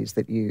complexities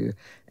that you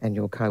and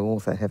your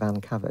co-author have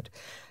uncovered.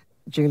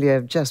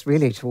 Julia, just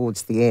really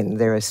towards the end,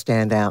 there are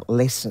standout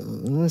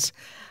lessons,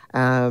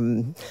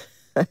 and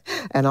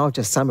I'll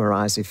just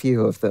summarise a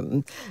few of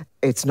them.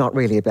 It's not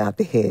really about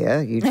the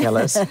hair, you tell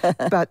us,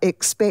 but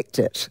expect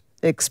it.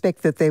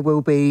 Expect that there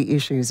will be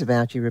issues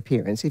about your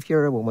appearance if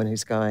you're a woman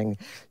who's going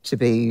to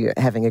be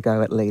having a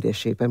go at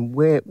leadership, and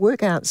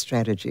work out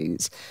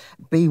strategies.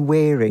 Be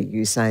wary,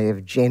 you say,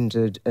 of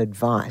gendered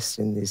advice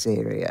in this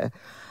area.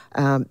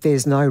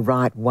 There's no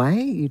right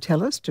way, you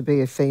tell us, to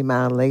be a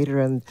female leader,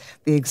 and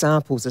the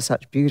examples are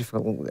such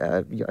beautiful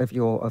of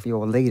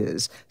your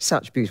leaders,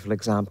 such beautiful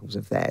examples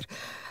of that.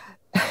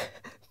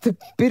 The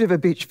bit of a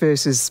bitch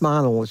versus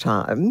smile all the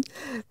time,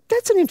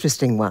 that's an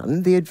interesting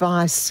one. The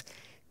advice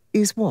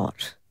is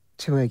what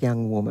to a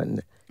young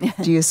woman?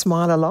 Do you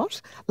smile a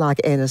lot? Like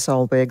Anna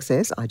Solberg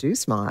says, I do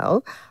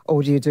smile.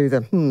 Or do you do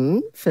the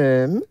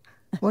firm,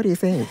 What do you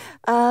think?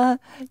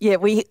 Yeah,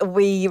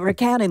 we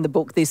recount in the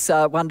book this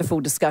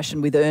wonderful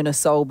discussion with Erna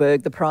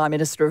Solberg, the Prime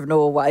Minister of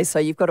Norway. So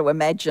you've got to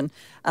imagine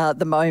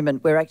the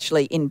moment we're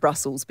actually in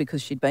Brussels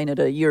because she'd been at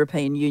a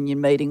European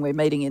Union meeting. We're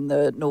meeting in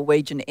the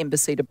Norwegian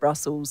embassy to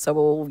Brussels, so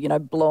all,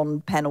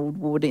 blonde panelled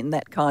wood in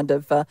that kind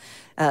of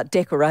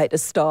decorator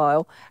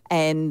style.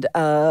 And,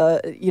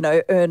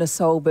 Erna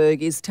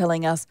Solberg is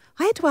telling us,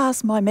 I had to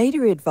ask my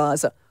media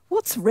advisor,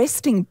 what's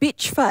resting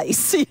bitch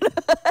face? I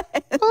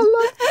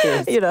like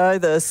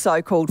this. The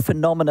so-called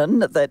phenomenon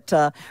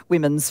that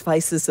women's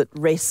faces at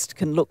rest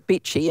can look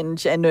bitchy.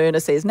 And Erna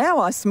says, now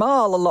I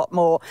smile a lot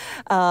more.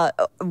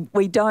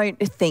 We don't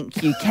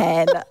think you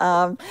can.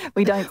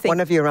 We don't think... One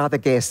of your other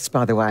guests,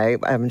 by the way,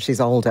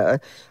 she's older,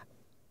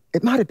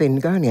 it might have been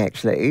Ngozi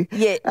actually,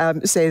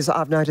 says,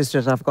 I've noticed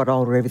as I've got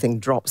older, everything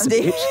drops a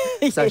bit,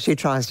 so she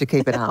tries to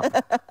keep it up.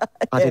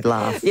 I did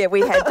laugh. Yeah, we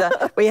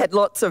had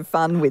lots of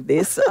fun with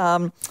this.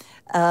 And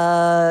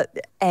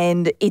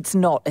it's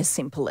not as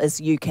simple as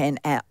you can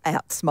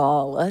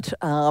outsmile it.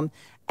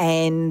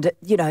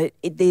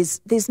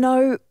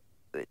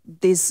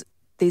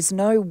 There's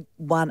no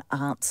one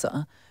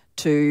answer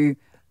to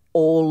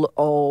all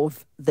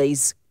of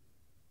these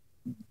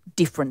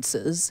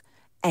differences.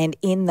 And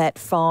in that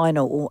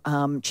final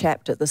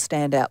chapter, the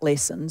standout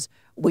lessons,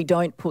 we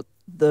don't put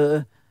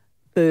the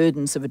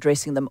burdens of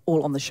addressing them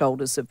all on the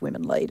shoulders of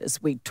women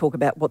leaders. We talk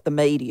about what the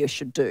media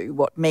should do,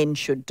 what men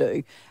should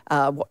do,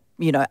 what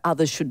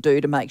others should do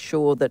to make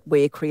sure that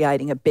we're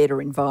creating a better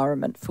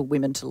environment for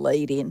women to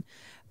lead in.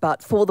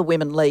 But for the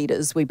women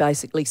leaders, we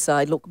basically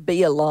say, look,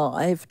 be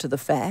alive to the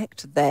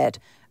fact that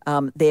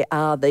there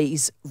are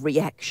these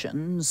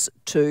reactions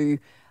to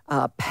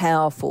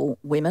powerful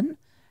women.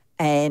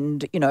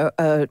 And,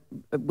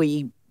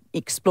 we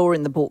explore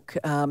in the book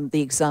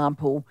the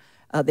example,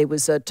 there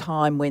was a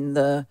time when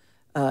the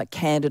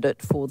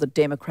candidate for the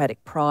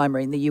Democratic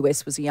primary in the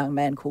US was a young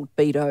man called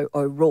Beto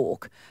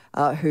O'Rourke,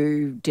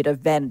 who did a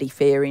Vanity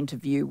Fair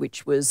interview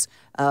which was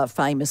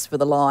famous for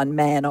the line,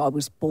 man, I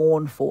was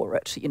born for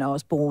it. I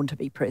was born to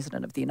be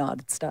President of the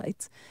United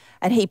States.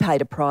 And he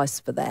paid a price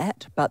for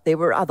that. But there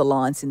were other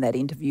lines in that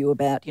interview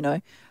about,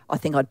 I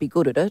think I'd be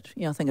good at it.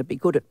 I think I'd be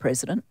good at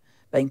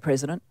being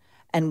president.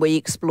 And we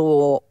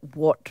explore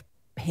what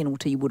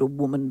penalty would a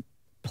woman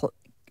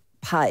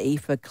pay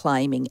for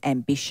claiming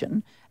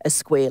ambition as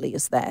squarely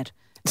as that.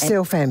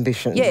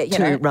 Self-ambition,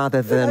 yeah,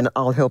 rather than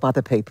I'll help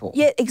other people.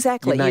 Yeah,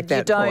 exactly.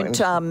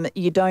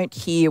 You don't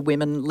hear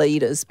women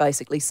leaders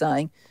basically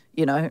saying,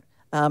 why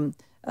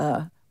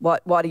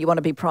do you want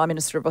to be Prime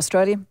Minister of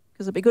Australia?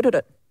 Because I'd be good at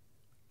it.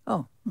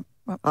 Oh,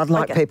 well, I'd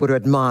like people to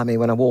admire me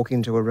when I walk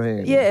into a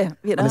room. Yeah,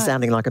 I'm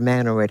sounding like a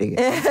man already.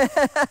 I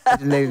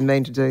didn't even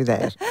mean to do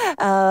that.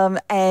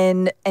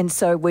 And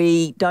so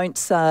we don't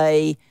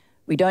say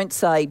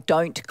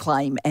don't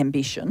claim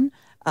ambition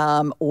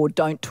or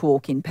don't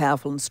talk in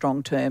powerful and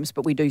strong terms,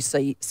 but we do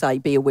say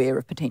be aware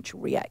of potential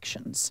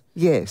reactions.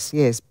 Yes.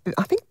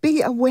 I think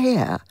be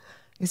aware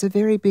is a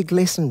very big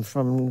lesson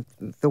from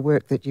the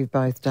work that you've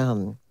both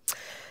done.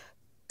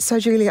 So,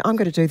 Julia, I'm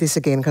going to do this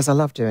again because I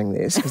love doing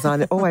this, because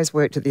I always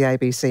worked at the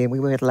ABC and we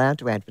weren't allowed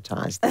to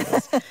advertise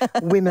this.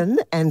 Women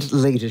and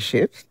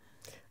leadership,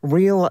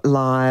 real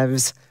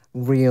lives,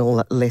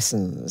 real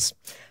lessons.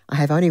 I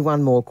have only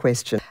one more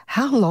question.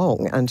 How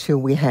long until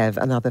we have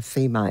another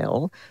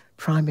female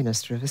Prime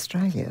Minister of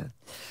Australia?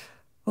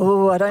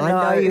 Oh, I don't know.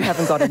 I know you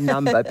haven't got a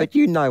number, but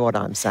you know what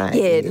I'm saying.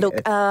 Yeah,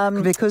 look...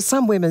 because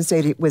some women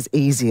said it was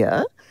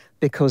easier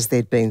because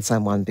there'd been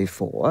someone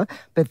before,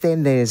 but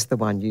then there's the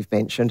one you've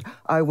mentioned.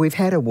 Oh, we've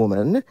had a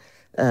woman,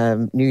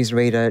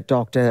 newsreader,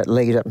 doctor,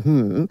 leader.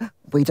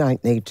 We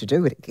don't need to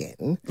do it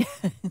again.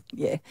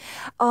 Yeah.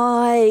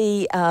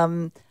 I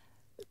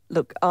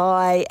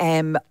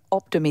am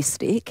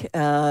optimistic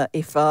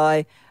if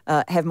I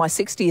have my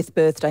 60th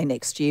birthday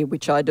next year,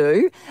 which I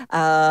do,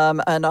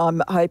 and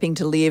I'm hoping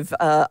to live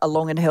a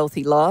long and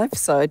healthy life,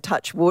 so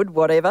touch wood,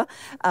 whatever.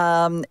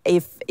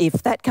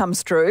 If that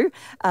comes true,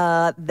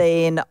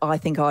 then I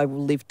think I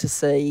will live to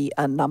see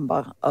a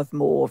number of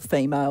more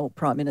female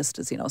Prime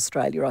Ministers in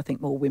Australia. I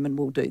think more women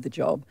will do the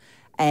job.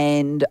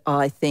 And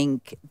I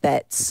think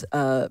that's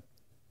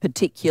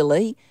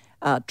particularly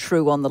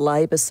true on the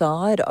Labor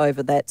side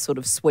over that sort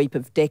of sweep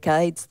of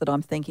decades that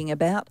I'm thinking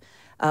about,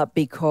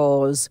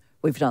 because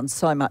we've done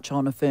so much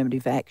on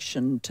affirmative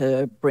action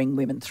to bring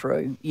women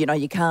through.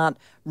 You can't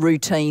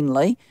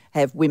routinely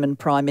have women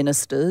prime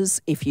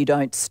ministers if you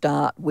don't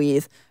start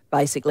with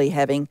basically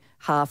having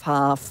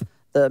half-half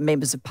the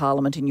members of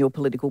parliament in your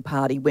political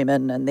party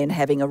women, and then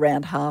having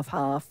around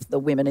half-half the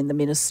women in the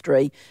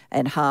ministry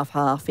and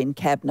half-half in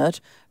cabinet,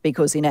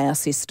 because in our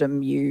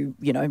system,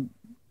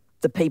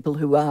 the people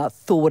who are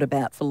thought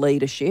about for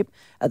leadership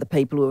are the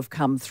people who have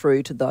come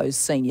through to those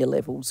senior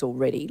levels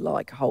already,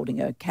 like holding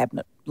a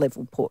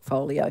cabinet-level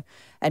portfolio.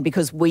 And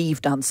because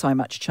we've done so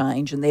much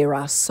change and there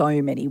are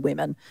so many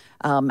women,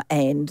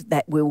 and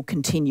that will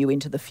continue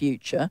into the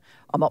future,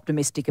 I'm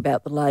optimistic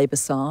about the Labor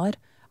side.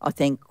 I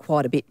think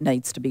quite a bit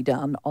needs to be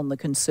done on the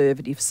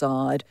Conservative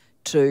side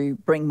to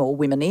bring more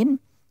women in,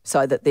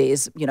 so that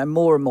there's,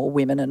 more and more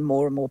women and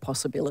more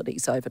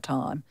possibilities over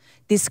time.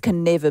 This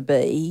can never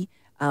be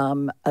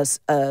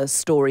a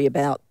story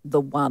about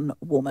the one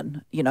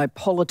woman.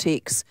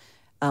 Politics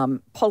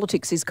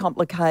is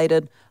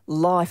complicated.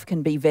 Life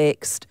can be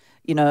vexed.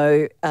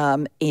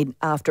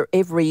 After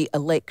every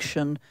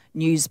election,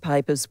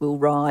 newspapers will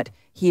write,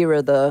 here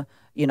are the,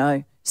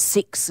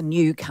 6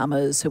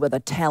 newcomers who are the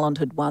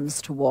talented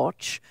ones to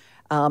watch.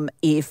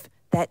 If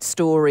that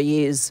story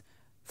is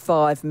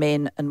 5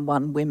 men and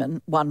 1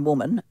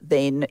 woman,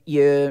 then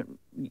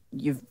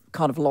you've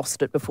kind of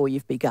lost it before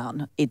you've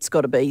begun. It's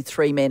got to be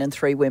 3 men and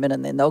 3 women,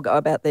 and then they'll go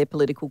about their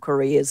political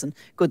careers, and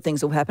good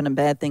things will happen and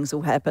bad things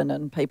will happen,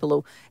 and people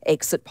will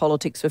exit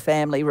politics for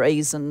family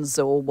reasons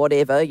or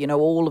whatever.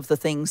 All of the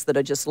things that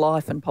are just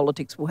life and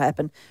politics will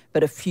happen,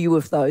 but a few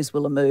of those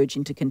will emerge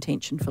into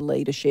contention for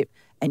leadership,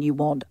 and you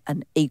want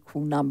an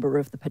equal number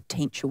of the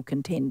potential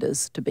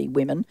contenders to be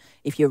women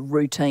if you're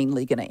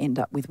routinely going to end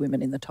up with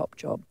women in the top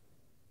job.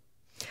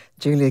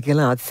 Julia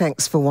Gillard,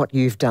 thanks for what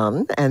you've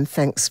done and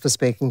thanks for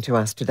speaking to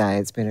us today.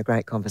 It's been a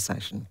great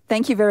conversation.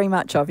 Thank you very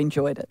much. I've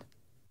enjoyed it.